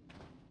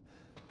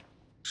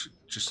 Should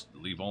just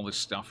leave all this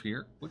stuff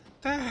here? What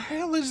the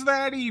hell is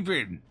that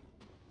even?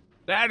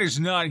 That is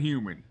not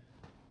human.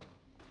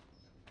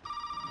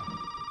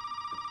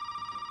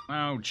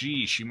 Oh,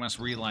 gee, she must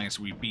realize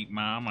we beat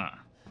Mama.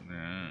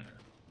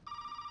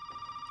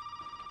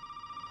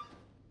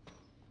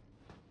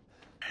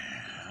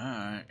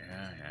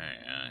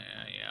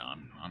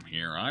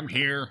 Yeah, I'm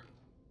here.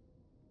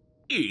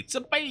 It's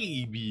a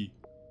baby.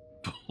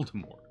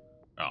 Voldemort.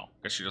 Oh,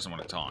 guess she doesn't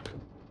want to talk.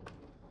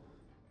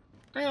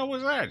 What the hell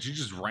was that? She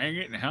just rang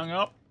it and hung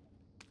up?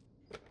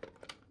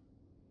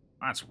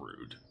 That's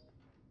rude.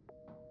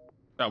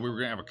 Thought we were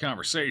going to have a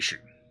conversation.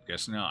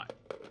 Guess not.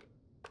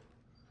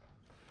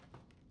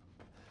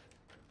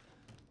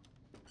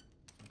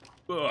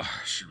 Ugh,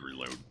 should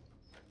reload.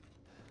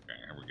 Okay,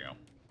 here we go.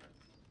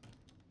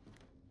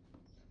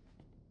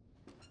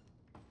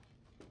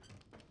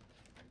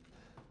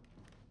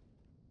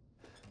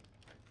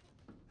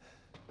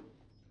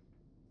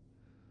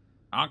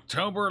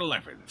 October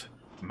 11th.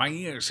 My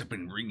ears have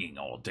been ringing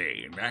all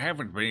day, and I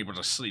haven't been able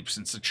to sleep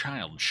since the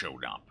child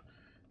showed up.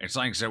 It's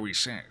like Zoe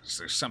says,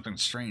 there's something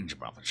strange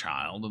about the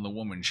child and the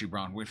woman she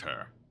brought with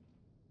her.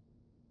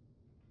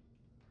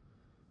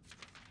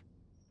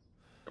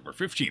 October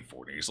 15th,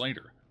 4 days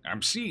later.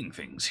 I'm seeing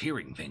things,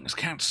 hearing things,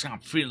 can't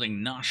stop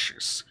feeling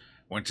nauseous.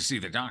 Went to see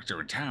the doctor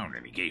in town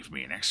and he gave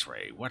me an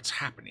x-ray. What's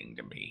happening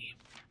to me?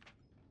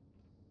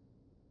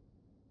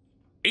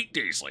 8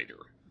 days later.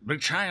 The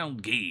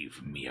child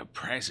gave me a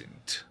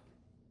present.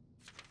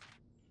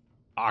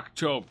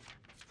 October.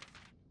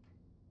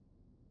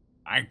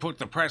 I put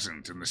the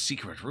present in the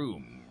secret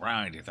room,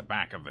 right at the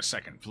back of the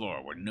second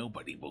floor where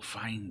nobody will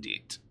find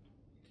it.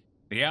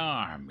 The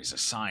arm is a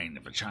sign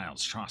of the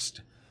child's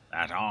trust.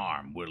 That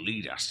arm will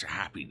lead us to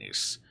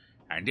happiness,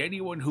 and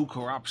anyone who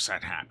corrupts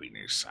that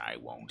happiness, I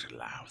won't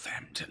allow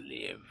them to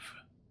live.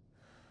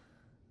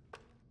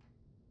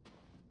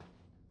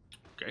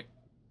 Okay.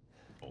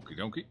 Okie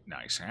dokie.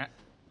 Nice hat.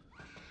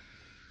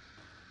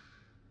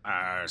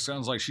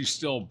 Sounds like she's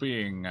still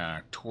being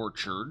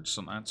tortured,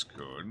 so that's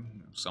good.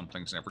 Some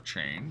things never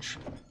change.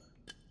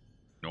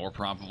 Nor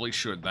probably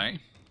should they.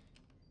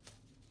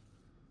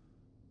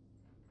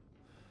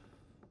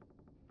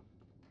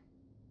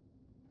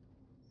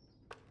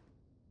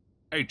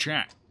 Hey,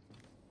 chat.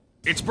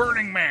 It's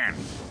Burning Man!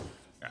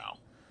 Oh,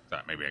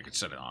 thought maybe I could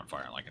set it on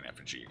fire like an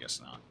effigy. I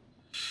guess not.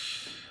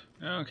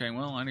 Okay,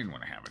 well, I didn't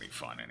want to have any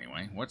fun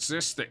anyway. What's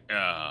this thing?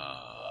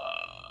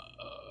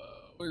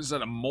 Is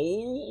that a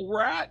mole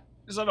rat?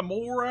 Is that a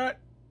mole rat?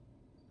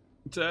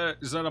 It's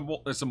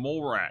a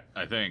mole rat,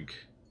 I think.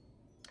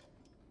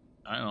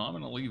 I don't know, I'm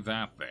gonna leave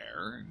that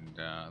there.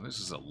 And this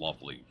is a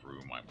lovely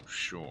room, I'm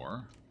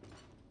sure.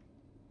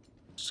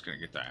 Just gonna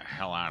get the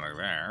hell out of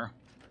there.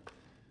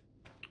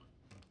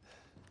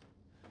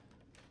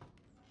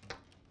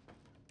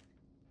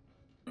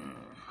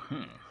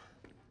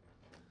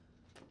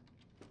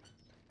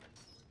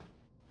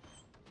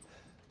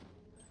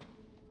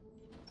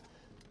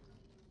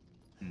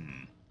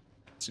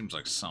 Seems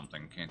like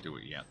something. Can't do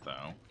it yet,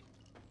 though.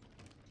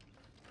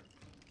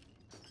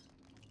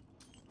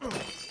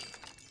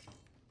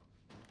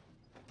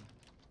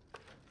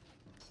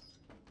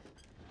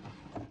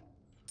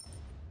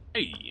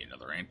 Hey,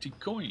 another antique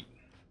coin.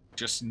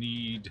 Just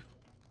need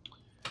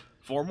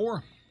 4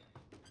 more.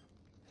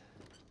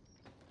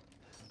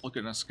 Look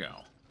at us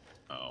go.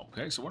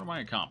 Okay, so what am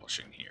I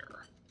accomplishing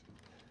here?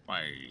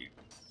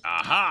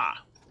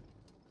 Aha!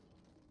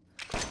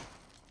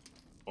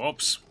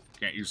 Oops.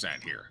 Can't use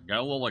that here. Got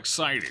a little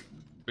excited.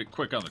 Bit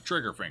quick on the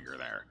trigger finger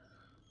there.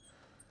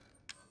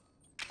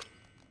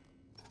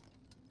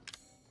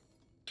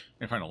 Let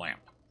me find a lamp.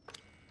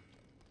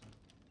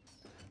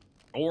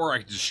 Or I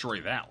could destroy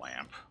that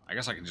lamp. I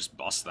guess I can just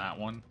bust that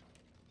one.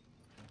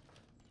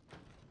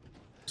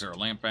 Is there a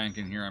lamp bank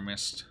in here I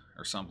missed?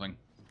 Or something?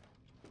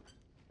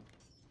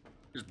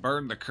 Just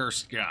burn the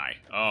cursed guy.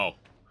 Oh.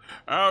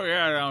 Oh,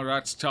 yeah, no,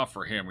 that's tough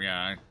for him. Yeah,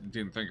 I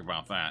didn't think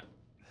about that.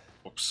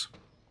 Whoops.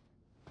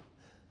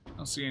 I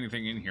don't see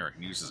anything in here I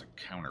can use as a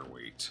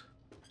counterweight.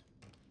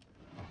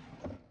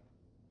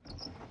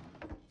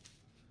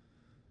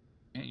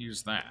 Can't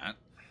use that.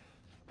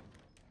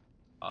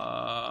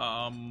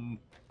 Nothing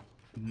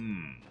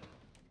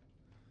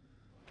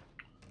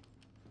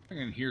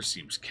in here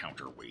seems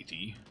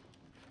counterweighty.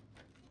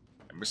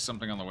 I missed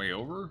something on the way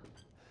over?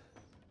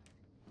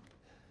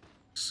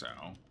 So,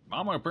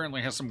 Mama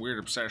apparently has some weird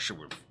obsession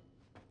with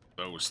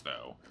those,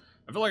 though.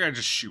 I feel like I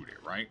just shoot it,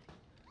 right?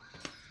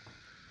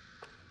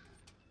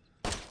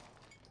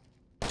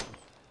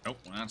 Nope,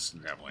 that's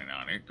definitely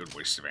not it. Good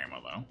waste of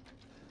ammo, though.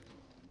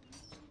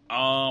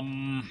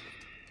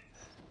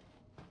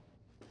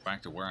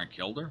 Back to where I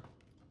killed her?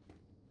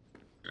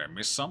 Did I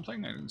miss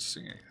something? I didn't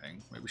see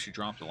anything. Maybe she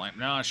dropped the lamp.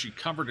 No, she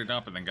covered it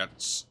up and then got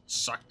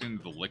sucked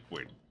into the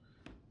liquid.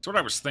 That's what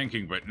I was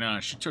thinking, but no,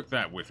 she took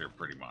that with her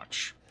pretty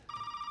much.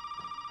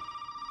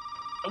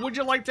 Would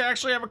you like to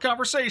actually have a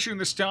conversation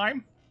this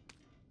time?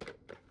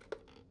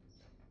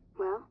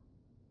 Well,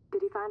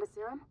 did you find a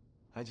serum?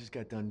 I just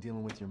got done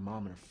dealing with your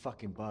mom and her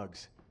fucking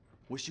bugs.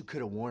 Wish you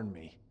could have warned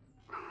me.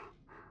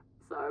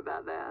 Sorry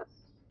about that.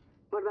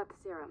 What about the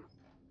serum?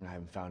 I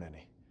haven't found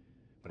any,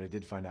 but I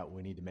did find out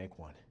we need to make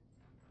one.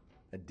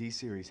 A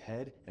D-series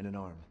head and an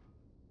arm.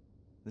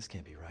 This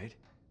can't be right.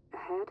 A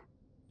head?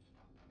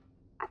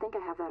 I think I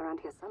have that around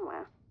here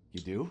somewhere.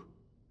 You do?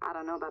 I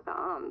don't know about the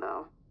arm,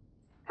 though.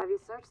 Have you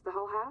searched the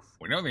whole house?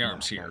 We know the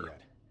arm's No, here. not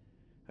yet.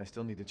 I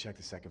still need to check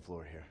the second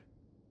floor here.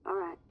 All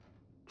right.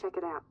 Check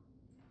it out.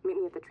 Meet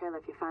me at the trailer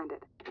if you find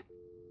it.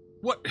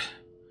 What?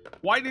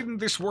 Why didn't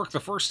this work the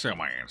first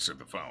time I answered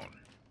the phone?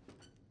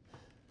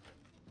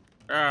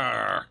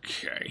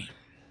 Okay.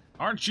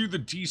 Aren't you the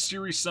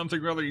D-series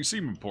something or other? You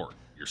seem important.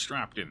 You're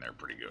strapped in there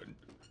pretty good.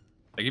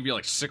 They give you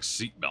like 6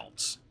 seat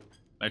belts.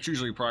 That's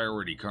usually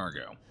priority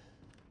cargo.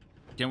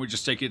 Can't we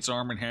just take its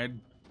arm and head?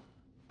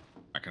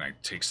 Can I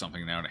take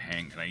something now to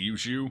hang? Can I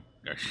use you?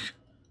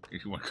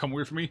 You want to come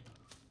with me?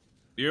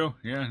 You?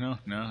 Yeah,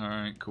 no,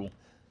 alright, cool.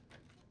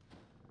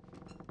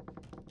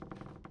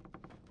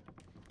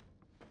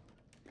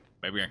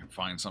 Maybe I can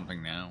find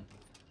something now.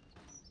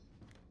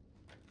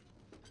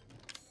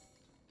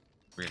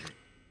 Really?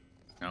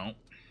 No.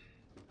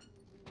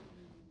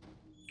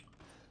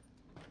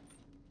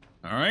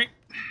 Alright.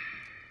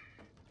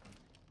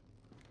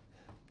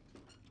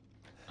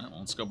 Well,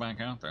 let's go back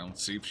out there.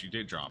 Let's see if she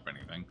did drop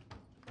anything.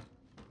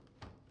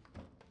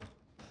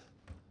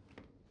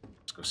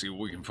 Let's go see what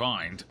we can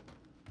find.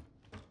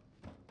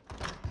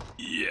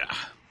 Yeah.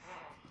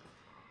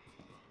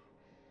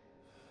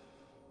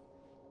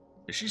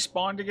 Is she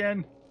spawned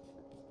again?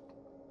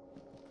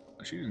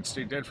 She didn't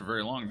stay dead for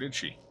very long, did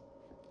she?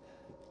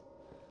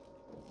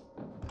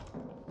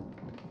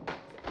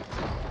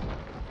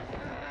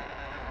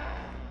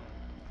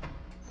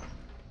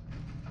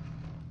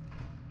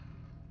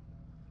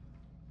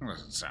 That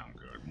doesn't sound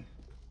good.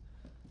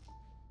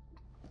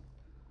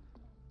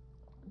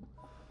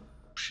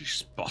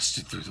 She's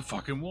busted through the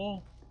fucking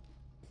wall.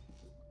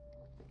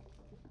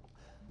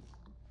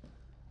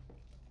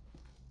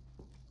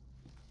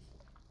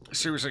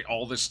 Seriously,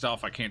 all this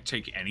stuff, I can't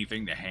take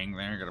anything to hang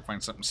there. I gotta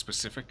find something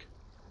specific.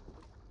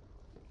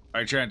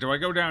 Alright, Chad, do I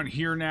go down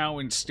here now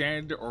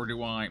instead, or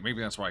do I...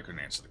 Maybe that's why I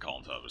couldn't answer the call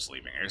until I was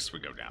leaving. I guess we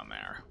go down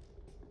there.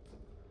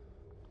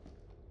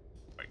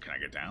 Wait, can I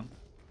get down?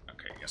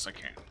 Okay, yes I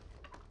can.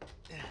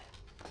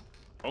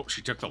 Oh,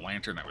 she took the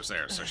lantern that was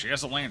there, so she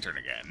has a lantern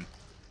again.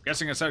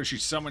 Guessing that's how she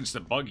summons the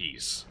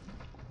buggies.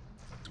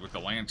 With the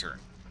lantern.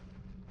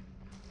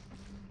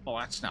 Oh,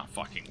 that's not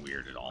fucking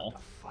weird at all.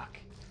 Fuck.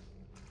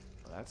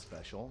 Well, that's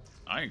special.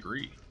 I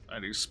agree.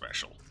 That is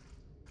special.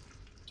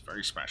 It's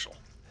very special.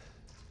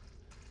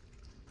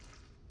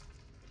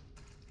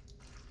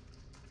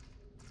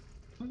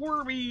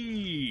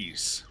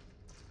 Wormies!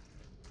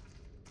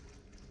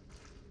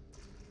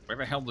 Why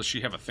the hell does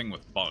she have a thing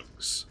with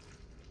bugs?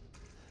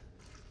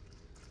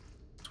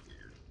 It's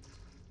weird.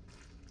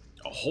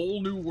 A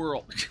whole new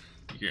world.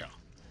 Yeah.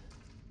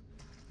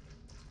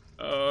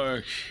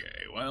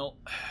 Okay, well...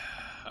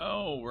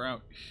 Oh, we're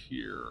out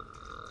here.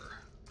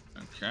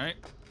 Okay.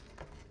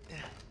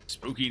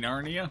 Spooky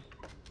Narnia?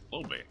 A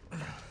little bit.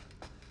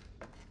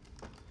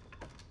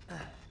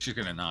 She's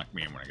gonna knock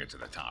me in when I get to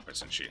the top,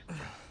 isn't she?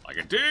 Like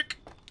a dick!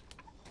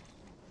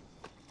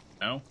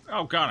 No?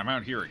 Oh god, I'm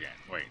out here again.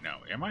 Wait, no.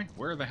 Am I?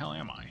 Where the hell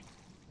am I?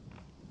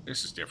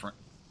 This is different.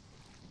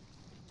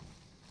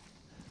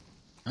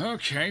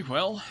 Okay,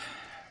 well...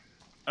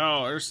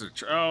 Oh, there's the...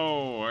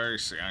 Oh, I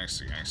see.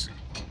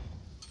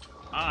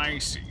 I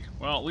see.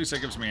 Well, at least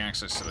that gives me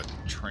access to the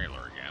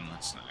trailer again.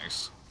 That's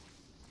nice.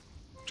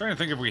 I'm trying to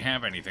think if we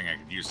have anything I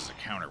could use as a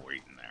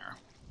counterweight in there.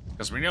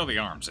 Because we know the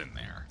arm's in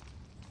there.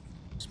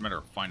 It's a matter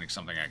of finding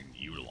something I can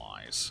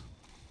utilize.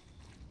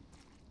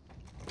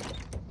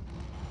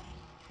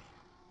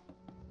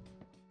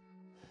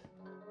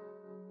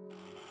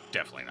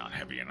 Definitely not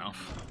heavy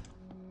enough.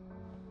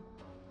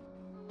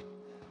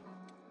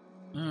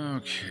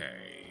 Okay.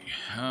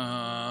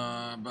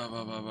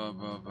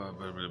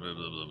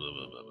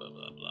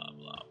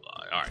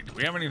 Alright, do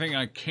we have anything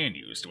I can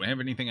use? Do we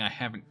have anything I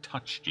haven't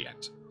touched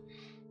yet?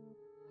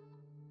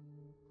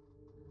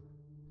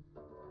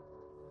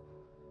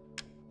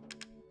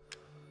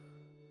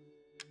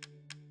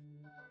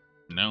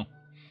 No.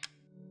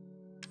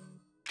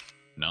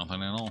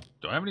 Nothing at all.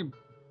 Do I have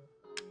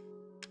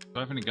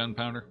any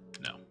gunpowder?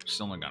 No.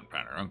 Still no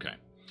gunpowder. Okay.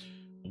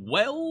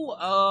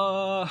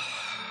 Well,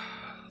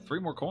 3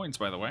 more coins,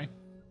 by the way.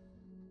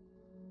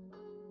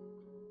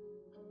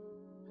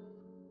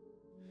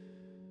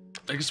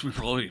 I guess we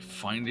probably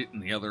find it in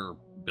the other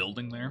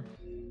building there.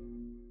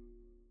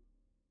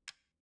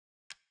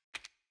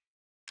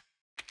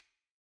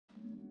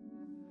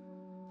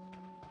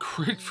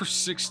 Crit for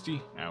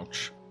 60.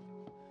 Ouch.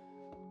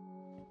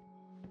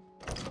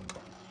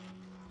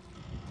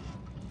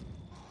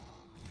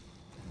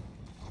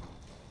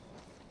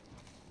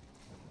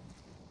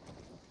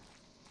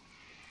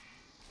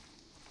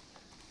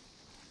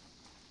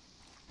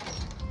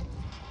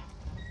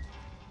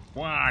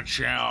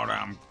 Watch out,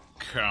 I'm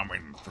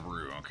coming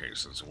through. Okay,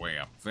 so there's a way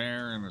up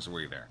there, and there's a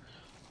way there.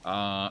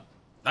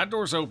 That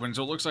door's open,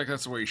 so it looks like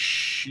that's the way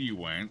she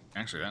went.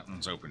 Actually, that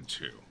one's open,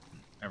 too.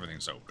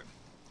 Everything's open.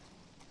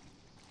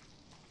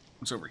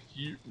 What's over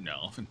here?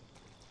 Nothing.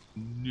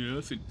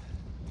 Nothing.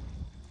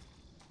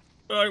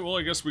 Alright, well,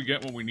 I guess we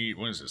get what we need.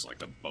 What is this, like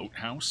the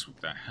boathouse?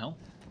 What the hell?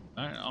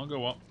 Alright, I'll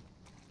go up.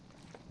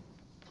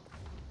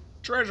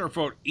 Treasure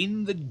boat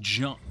in the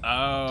junk.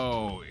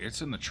 Oh,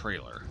 it's in the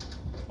trailer.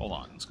 Hold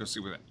on, let's go see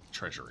where that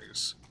treasure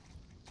is.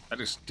 That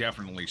is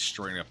definitely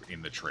straight up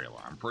in the trailer.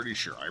 I'm pretty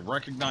sure. I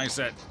recognize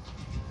that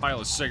pile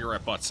of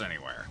cigarette butts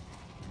anywhere.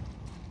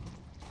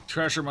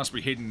 Treasure must be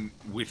hidden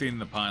within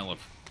the pile of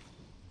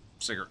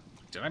cigarette...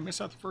 Did I miss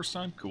that the first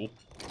time? Cool.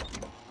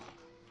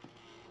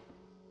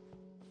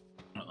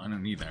 Well, I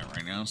don't need that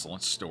right now, so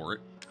let's store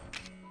it.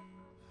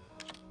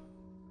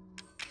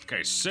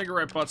 Okay,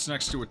 cigarette butts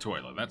next to a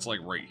toilet. That's like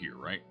right here,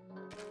 right?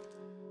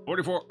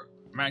 44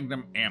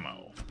 Magnum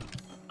ammo.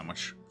 How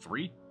much?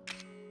 3?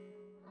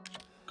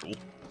 Cool.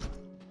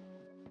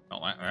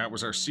 Well, that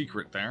was our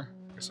secret there.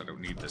 Guess I don't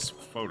need this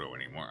photo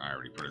anymore. I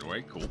already put it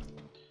away. Cool.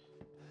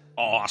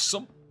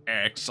 Awesome.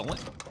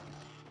 Excellent.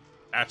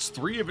 That's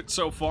 3 of it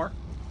so far.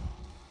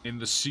 In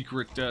the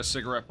secret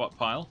cigarette butt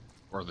pile.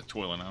 Or the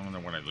toilet. I don't know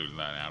what I looted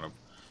that out of.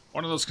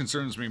 One of those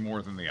concerns me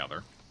more than the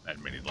other,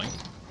 admittedly.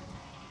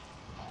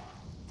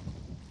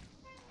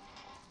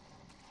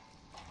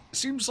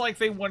 Seems like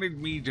they wanted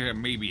me to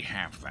maybe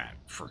have that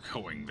for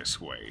going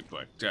this way,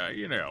 but,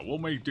 you know, we'll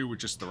make do with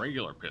just the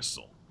regular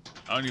pistol.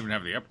 I don't even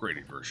have the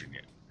upgraded version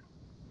yet.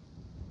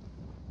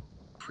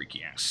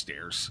 Freaky-ass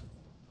stairs.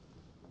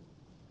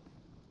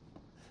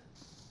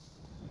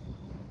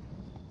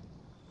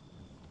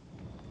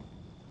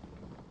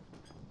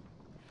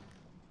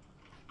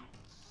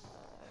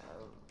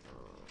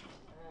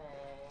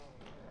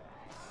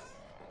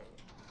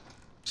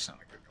 That's not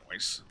a good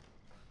noise.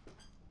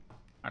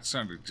 That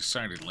sounded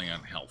decidedly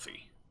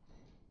unhealthy.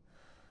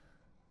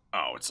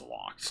 Oh, it's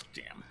locked.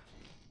 Damn.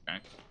 Okay.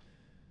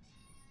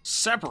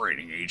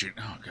 Separating agent.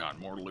 Oh god,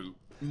 more loot.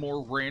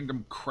 More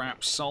random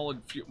crap.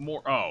 Solid fuel.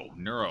 More. Oh,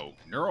 neuro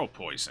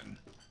poison.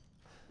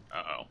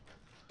 Uh-oh.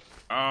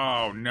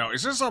 Oh no.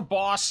 Is this a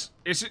boss?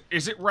 Is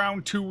it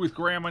round 2 with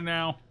Grandma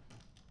now?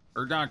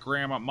 Or not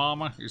Grandma,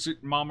 Mama? Is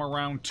it Mama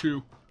round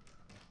 2?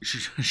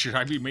 Should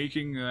I be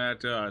making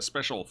that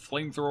special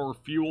flamethrower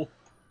fuel?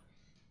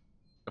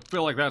 I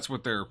feel like that's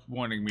what they're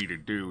wanting me to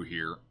do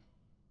here.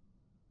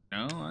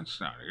 No,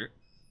 that's not it.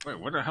 Wait,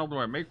 what the hell do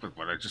I make with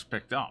what I just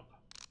picked up?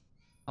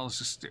 How does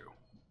this do?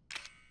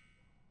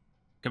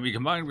 Can be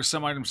combined with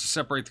some items to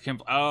separate the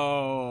chem...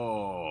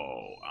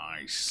 Oh,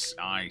 I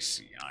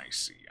see.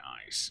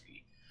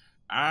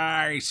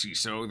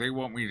 So they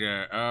want me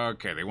to...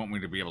 Okay, they want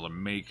me to be able to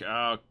make...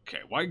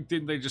 Okay, why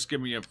didn't they just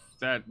give me a...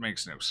 That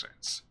makes no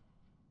sense.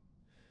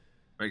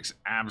 Makes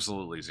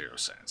absolutely 0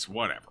 sense.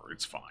 Whatever,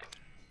 it's fine.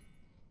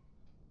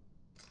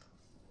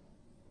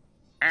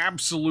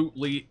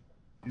 Absolutely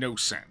no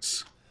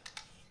sense.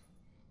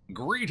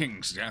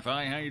 Greetings, Death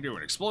Eye. How you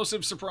doing?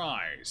 Explosive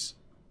surprise.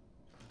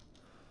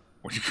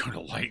 When you go to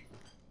light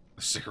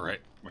a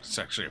cigarette, it's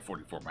actually a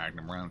 44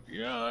 Magnum round.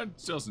 Yeah,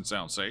 it doesn't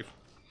sound safe.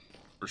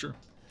 For sure.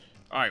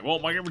 Alright, well,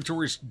 my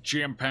inventory's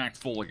jam-packed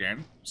full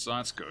again, so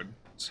that's good.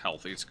 It's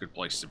healthy. It's a good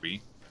place to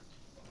be.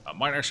 I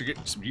might actually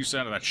get some use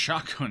out of that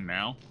shotgun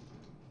now.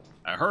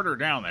 I heard her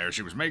down there.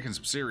 She was making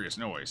some serious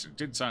noise. It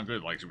did sound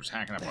good, like she was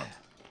hacking up a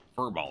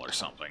furball or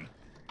something.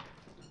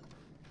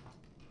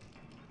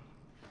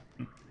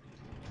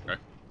 Okay.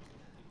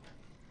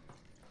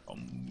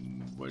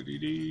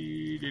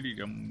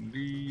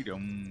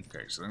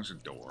 Okay, so there's a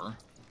door.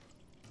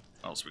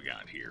 What else we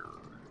got here?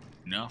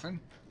 Nothing?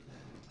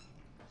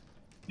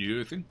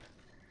 Nothing?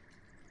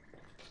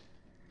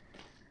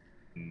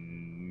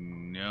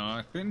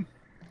 Nothing?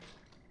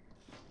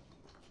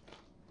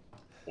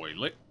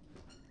 Toilet?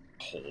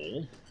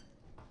 Hole?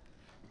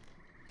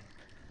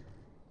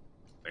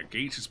 That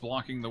gate is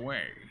blocking the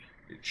way.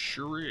 It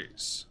sure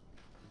is.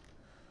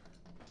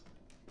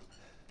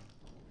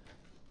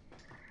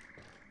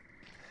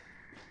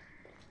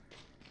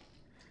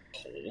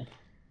 Hole.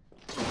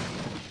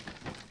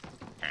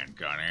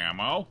 Handgun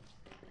ammo.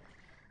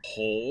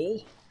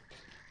 Hole.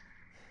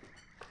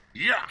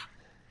 Yeah!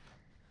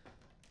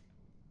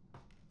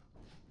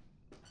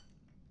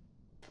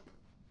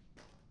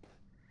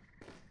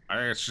 I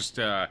think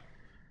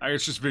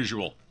it's just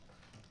visual.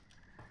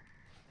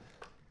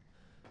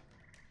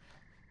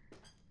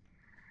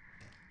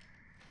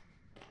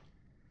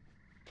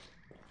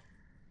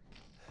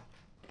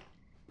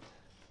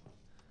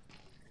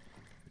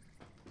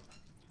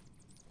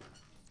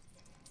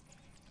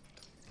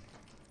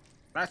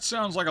 That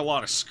sounds like a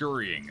lot of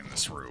scurrying in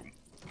this room.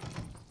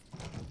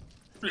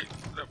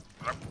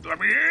 Let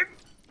me in!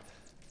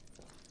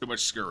 Too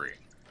much scurrying.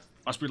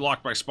 Must be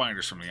locked by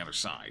spiders from the other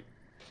side.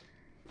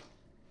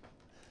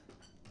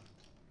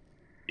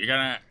 You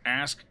gotta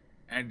ask,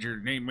 had your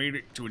name made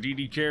it to a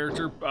DD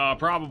character?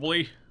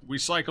 Probably. We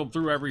cycled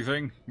through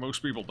everything.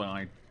 Most people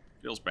died.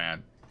 Feels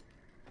bad.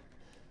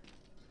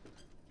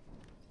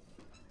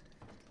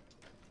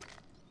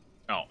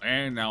 Oh,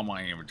 and now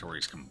my inventory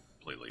is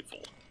completely full.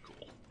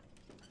 Cool.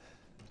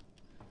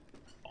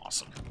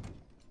 Awesome.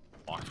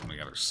 Locked from the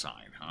other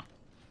side, huh?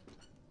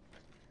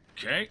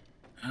 Okay.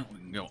 Now we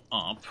can go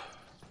up.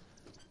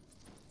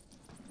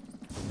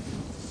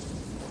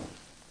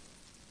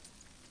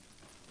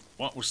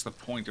 What was the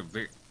point of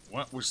the...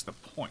 What was the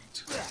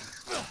point?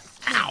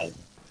 Ow!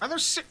 Are there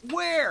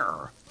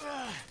where?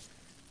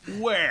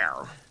 Where?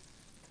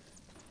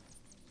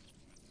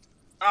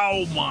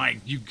 Oh my...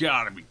 You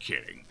gotta be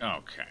kidding.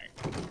 Okay.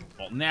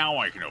 Well, now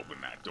I can open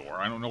that door.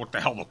 I don't know what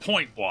the hell the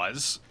point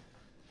was.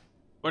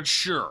 But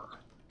sure.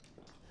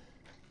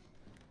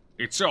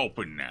 It's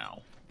open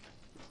now.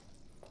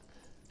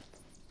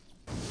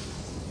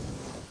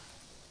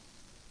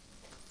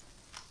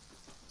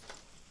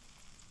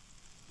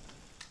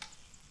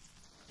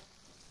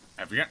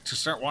 Have yet to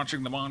start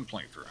watching the Mon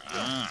playthrough.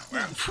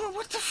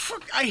 What the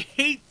fuck? I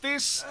hate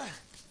this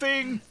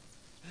thing.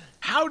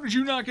 How did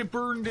you not get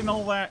burned and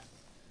all that?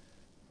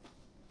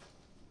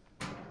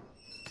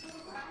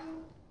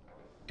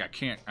 I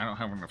don't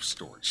have enough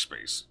storage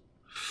space.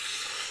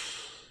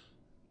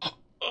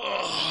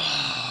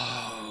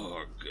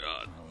 Oh,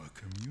 God. Our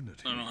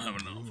community. I don't have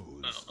enough.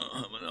 I don't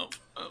have enough.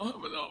 I don't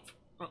have enough.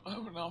 I don't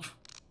have enough.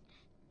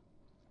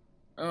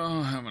 I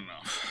don't have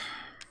enough.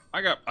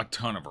 I got a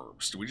ton of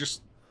herbs. Do we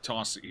just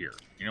toss it here?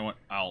 You know what?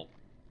 I'll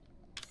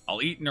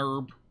eat an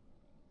herb.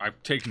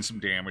 I've taken some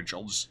damage.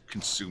 I'll just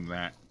consume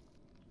that.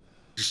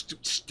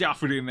 Just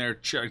stuff it in there.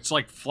 It's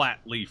like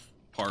flat leaf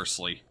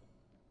parsley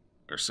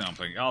or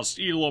something. I'll just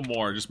eat a little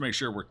more. Just make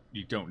sure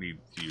you don't need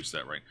to use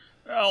that right.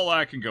 Well,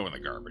 that can go in the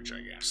garbage,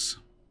 I guess.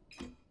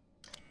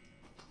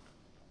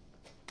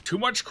 Too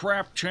much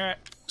crap, chat.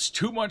 It's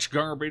too much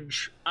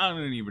garbage. I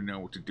don't even know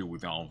what to do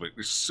with all of it.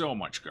 There's so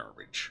much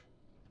garbage.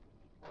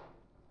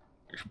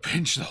 I can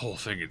binge the whole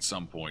thing at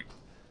some point.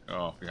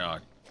 Oh,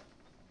 God.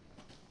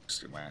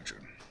 Just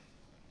imagine.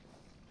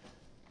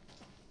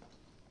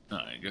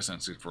 I guess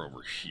that's it for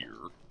over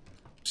here.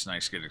 It's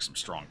nice getting some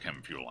strong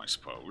chem fuel, I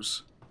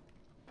suppose.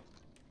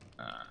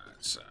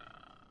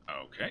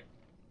 Okay.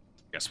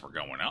 Guess we're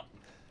going up.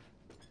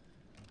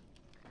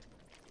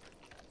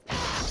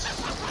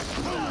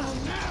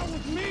 Now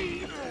with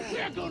me,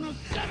 we're gonna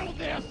settle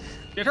this.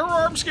 Did her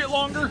arms get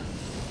longer?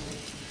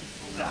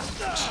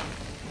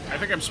 I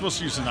think I'm supposed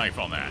to use a knife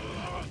on that.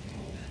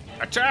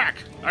 Attack!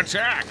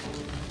 Attack!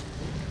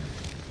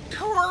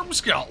 Her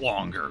arms got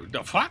longer.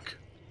 The fuck?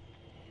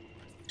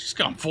 She's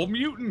gone full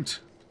mutant.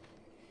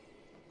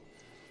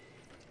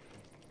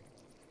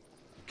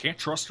 Can't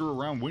trust her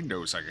around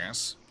windows, I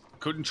guess.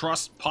 Couldn't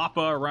trust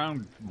Papa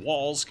around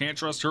walls. Can't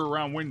trust her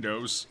around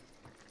windows.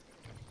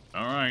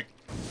 Alright.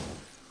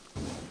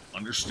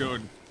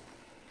 Understood.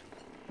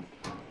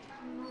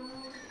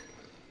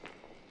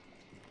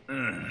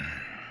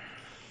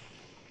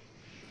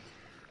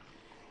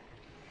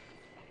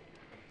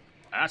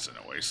 That's a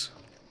noise.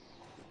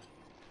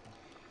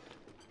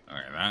 Okay,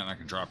 that I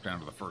can drop down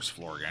to the first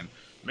floor again.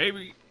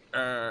 Maybe,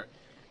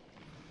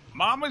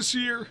 Mama's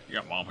here.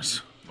 Yeah,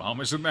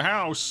 Mama's in the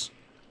house.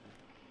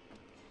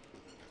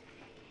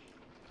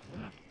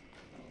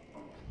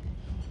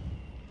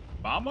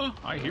 Mama?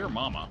 I hear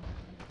Mama.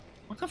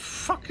 What the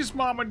fuck is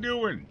Mama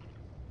doing?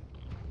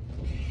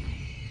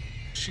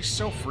 She's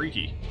so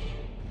freaky.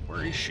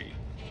 Where is she?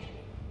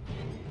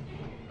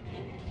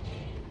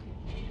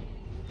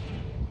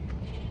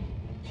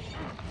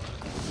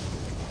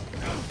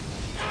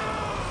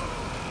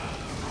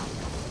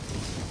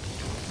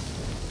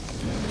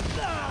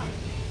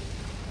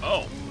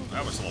 Oh,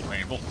 that was a little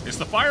painful. Is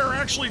the fire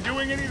actually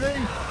doing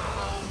anything?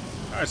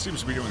 It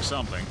seems to be doing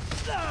something.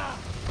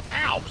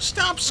 Ow!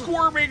 Stop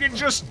squirming and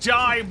just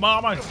die,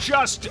 Mama!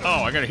 Just...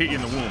 Oh, I gotta hit you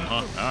in the womb,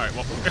 huh? Alright,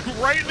 well,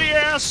 right in the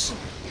ass!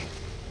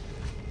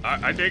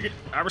 I dig it.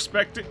 I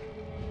respect it.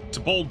 It's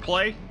a bold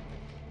play.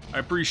 I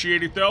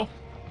appreciate it, though.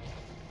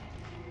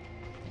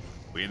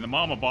 We in the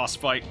Mama boss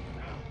fight.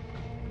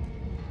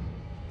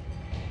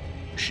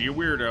 Is she a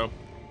weirdo?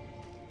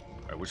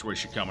 Alright, which way is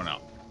she coming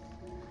up?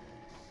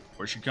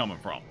 Where's she coming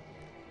from?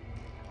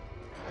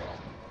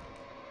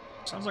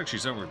 Sounds like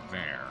she's over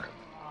there.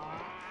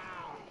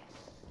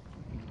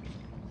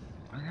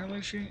 Where the hell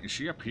is she? Is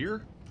she up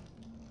here?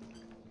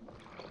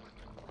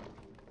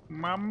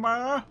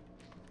 Mama?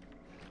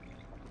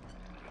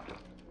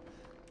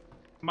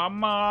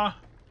 Mama?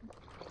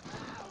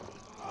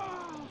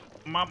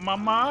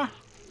 Mama?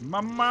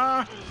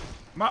 Mama?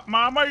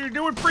 Mama, you're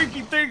doing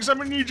freaky things. I'm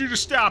gonna need you to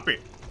stop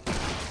it.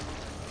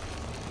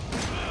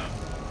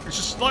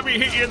 Just let me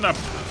hit you in the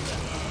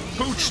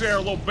pooch there a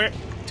little bit.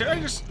 Did I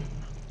just...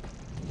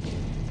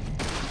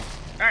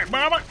 Hey,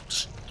 Mama!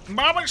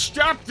 Mama,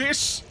 stop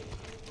this!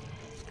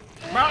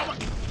 Mama!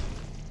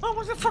 Oh,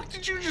 what the fuck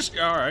did you just...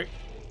 Alright.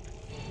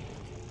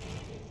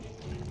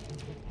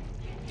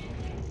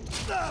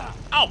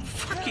 Oh,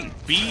 fucking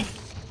bee!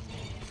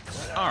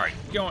 Alright,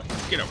 go on,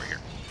 get over here.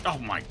 Oh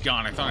my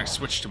god, I thought I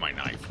switched to my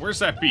knife. Where's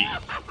that bee?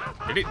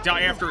 Did it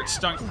die after it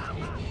stung?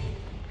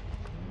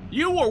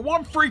 You are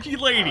one freaky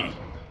lady!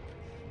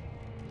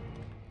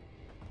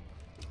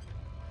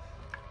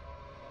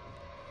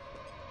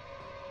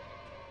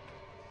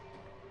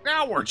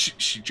 Now where'd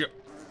she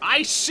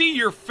I see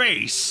your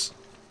face!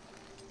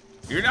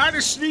 You're not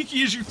as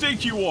sneaky as you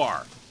think you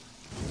are.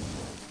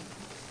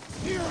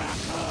 Here I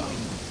come.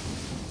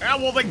 Ah,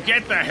 well then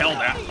get the hell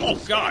down. Oh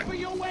god.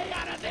 Your way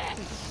out of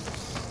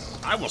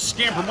this. I will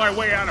scamper my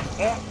way out of...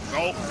 Oh,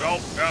 no, no,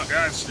 no,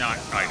 that's not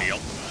ideal.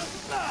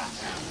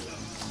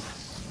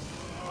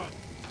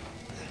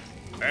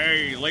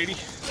 Hey, lady.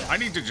 I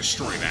need to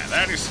destroy that.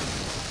 That is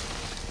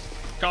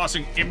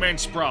causing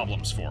immense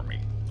problems for me.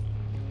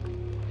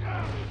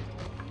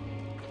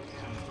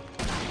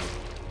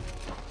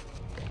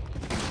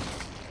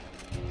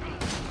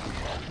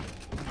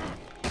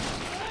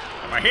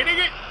 Am I hitting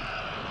it?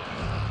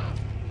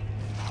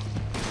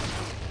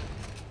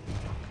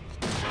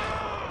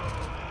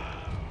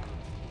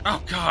 Oh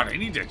god, I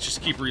need to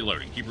just keep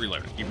reloading, keep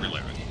reloading, keep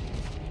reloading.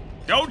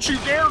 Don't you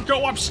dare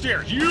go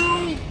upstairs!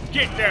 You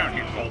get down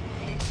here!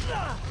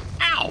 Oh.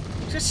 Ow!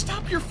 Just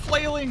stop your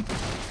flailing!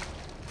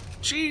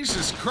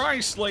 Jesus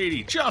Christ,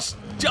 lady! Just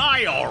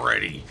die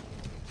already!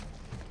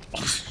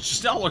 Oh,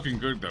 she's not looking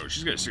good, though.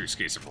 She's got a serious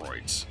case of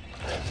roids.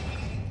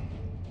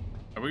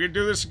 Are we gonna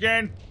do this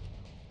again?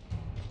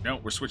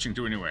 No, we're switching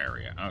to a new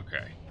area.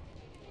 Okay.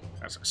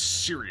 That's some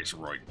serious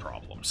roid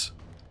problems.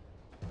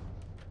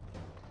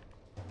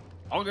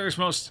 Oh, there's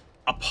most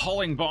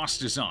appalling boss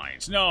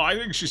designs. No, I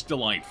think she's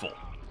delightful.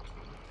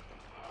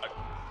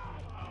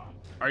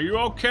 Are you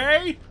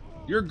okay?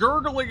 You're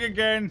gurgling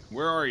again.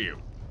 Where are you?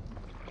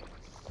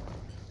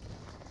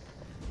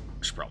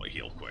 I should probably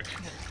heal quick.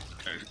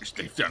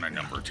 They've done a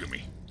number to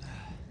me.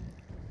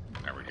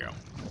 There we go.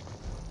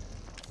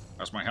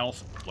 How's my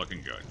health?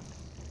 Looking good.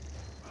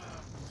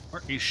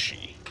 Where is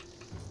she?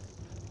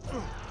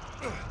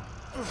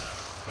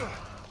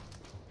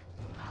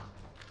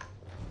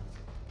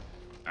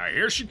 Alright,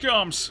 here she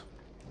comes.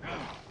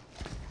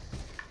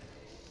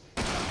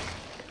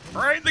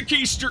 Right in the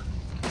keister.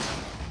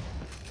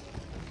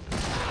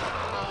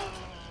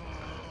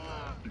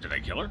 Did I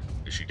kill her?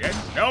 Is she dead?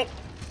 Nope.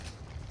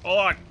 Hold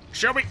on.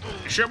 Show me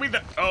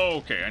the... Oh,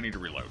 okay, I need to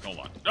reload. Hold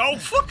on. Oh,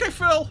 fuck, I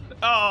fell.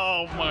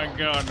 Oh, my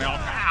God, now.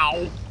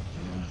 Ow.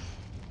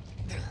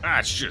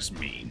 That's just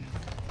mean.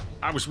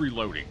 I was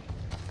reloading.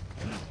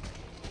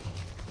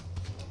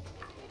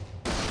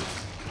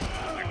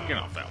 Get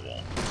off that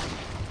wall.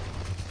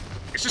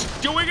 Is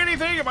this doing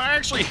anything? Am I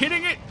actually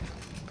hitting it?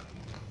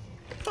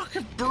 Fuck,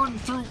 I've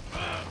burned through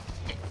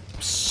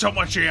so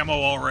much ammo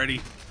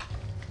already.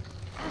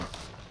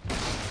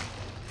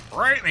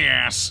 Right in the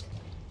ass.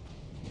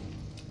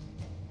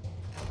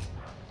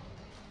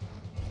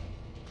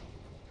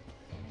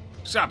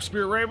 Stop,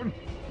 Spear Raven.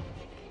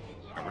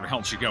 Where the hell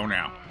did she go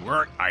now?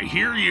 Where? I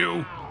hear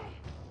you.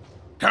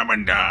 Come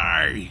and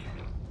die.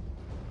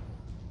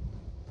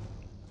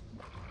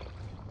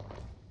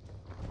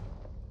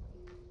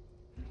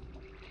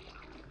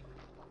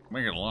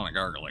 Making a lot of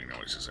gargling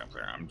noises up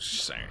there, I'm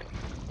just saying.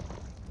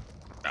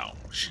 Oh,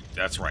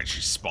 that's right,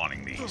 she's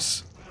spawning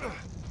these.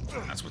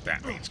 That's what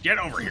that means. Get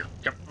over here.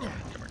 Come here.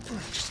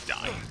 Just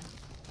die.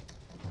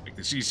 Make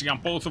this easy on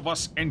both of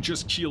us and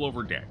just keel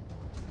over dead.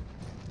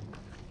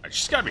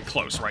 She's gotta be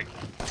close, right?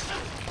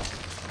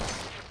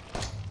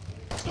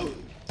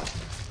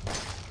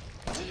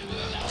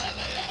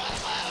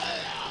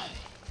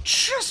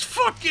 Just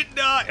fucking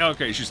die!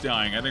 Okay, she's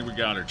dying. I think we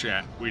got her,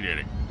 chat. We did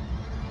it.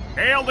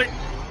 Nailed it!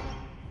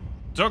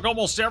 Took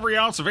almost every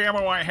ounce of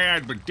ammo I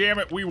had, but damn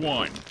it, we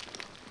won.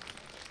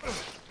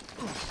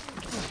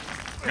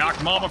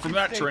 Knocked Mama from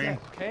that train.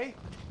 Okay?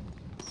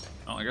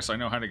 Well, I guess I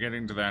know how to get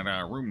into that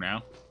room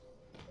now.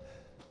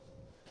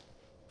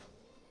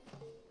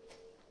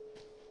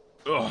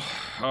 Ugh,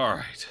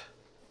 alright.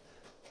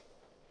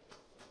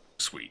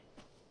 Sweet.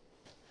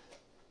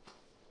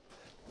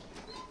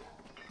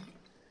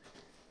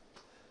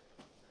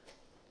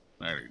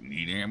 I didn't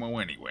need ammo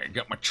anyway. I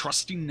got my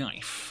trusty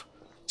knife.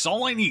 That's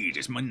all I need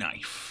is my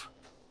knife.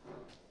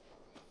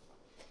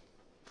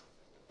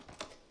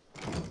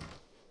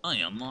 I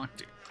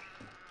unlocked it.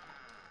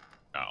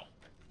 Oh,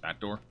 that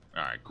door?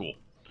 Alright, cool.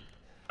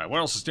 Alright, what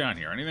else is down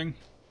here? Anything?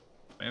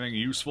 Anything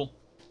useful?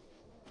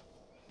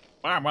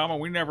 Bye, Mama,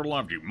 we never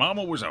loved you.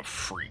 Mama was a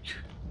freak.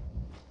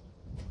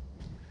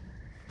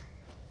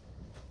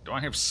 Do I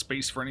have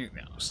space for anything?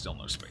 No, still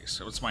no space.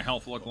 So what's my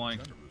health look like?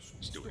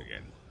 Let's do it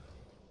again.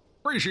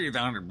 Appreciate the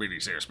 100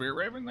 biddies there, Spirit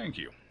Raven. Thank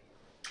you.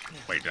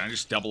 Wait, did I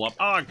just double up?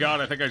 Oh,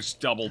 God, I think I just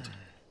doubled.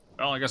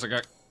 Well, I guess I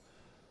got...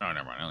 Oh,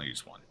 never mind. I only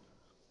used one.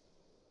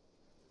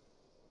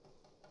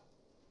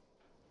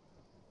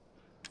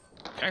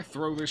 Can I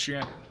throw this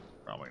yet?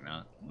 Probably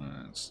not.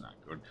 That's not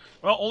good.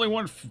 Well,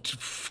 only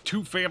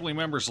two family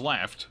members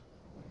left.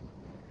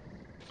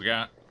 We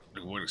got,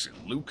 what is it,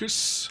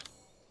 Lucas?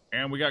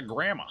 And we got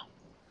Grandma.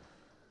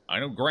 I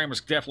know Grandma's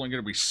definitely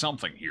going to be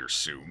something here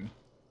soon.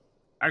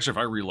 Actually, if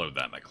I reload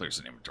that clears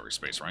an inventory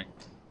space, right?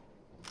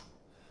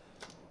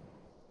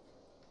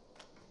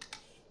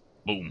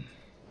 Boom.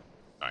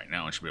 Alright,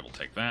 now I should be able to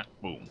take that.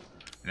 Boom.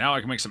 Now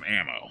I can make some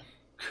ammo.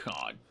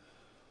 God.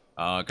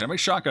 Can I make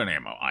shotgun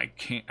ammo? I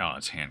can't. Oh,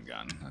 it's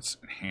handgun. That's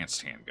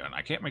enhanced handgun.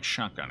 I can't make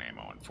shotgun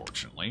ammo,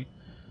 unfortunately.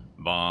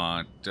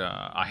 But,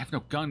 I have no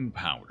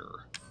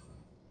gunpowder.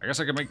 I guess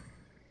I can make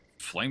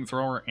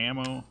flamethrower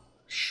ammo.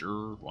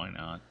 Sure, why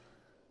not?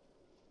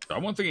 So I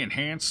want the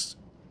enhanced...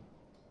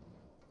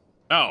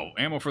 Oh,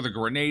 ammo for the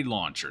grenade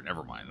launcher.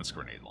 Never mind, that's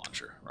grenade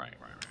launcher. Right.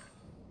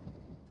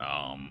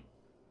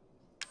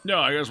 No,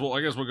 I guess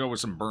we'll go with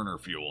some burner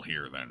fuel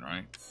here then,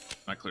 right?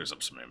 That clears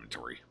up some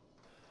inventory.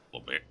 A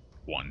little bit.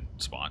 One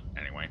spot,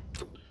 anyway.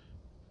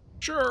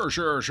 Sure.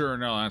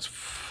 No, that's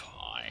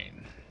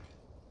fine.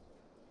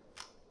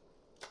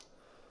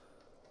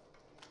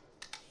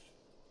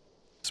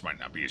 This might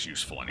not be as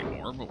useful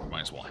anymore, but we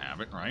might as well have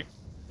it, right?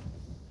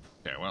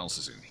 Okay, what else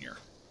is in here?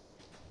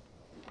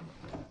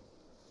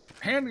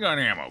 Handgun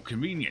ammo,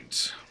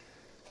 convenient.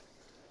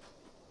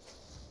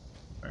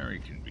 Very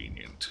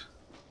convenient.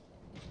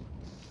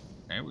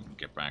 Okay, we can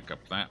get back up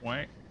that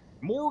way.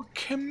 More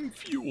chem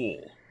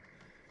fuel.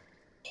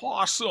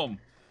 Awesome.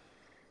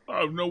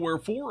 I have nowhere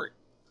for it.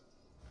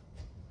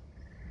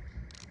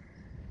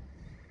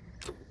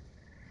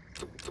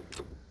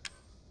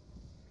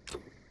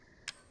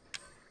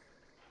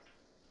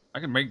 I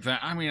can make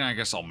that. I mean, I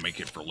guess I'll make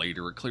it for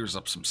later. It clears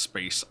up some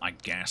space, I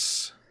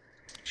guess.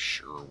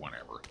 Sure,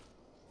 whatever.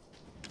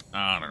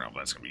 I don't know if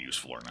that's going to be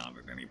useful or not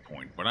at any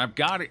point. But I've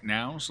got it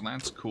now, so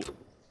that's cool.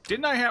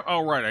 Didn't I have...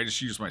 Oh, right, I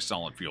just used my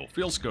solid fuel.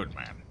 Feels good,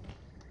 man.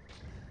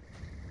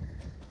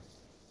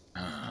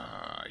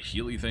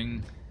 Healy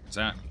thing. Is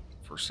that...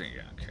 First thing...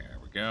 Yeah, okay, there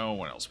we go.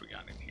 What else we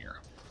got in here?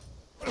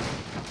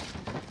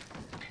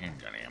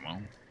 Handgun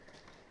ammo.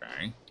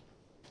 Okay.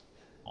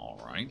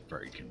 Alright,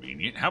 very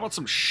convenient. How about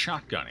some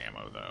shotgun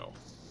ammo, though?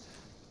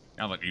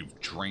 Now that you've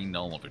drained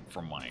all of it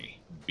from my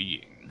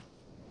being.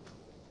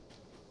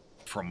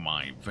 From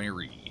my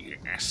very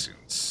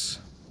essence.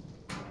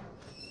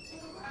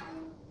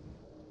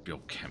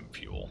 Build chem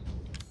fuel.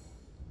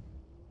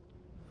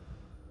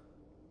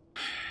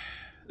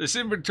 This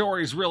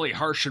inventory is really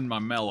harshing my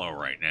mellow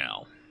right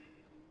now.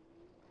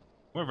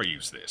 What if I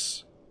use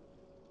this?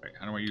 Wait,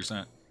 how do I use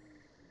that?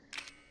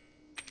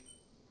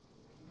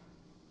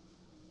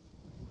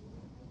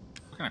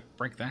 What can I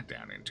break that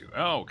down into?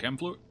 Oh, chem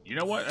fluid? You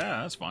know what?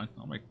 Yeah, that's fine.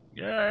 I'll make...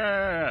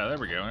 Yeah, there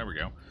we go. And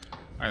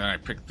then I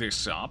pick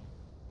this up.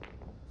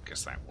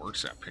 Guess that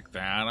works. I pick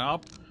that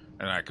up.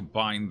 And I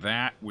combine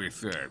that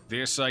with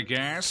this, I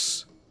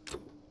guess.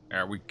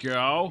 There we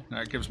go.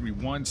 That gives me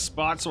one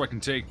spot so I can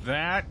take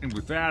that. And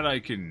with that, I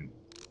can...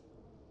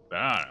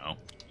 I don't know.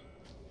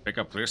 Pick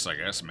up this, I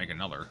guess, and make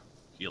another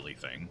Healy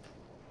thing.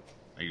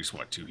 I use,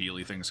 what, 2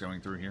 Healy things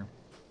going through here?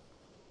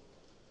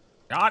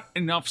 Not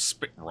enough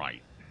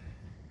right.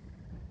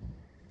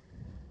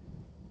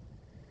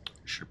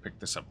 Should have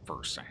picked this up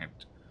first. I had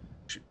to...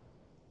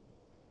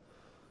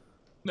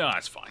 No,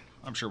 that's fine.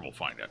 I'm sure we'll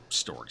find a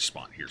storage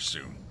spot here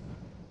soon.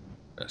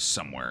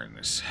 Somewhere in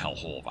this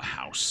hellhole of a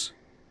house.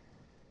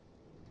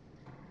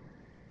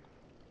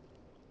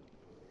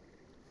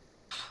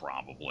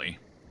 Probably.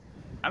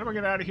 How do I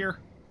get out of here?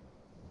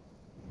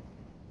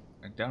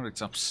 I doubt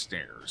it's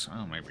upstairs.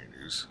 Oh, maybe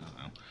it is. I don't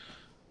know.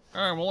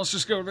 Alright, well, let's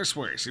just go this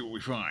way, see what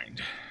we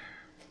find.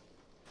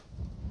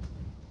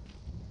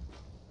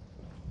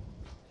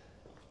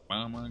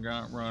 Mama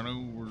got run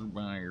over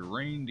by a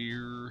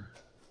reindeer.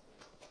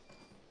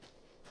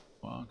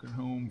 Walking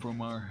home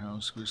from our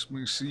house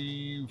Christmas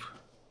Eve.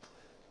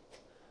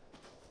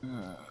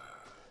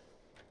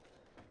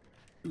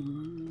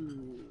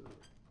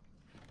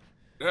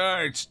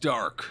 It's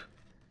dark.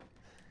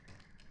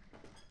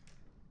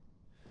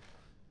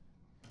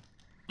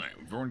 Right,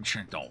 we've already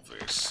checked all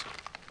this.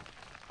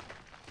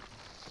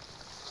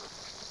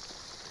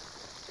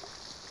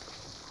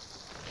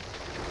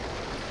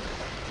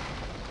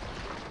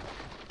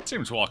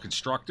 Seems well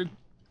constructed.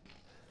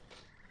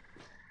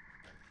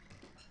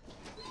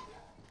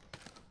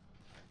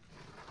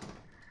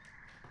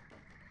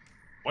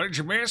 What did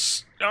you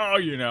miss? Oh,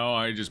 you know,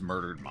 I just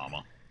murdered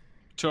Mama.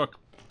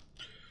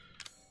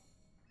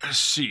 Let's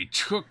see,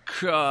 took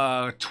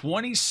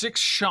 26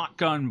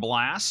 shotgun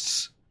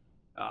blasts,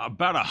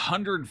 about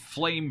 100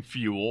 flame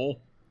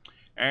fuel,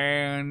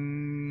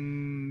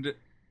 and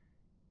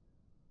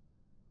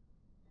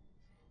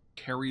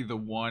carry the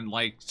one,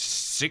 like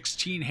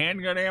 16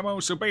 handgun ammo,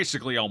 so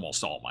basically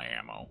almost all my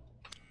ammo.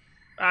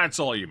 That's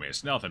all you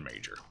missed, nothing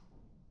major.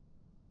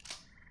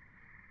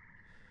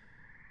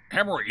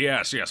 Hemorrhoid,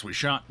 yes, we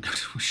shot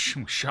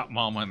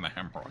Mama in the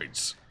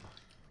hemorrhoids.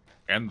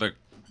 And the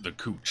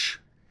cooch.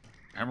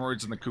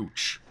 Hemorrhoids and the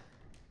cooch.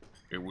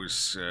 It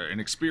was an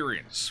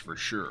experience, for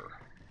sure.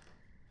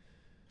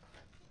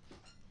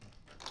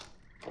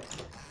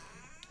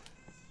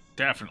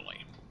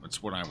 Definitely.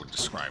 That's what I would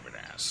describe it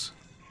as.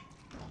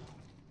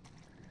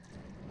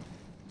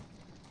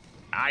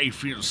 I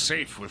feel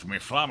safe with my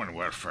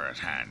Flammenwerfer at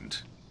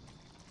hand.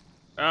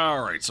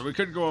 Alright, so we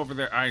could go over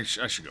there. I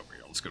should go over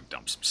here. Let's go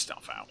dump some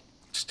stuff out.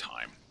 It's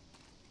time.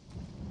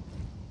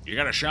 You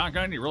got a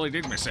shotgun? You really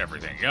did miss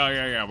everything.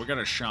 Yeah. We got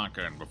a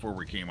shotgun before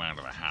we came out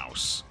of the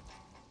house.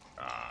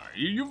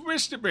 You've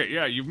missed a bit.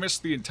 Yeah, you've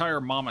missed the entire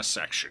mama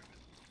section.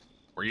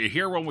 Were you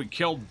here when we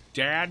killed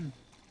Dad?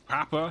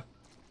 Papa?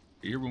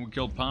 You here when we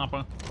killed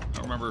Papa? I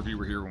don't remember if you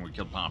were here when we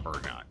killed Papa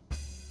or not.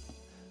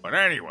 But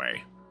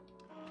anyway.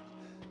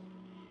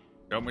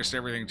 Don't miss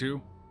everything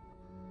too?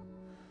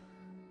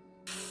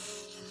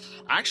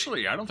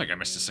 Actually, I don't think I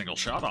missed a single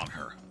shot on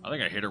her. I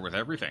think I hit her with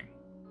everything.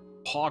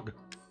 Pog.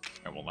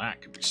 Oh, well,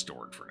 that can be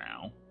stored for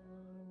now.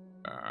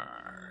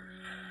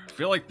 I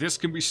feel like this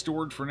can be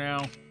stored for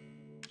now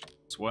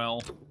as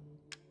well.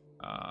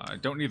 I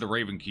don't need the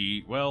Raven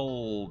Key.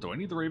 Well, do I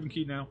need the Raven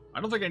Key now?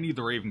 I don't think I need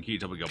the Raven Key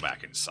until we go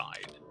back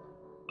inside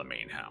the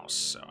main house,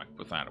 so I can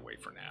put that away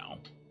for now.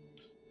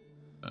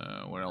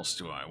 What else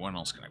can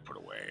I put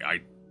away?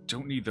 I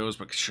don't need those,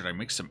 but should I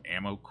make some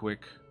ammo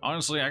quick?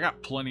 Honestly, I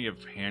got plenty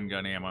of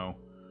handgun ammo.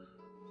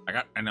 I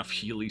got enough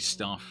Healy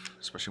stuff,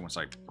 especially once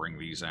I bring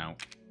these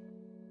out.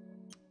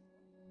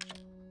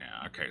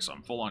 Yeah, okay, so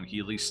I'm full on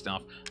Healy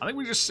stuff. I think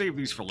we just save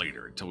these for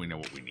later until we know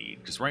what we need,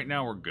 because right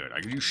now we're good. I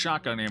can use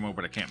shotgun ammo,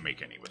 but I can't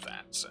make any with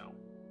that, so.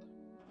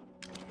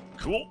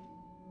 Cool.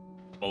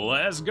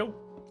 Let's go.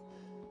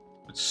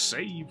 Let's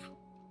save.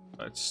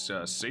 Let's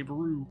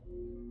save-a-roo.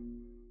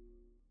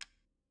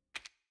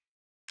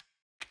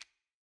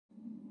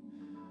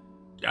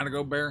 Gotta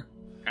go, Bear.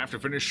 Have to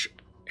finish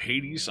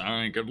Hades.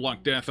 Alright, good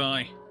luck,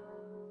 Death-Eye.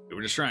 We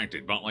were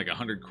distracted. Bought like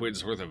 100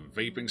 quid's worth of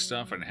vaping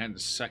stuff and had the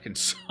second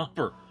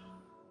supper.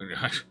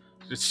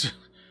 It's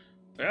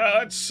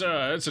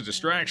a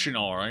distraction,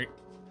 alright.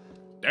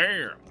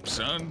 Damn,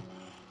 son.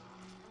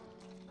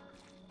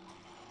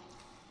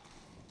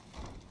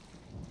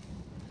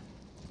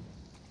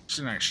 It's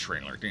a nice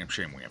trailer. Damn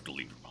shame we have to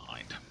leave it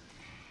behind.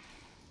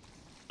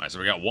 Alright, so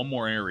we got one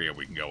more area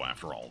we can go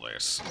after all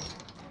this.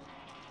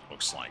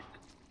 Looks like.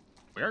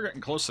 We are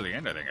getting close to the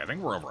end, I think. I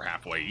think we're over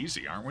halfway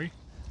easy, aren't we?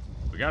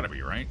 We gotta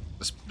be, right?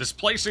 This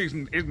place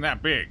isn't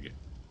that big.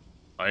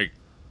 Like,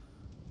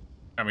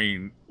 I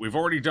mean, we've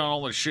already done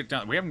all this shit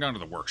down. We haven't gone to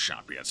the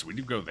workshop yet, so we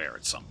do go there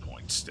at some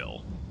point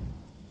still.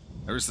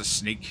 There's the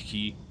snake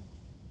key.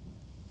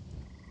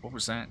 What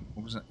was that?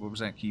 What was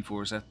that key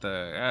for? Is that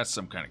the... That's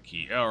some kind of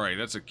key. Alright,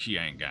 that's a key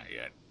I ain't got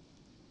yet.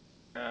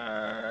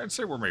 I'd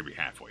say we're maybe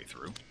halfway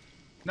through.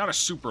 Not a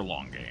super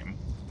long game.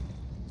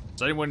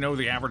 Does anyone know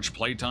the average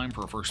playtime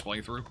for a first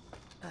playthrough?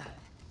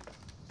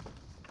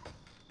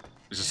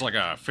 Is this like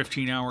a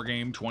 15-hour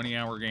game,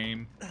 20-hour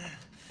game?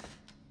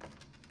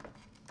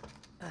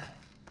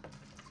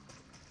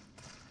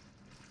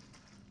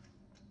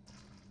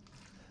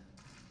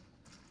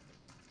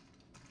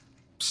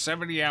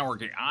 $70-hour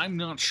game. I'm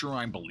not sure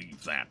I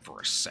believe that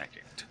for a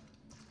second.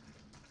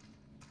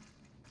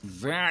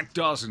 That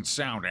doesn't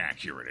sound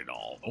accurate at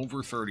all.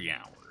 Over 30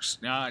 hours.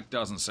 No, it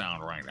doesn't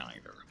sound right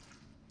either.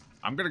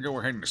 I'm gonna go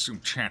ahead and assume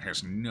chat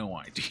has no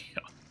idea.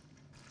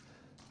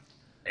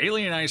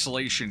 Alien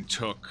Isolation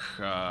took...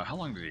 how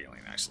long did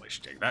Alien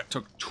Isolation take? That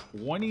took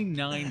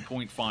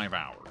 29.5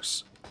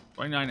 hours.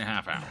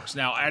 29.5 hours.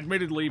 Now,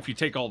 admittedly, if you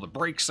take all the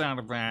breaks out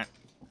of that,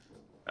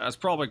 that's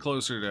probably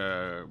closer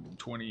to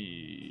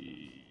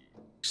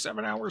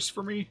 27 hours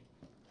for me.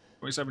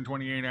 27,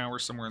 28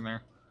 hours, somewhere in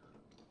there.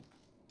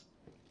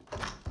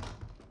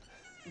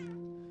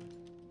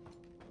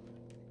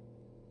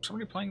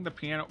 Somebody playing the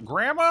piano.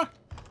 Grandma?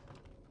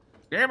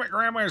 Damn it,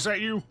 Grandma, is that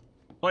you?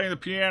 Playing the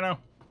piano?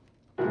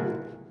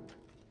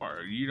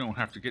 Or you don't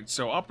have to get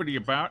so uppity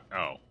about...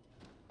 Oh.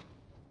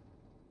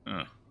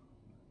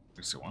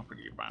 Get so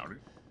uppity about it.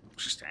 I'm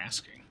just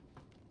asking.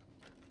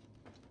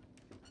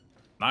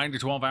 9 to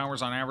 12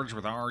 hours on average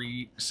with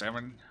RE7.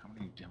 How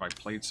many have I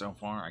played so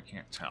far? I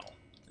can't tell.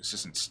 This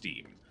isn't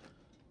Steam.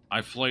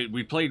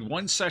 We played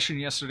one session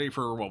yesterday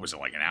for, what was it,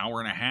 like an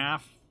hour and a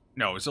half?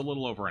 No, it's a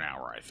little over an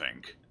hour, I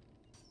think.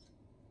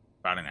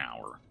 About an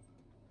hour.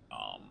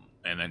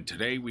 And then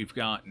today we've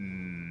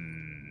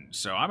gotten...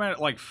 So I'm at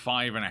like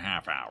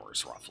 5.5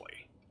 hours,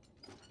 roughly.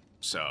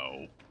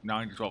 So,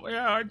 9 to 12...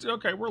 Yeah, it's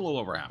okay, we're a little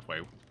over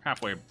halfway.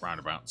 Halfway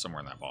roundabout, somewhere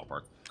in that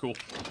ballpark. Cool.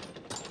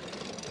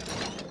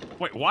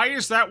 Wait, why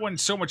is that one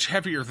so much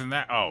heavier than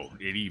that? Oh,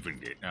 it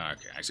evened it.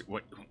 Okay, I see.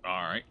 What?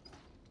 Alright.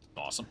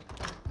 Awesome.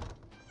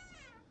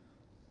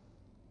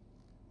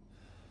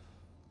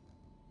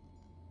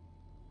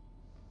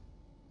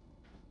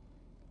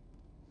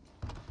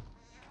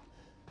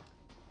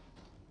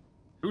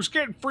 Who's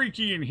getting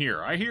freaky in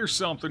here? I hear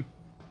something.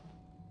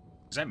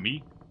 Is that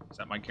me? Is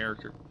that my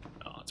character?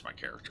 Oh, that's my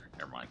character.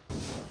 Never mind.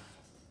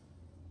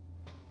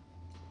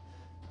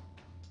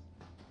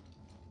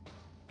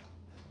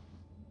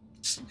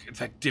 Get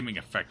that dimming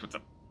effect with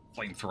the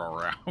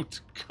flamethrower out.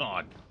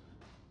 God.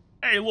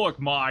 Hey, look,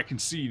 Ma, I can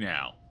see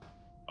now.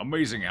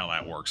 Amazing how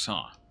that works,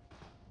 huh?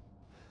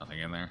 Nothing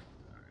in there?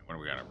 All right, what do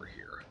we got over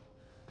here?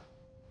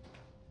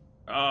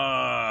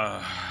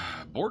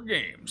 Board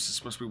games. It's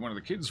supposed to be one of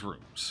the kids'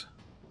 rooms.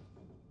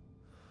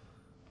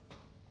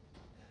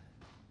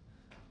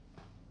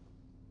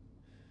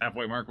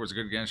 Halfway mark was a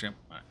good guess. Yep.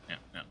 Yeah.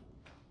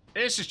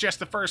 This is just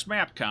the first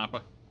map,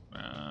 Kappa.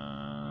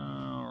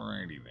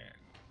 Alrighty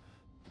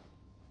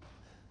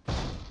then.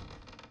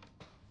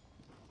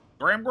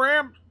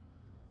 Graham?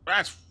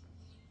 That's...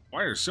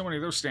 Why are so many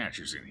of those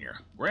statues in here?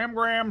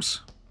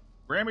 Grams.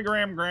 Gram.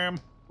 Ram,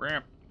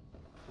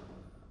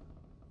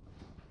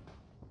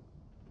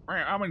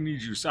 I'm gonna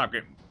need you to stop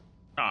getting...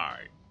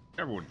 Alright.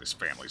 Everyone in this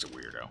family's a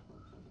weirdo.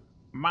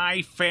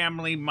 My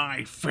family.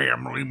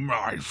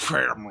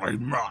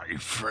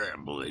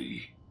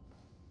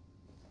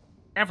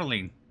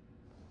 Eveline.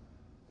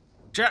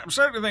 I'm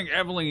starting to think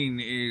Eveline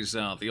is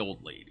the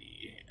old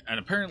lady. And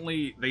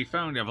apparently they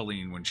found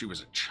Eveline when she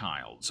was a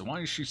child. So why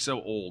is she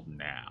so old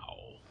now?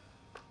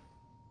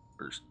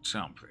 Or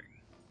something.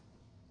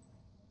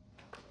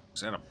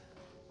 Is that a...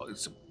 Oh,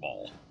 it's a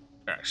ball.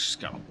 Yeah, she's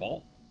got a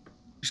ball.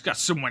 She's got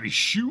so many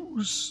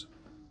shoes.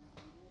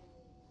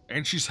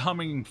 And she's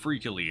humming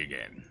freakily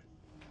again.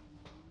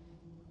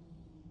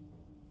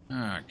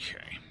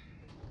 Okay.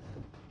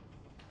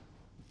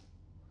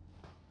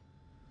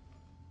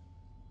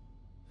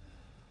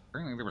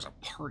 Apparently there was a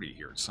party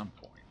here at some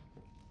point.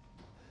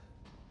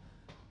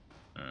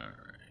 Alright.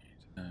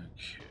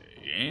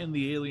 Okay. And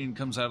the alien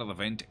comes out of the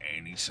vent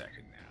any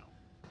second now.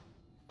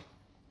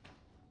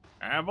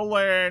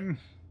 Evelyn!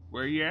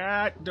 Where you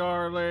at,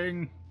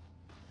 darling?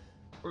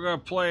 We're gonna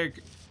play...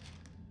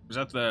 Is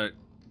that the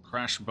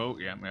crash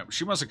boat? Yeah.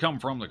 She must have come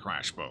from the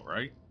crash boat,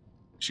 right?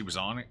 She was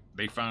on it.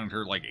 They found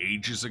her, like,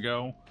 ages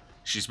ago.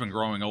 She's been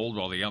growing old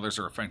while the others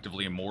are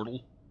effectively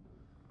immortal.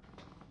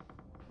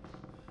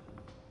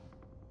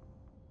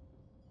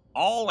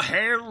 All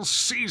hail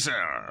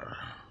Caesar!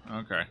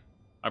 Okay.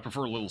 I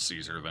prefer Little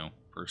Caesar, though,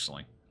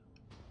 personally.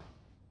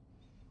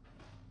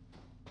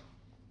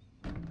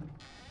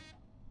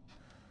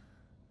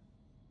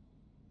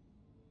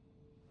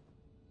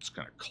 Just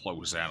gonna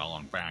close that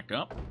on back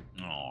up.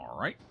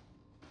 Alright.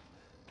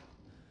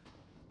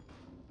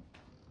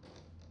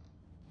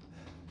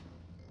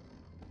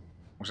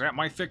 Was that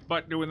my thick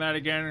butt doing that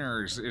again,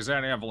 or is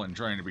that Evelyn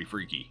trying to be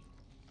freaky?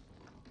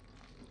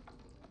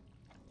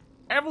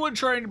 Evelyn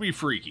trying to be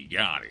freaky.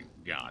 Got it.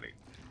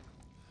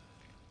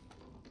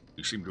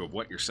 You seem to have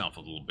wet yourself a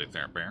little bit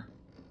there, Bear.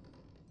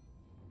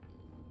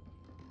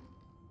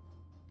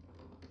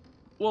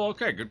 Well,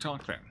 okay, good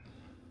talk then.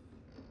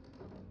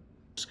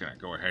 Just gonna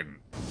go ahead and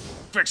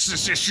fix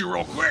this issue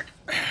real quick.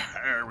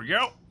 There we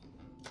go.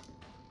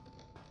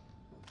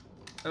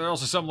 There's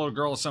also some little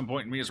girl at some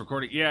point in me is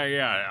recording.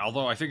 Yeah.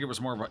 Although I think it was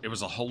more of a, it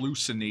was a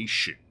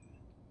hallucination.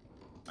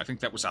 I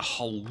think that was a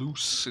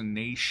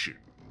hallucination.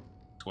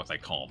 That's what they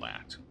call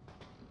that.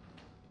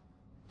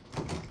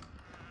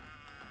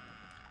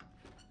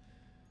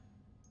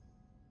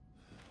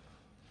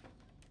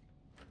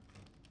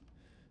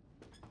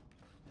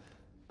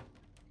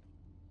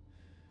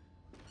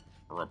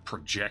 Or a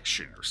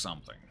projection or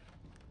something.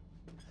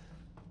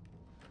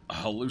 A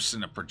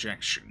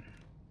hallucinoprojection.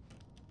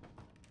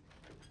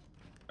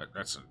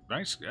 That's a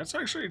nice... That's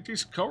actually a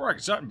decent co-rock.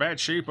 It's not in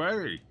bad shape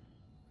either.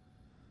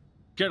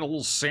 Get a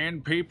little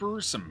sandpaper,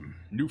 some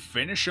new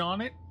finish on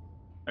it.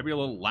 Maybe a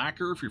little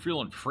lacquer if you're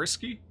feeling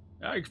frisky.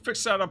 Yeah, you can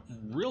fix that up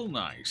real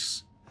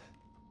nice.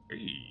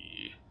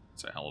 Hey,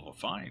 it's a hell of a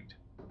find.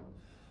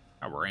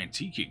 Now we're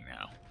antiquing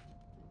now.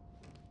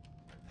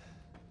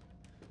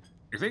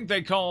 You think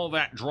they call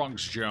that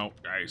drugs, Joe?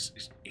 Guys,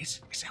 is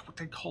that what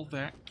they call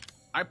that?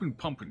 I've been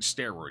pumping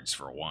steroids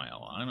for a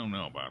while. I don't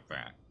know about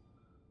that.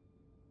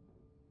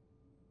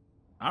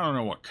 I don't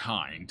know what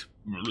kind.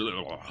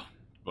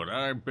 But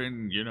I've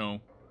been, you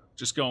know,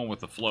 just going with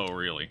the flow,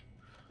 really.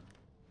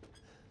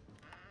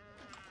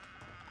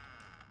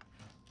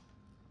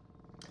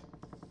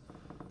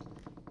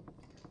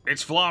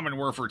 It's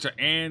Flammenwerfer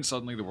and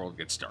suddenly the world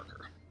gets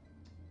darker.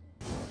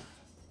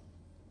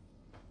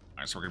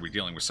 Alright, so we're going to be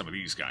dealing with some of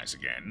these guys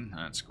again.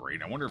 That's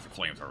great. I wonder if the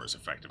flamethrower is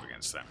effective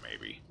against them,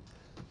 maybe.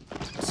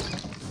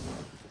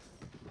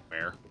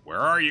 Where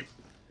are you?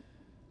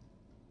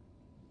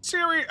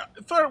 Siri,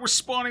 I thought it was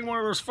spawning one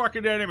of those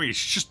fucking enemies.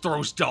 She just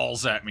throws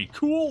dolls at me.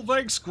 Cool,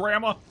 thanks,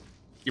 Grandma.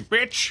 You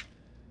bitch.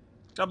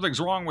 Something's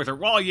wrong with her.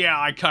 Well, yeah,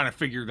 I kind of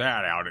figured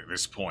that out at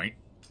this point.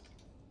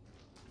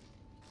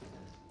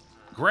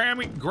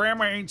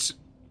 Grandma ain't...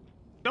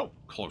 Don't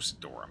close the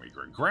door on me,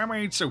 Greg. Grandma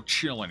ain't so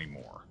chill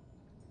anymore.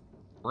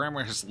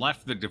 Grandma has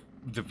left the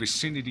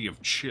vicinity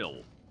of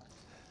chill.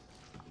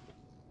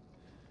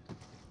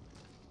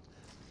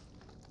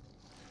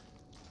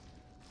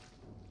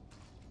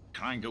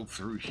 Can I go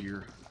through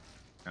here?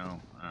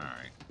 No?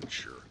 Alright,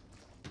 sure.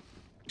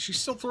 She's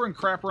still throwing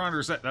crap around, or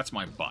is that... That's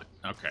my butt.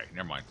 Okay,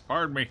 never mind.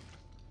 Pardon me.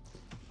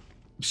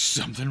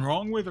 Something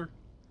wrong with her.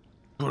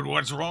 But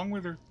what's wrong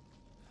with her?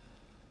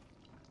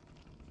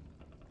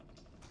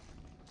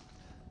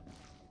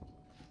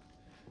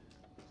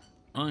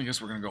 Well, I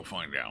guess we're gonna go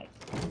find out.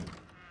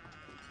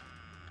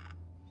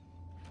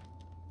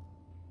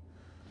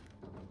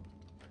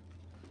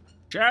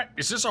 Chat,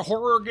 is this a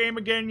horror game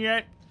again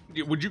yet?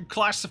 Would you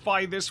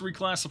classify this,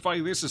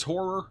 reclassify this as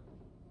horror?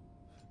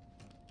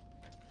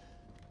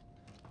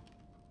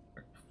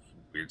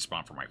 Weird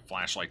spot for my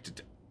flashlight to...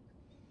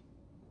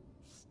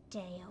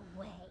 Stay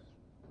away.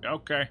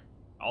 Okay.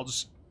 I'll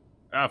just...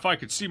 if I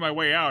could see my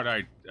way out,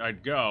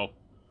 I'd go.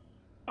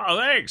 Oh,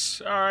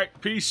 thanks!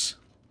 Alright, peace.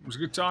 It was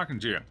good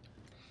talking to you.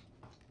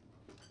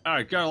 Oh,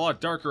 it got a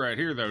lot darker out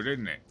here, though,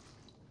 didn't it?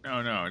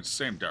 Oh, no, it's the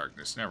same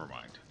darkness. Never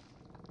mind.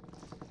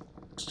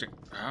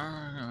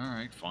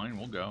 Alright, fine,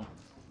 we'll go.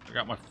 I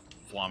got my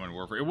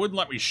Flammenwerfer. It wouldn't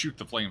let me shoot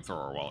the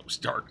flamethrower while it was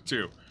dark,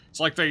 too. It's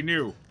like they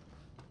knew.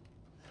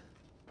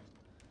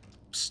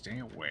 Stay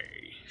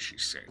away, she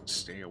said.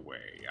 Stay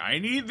away. I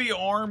need the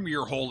arm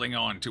you're holding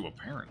on to,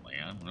 apparently.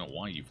 I don't know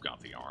why you've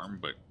got the arm,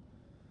 but...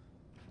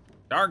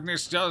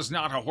 Darkness does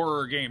not a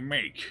horror game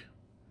make.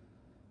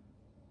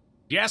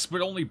 Yes,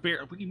 but only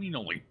barely. What do you mean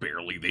only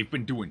barely? They've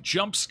been doing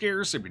jump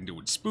scares, they've been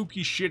doing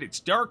spooky shit, it's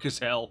dark as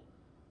hell.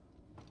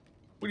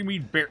 What do you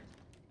mean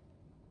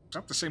is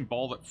that the same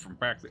ball that from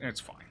back then? It's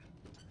fine.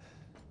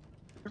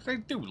 What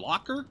did they do?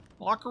 Locker?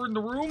 Locker in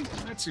the room?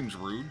 That seems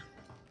rude.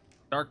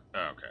 Dark.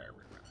 Okay, I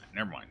read that.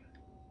 Never mind.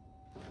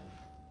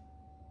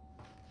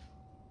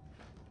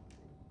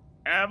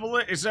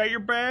 Evelyn, is that your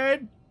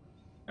bed?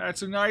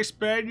 That's a nice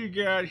bed you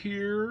got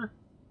here.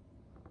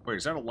 Wait,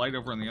 is that a light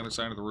over on the other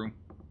side of the room?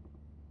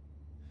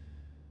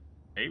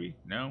 Maybe?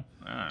 No?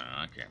 I don't know,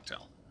 I can't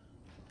tell.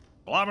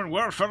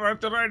 Flammenwerfer at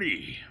the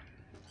ready.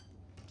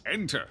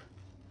 Enter.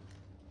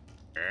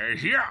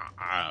 Here.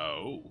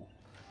 Oh.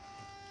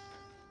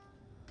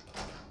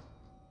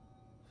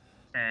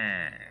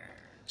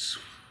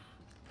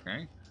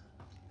 Okay.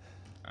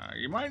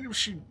 You mind if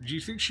she... Do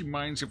you think she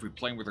minds if we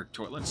play with her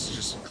toilet? Let's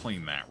just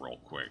clean that real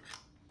quick.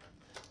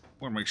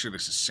 Want to make sure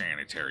this is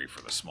sanitary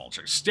for the small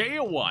chick. Stay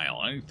a while.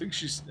 I don't think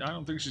she's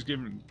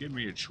giving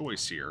me a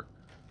choice here.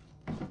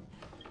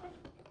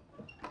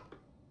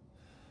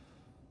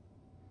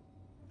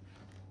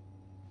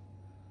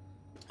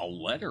 A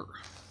letter.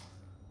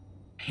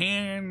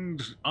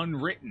 Hand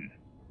unwritten.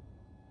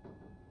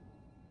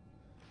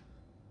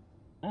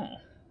 Oh.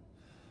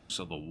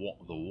 So the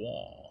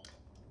wall.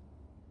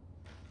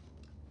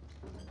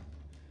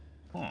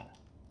 Huh.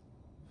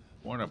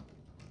 What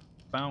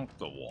about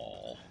the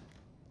wall?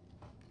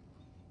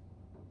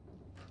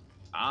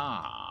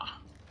 Ah.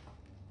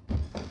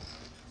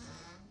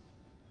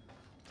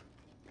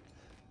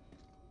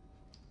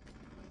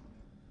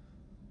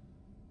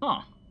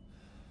 Huh.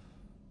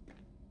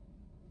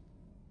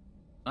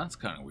 That's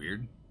kind of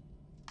weird.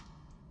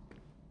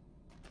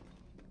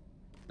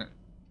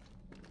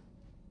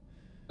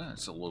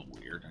 That's a little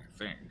weird, I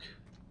think.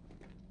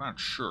 Not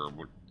sure,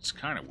 but it's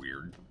kind of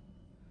weird.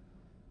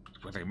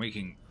 Were they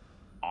making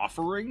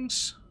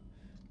offerings?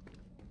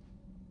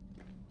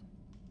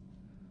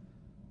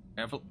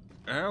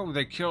 Oh,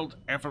 they killed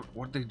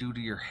What'd they do to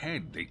your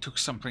head? They took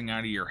something out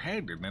of your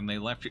head and then they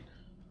left you.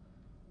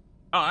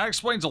 Oh, that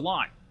explains a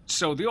lot.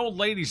 So the old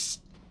lady's...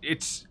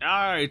 It's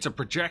a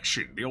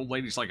projection. The old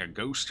lady's like a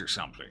ghost or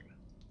something.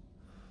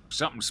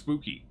 Something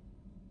spooky.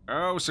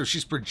 Oh, so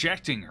she's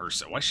projecting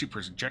herself. Why is she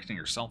projecting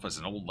herself as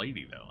an old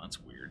lady, though? That's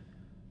weird.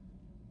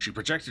 She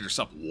projected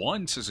herself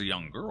once as a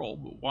young girl,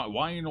 but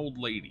why an old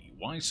lady?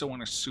 Why so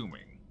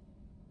unassuming?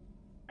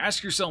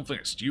 Ask yourself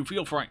this. Do you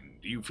feel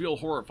frightened? Do you feel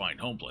horrified,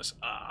 hopeless?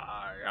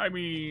 I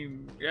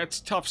mean, that's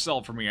a tough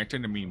sell for me. I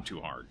tend to meme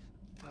too hard.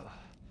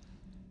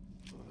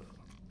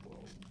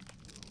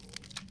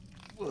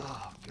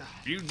 Oh, God.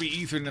 You'd be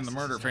Ethan in the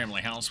murder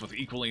family house with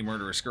equally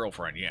murderous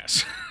girlfriend,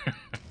 yes.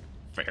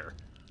 Fair.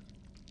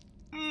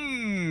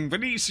 The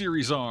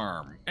D-series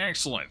arm.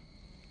 Excellent.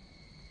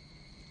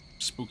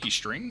 Spooky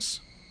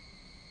strings?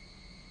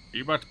 Are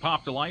you about to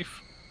pop to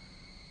life?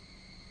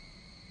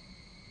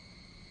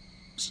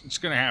 It's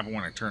gonna happen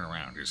when I turn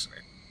around, isn't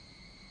it?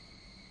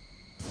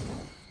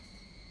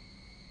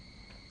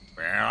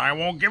 Well, I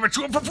won't give it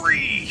to him for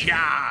free!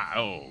 Yeah!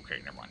 Oh, okay,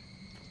 never mind.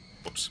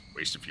 Whoops,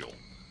 waste of fuel.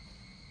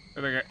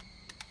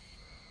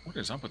 What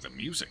is up with the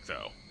music,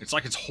 though? It's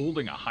like it's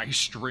holding a high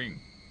string.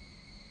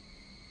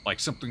 Like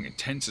something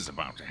intense is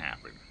about to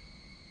happen.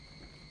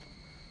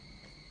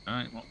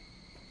 Alright, well...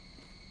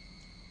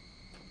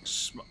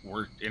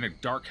 We're in a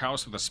dark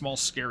house with a small,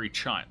 scary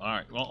child.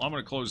 Alright, well, I'm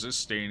gonna close this,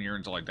 stay in here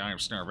until I die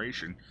of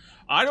starvation.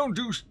 I don't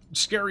do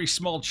scary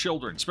small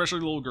children,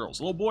 especially little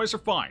girls. Little boys are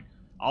fine.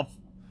 I'll...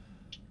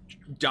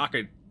 dock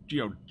it, you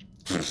know...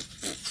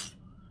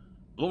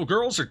 Little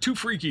girls are too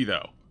freaky,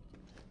 though.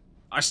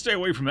 I stay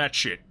away from that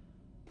shit.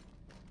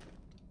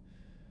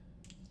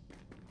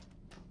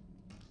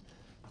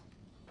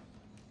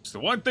 It's the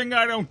one thing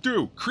I don't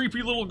do.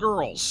 Creepy little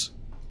girls.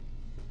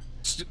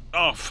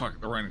 Oh, fuck.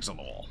 The writing's on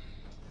the wall.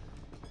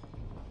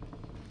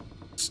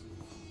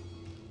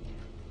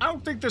 I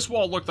don't think this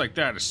wall looked like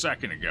that a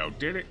second ago,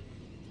 did it?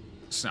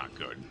 It's not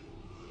good.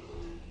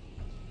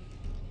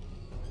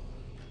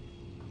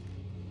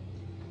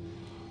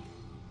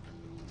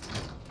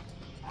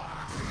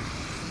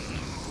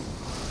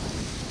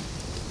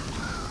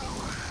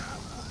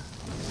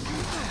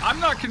 I'm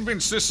not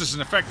convinced this is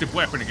an effective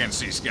weapon against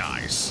these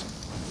guys.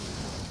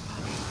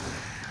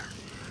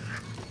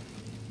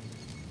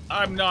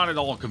 I'm not at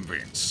all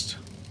convinced.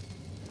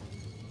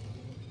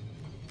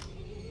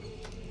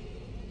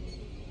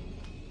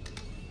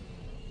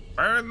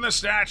 Burn the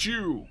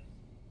statue!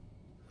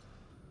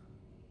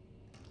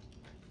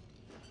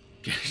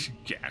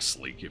 Gas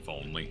leak, if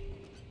only.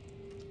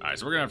 Alright,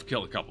 so we're gonna have to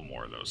kill a couple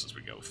more of those as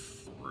we go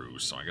through,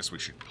 so I guess we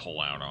should pull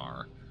out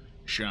our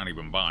Shani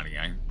Bombani.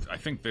 I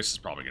think this is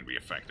probably gonna be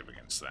effective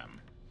against them.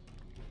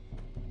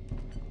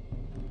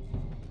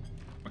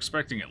 I'm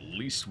expecting at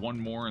least one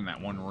more in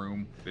that one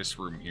room. This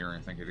room here, I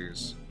think it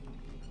is.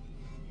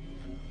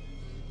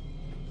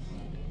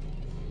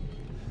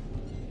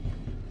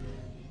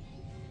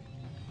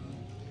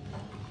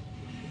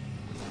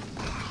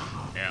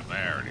 Yeah,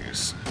 there it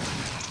is.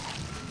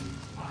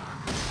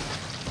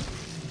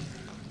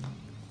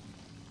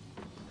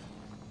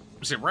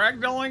 Is it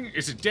ragdolling?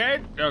 Is it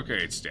dead?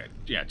 Okay, it's dead.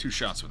 Yeah, 2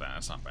 shots with that.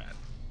 That's not bad.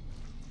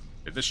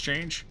 Did this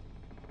change?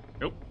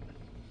 Nope.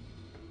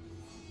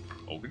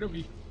 Okie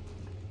dokie.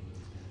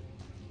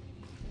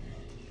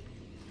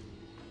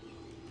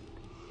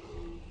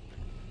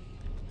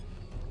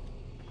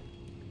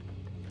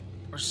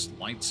 There's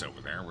lights over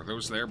there. Were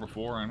those there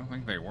before? I don't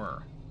think they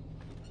were.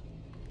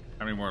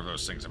 How many more of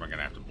those things am I going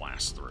to have to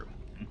blast through?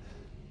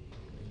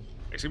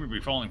 They seem to be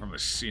falling from the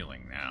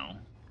ceiling now.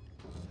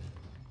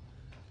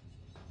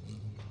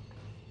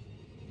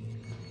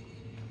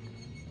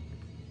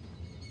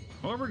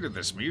 Whoever did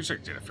this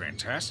music did a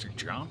fantastic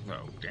job,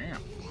 though.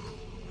 Damn.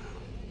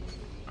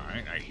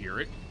 Alright, I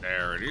hear it.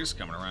 There it is,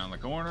 coming around the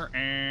corner.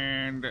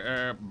 And,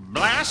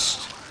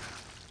 blast!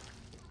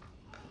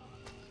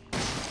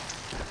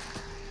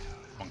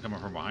 One coming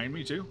from behind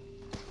me, too?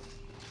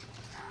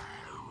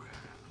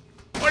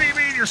 What do you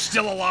mean you're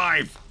still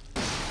alive?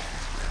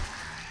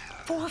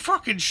 4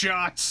 fucking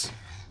shots!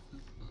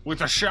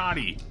 With a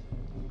shotty.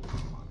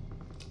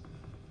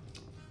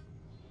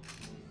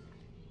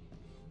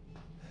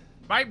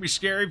 Might be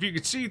scary if you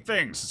could see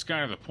things. It's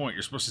kind of the point.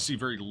 You're supposed to see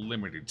very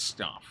limited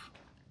stuff.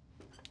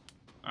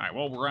 Alright,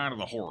 well, we're out of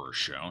the horror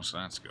show, so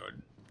that's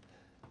good.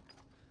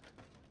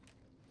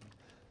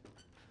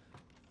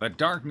 That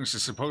darkness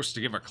is supposed to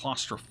give a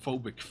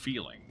claustrophobic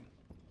feeling.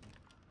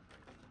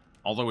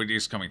 Although it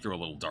is coming through a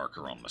little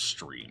darker on the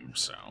stream,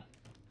 so...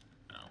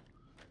 You know.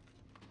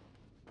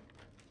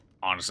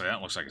 Honestly,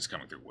 that looks like it's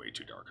coming through way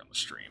too dark on the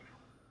stream.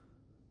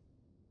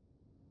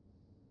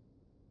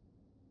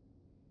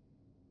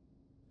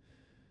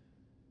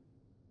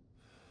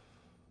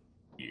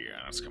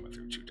 Yeah, that's coming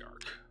through too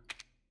dark.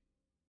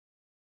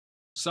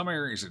 Some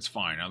areas it's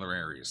fine, other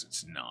areas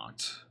it's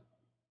not.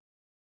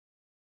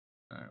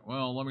 Alright,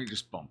 well, let me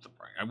just bump the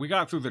bright. We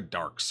got through the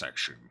dark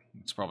section.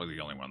 It's probably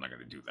the only one I'm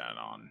going to do that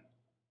on.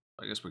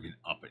 I guess we can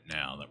up it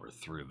now that we're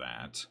through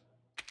that.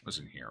 It was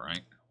in here,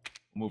 right?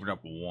 Move it up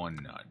 1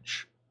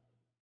 nudge.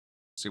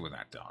 See what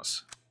that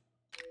does.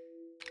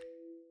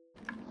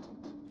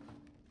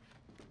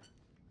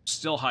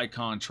 Still high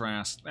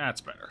contrast. That's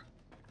better.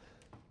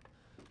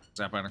 Is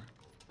that better?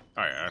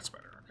 Oh yeah, that's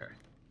better. Okay.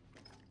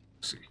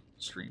 Let's see.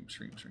 Stream.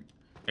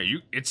 Yeah,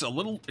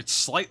 it's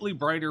slightly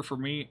brighter for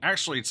me.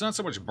 Actually, it's not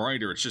so much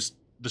brighter, it's just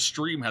the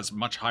stream has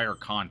much higher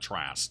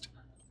contrast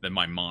than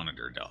my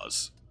monitor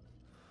does.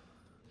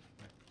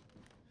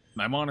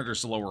 My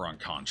monitor's lower on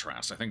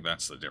contrast. I think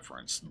that's the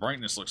difference. The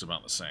brightness looks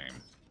about the same.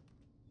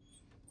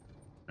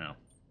 Yeah.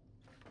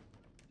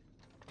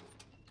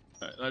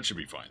 That should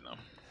be fine, though.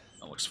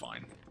 That looks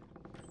fine.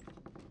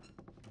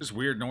 Just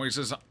weird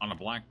noises on a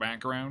black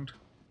background.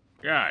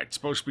 Yeah, it's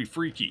supposed to be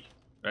freaky.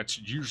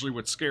 That's usually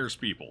what scares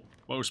people.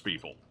 Most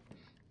people.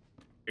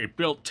 It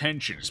built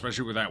tension,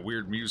 especially with that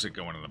weird music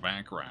going in the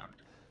background.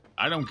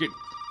 I don't get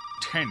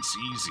tense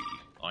easy.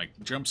 Like,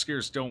 jump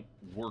scares don't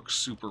work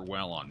super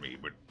well on me,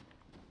 but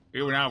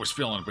even I was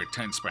feeling a bit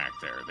tense back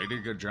there. They did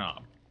a good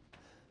job.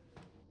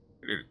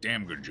 They did a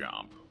damn good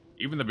job.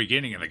 Even the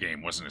beginning of the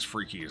game wasn't as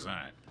freaky as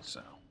that.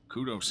 So,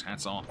 kudos,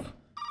 hats off.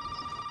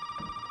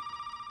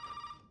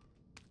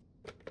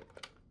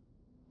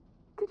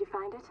 Did you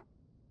find it?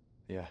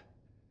 Yeah,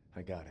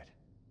 I got it.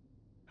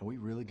 Are we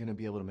really gonna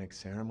be able to make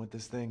serum with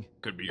this thing?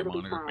 Could be your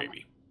It'll be monitor, fine.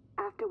 maybe.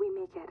 After we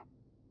make it,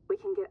 we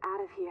can get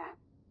out of here.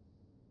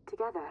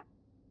 Together.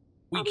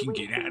 We I'll be can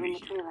waiting get for you out in of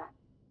the here. trailer.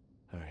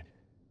 Alright.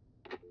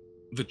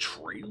 The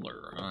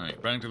trailer.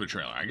 Alright, back to the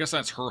trailer. I guess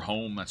that's her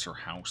home, that's her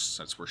house,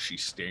 that's where she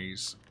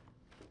stays.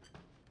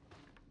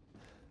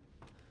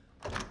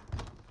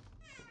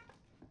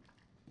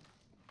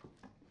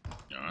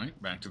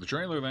 Alright, back to the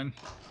trailer then.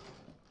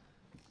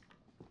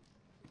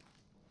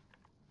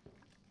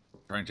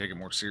 Try and take it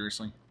more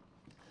seriously.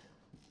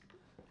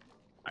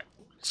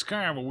 It's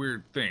kind of a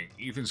weird thing.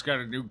 Ethan's got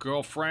a new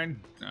girlfriend?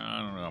 I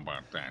don't know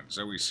about that.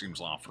 Zoe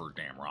seems off her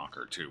damn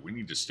rocker, too. We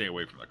need to stay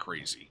away from the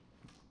crazy.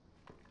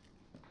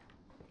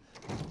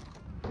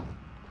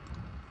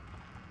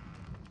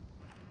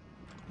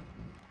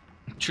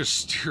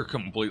 Just steer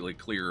completely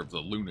clear of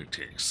the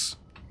lunatics.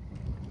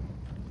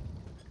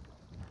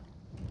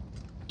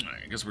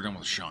 Alright, I guess we're done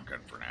with the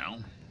shotgun for now.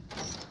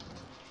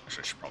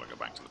 Actually, I should probably go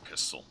back to the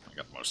pistol. I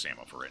got the most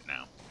ammo for it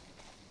now.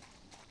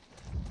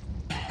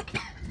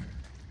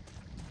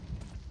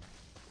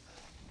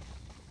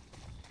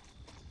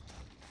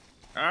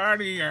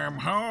 Daddy, I'm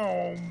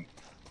home.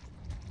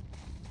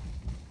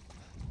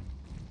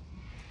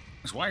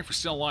 His wife is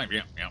still alive.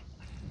 Yep.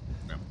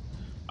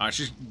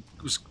 She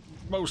was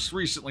most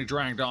recently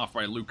dragged off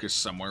by Lucas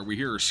somewhere. We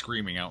hear her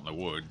screaming out in the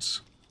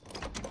woods.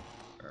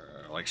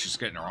 Like she's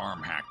getting her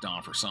arm hacked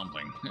off or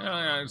something.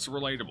 Yeah, it's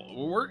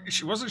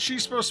relatable. Wasn't she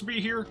supposed to be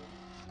here?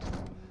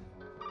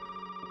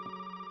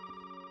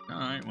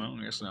 Alright, well,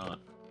 I guess not.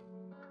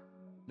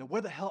 Now,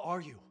 where the hell are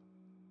you?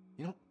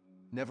 You know,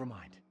 never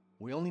mind.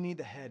 We only need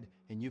the head,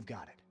 and you've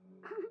got it.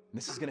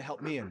 This is gonna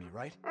help me,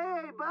 right?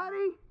 Hey,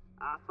 buddy.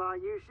 I thought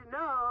you should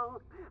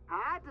know.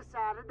 I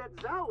decided that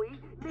Zoe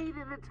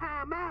needed a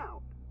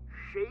timeout.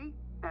 She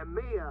and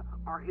Mia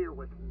are here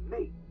with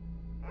me.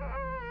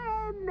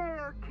 And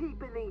they're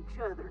keeping each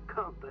other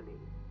company.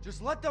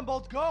 Just let them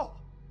both go!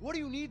 What do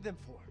you need them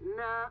for?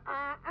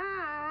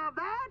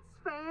 That's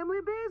family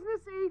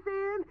business,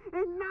 Ethan,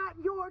 and not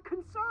your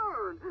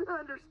concern,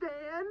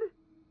 understand?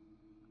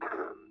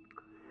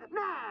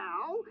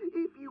 Now,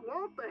 if you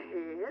want the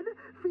head,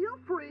 feel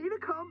free to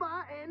come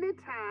by any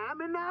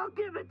time and I'll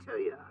give it to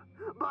you.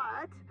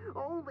 But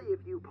only if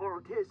you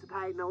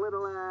participate in a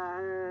little,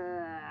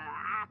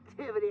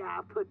 activity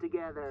I put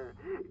together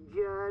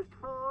just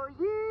for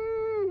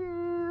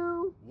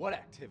you. What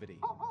activity?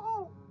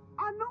 Oh,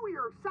 I know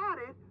you're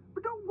excited,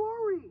 but don't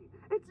worry.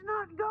 It's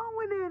not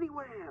going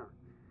anywhere.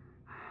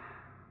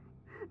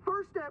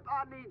 First step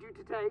I need you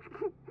to take,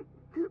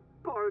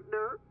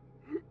 partner,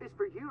 is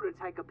for you to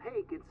take a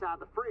peek inside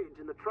the fridge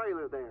in the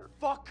trailer there.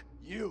 Fuck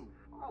you!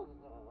 Oh,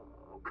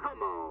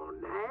 come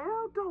on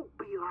now. Don't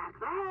be like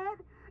that.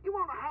 You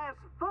want to have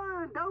some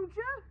fun, don't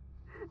you?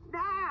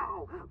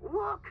 Now,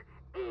 look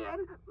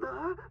in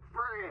the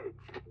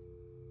fridge.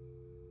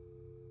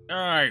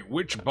 Alright,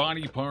 which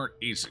body part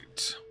is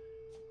it?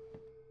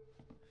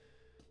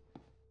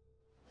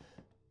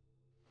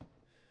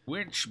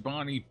 Which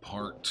body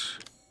part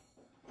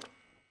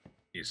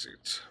is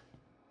it?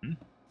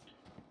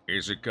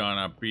 Is it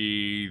gonna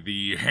be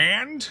the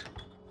hand?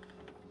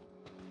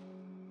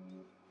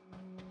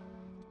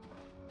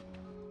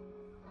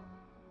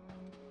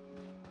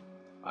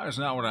 That's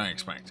not what I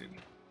expected.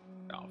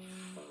 Oh,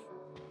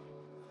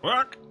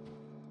 fuck!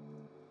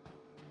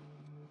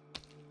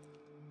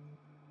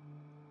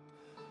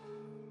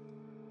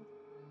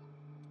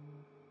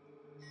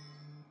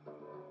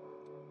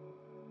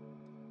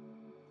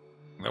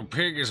 The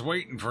pig is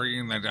waiting for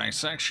you in the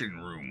dissection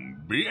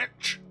room,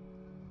 bitch!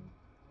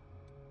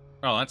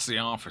 Oh, that's the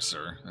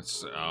officer.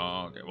 That's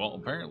oh, okay. Well,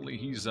 apparently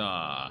he's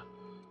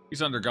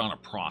undergone a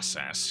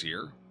process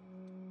here.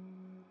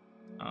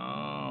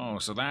 Oh,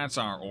 so that's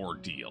our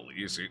ordeal,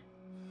 is it?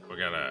 We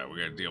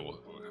gotta deal with.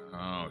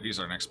 Oh, he's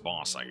our next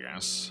boss, I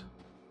guess.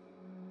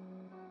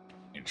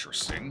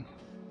 Interesting.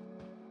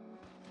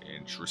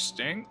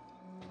 Interesting.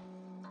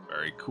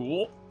 Very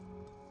cool.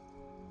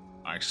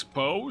 I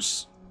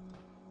suppose.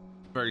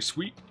 Very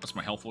sweet. What's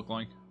my health look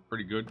like?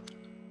 Pretty good.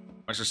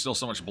 There's still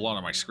so much blood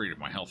on my screen if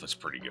my health is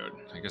pretty good.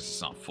 I guess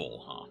it's not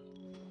full, huh?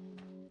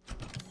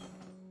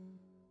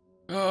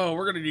 Oh,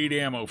 we're gonna need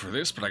ammo for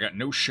this, but I got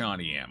no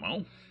shoddy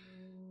ammo.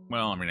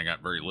 Well, I mean, I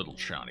got very little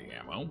shoddy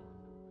ammo.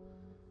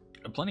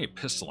 Plenty of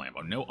pistol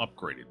ammo. No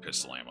upgraded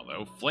pistol ammo,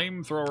 though.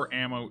 Flamethrower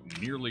ammo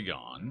nearly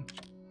gone.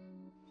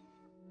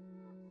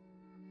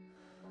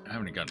 I don't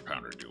have any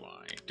gunpowder, do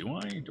I? Do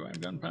I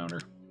have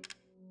gunpowder?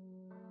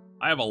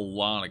 I have a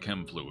lot of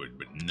chem fluid,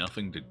 but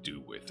nothing to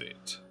do with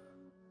it.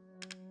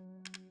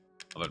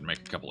 Other than make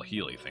a couple of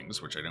Healy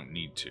things, which I don't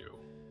need to.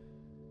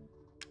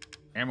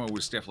 Ammo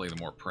was definitely the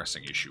more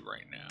pressing issue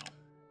right now.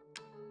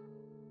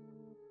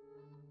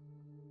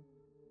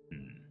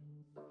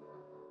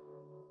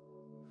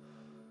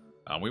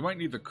 We might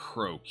need the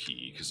crow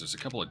key, because there's a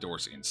couple of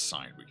doors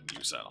inside we can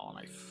use that on,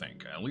 I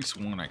think. At least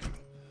one I can...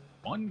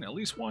 One? At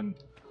least one?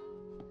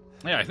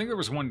 Yeah, I think there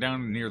was one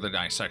down near the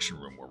dissection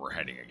room where we're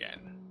heading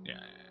again. Yeah.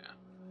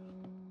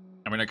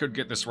 I mean, I could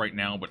get this right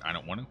now, but I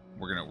don't want to.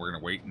 We're gonna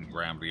wait and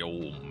grab the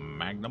old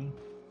Magnum.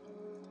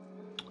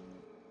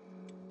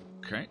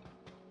 Okay.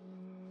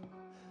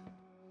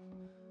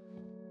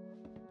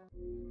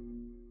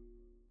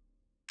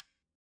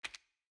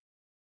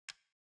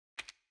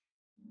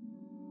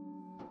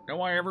 Know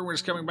why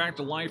everyone's coming back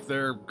to life?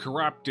 They're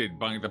corrupted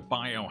by the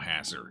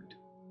biohazard.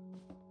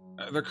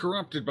 They're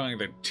corrupted by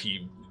the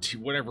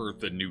whatever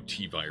the new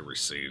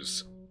T-virus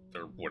is,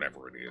 or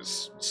whatever it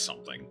is,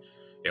 something.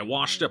 It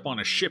washed up on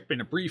a ship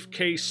in a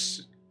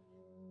briefcase.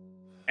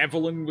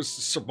 Evelyn was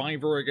the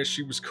survivor. I guess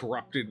she was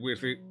corrupted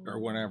with it, or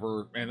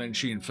whatever. And then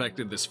she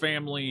infected this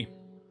family,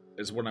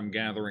 is what I'm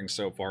gathering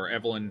so far.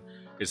 Evelyn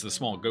is the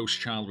small ghost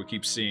child we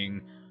keep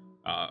seeing,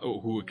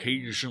 who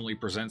occasionally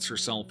presents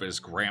herself as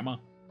Grandma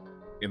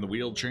in the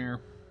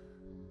wheelchair.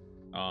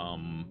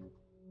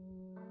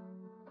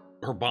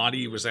 Her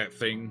body was that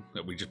thing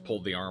that we just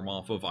pulled the arm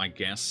off of, I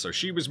guess. So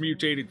she was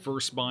mutated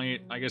first by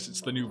it. I guess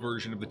it's the new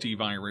version of the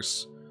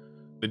T-virus.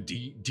 the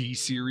D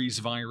series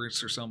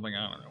virus or something.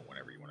 I don't know,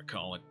 whatever you want to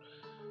call it.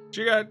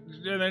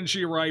 And then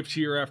she arrived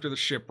here after the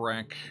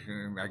shipwreck,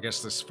 and I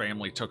guess this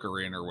family took her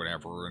in or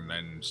whatever, and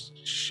then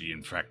she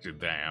infected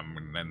them,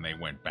 and then they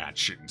went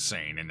batshit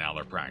insane, and now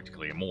they're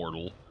practically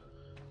immortal.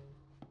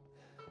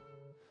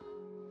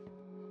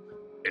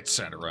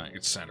 Etc.,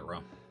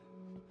 etc.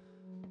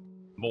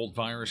 Mold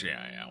virus?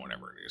 Yeah,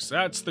 whatever it is.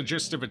 That's the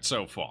gist of it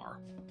so far.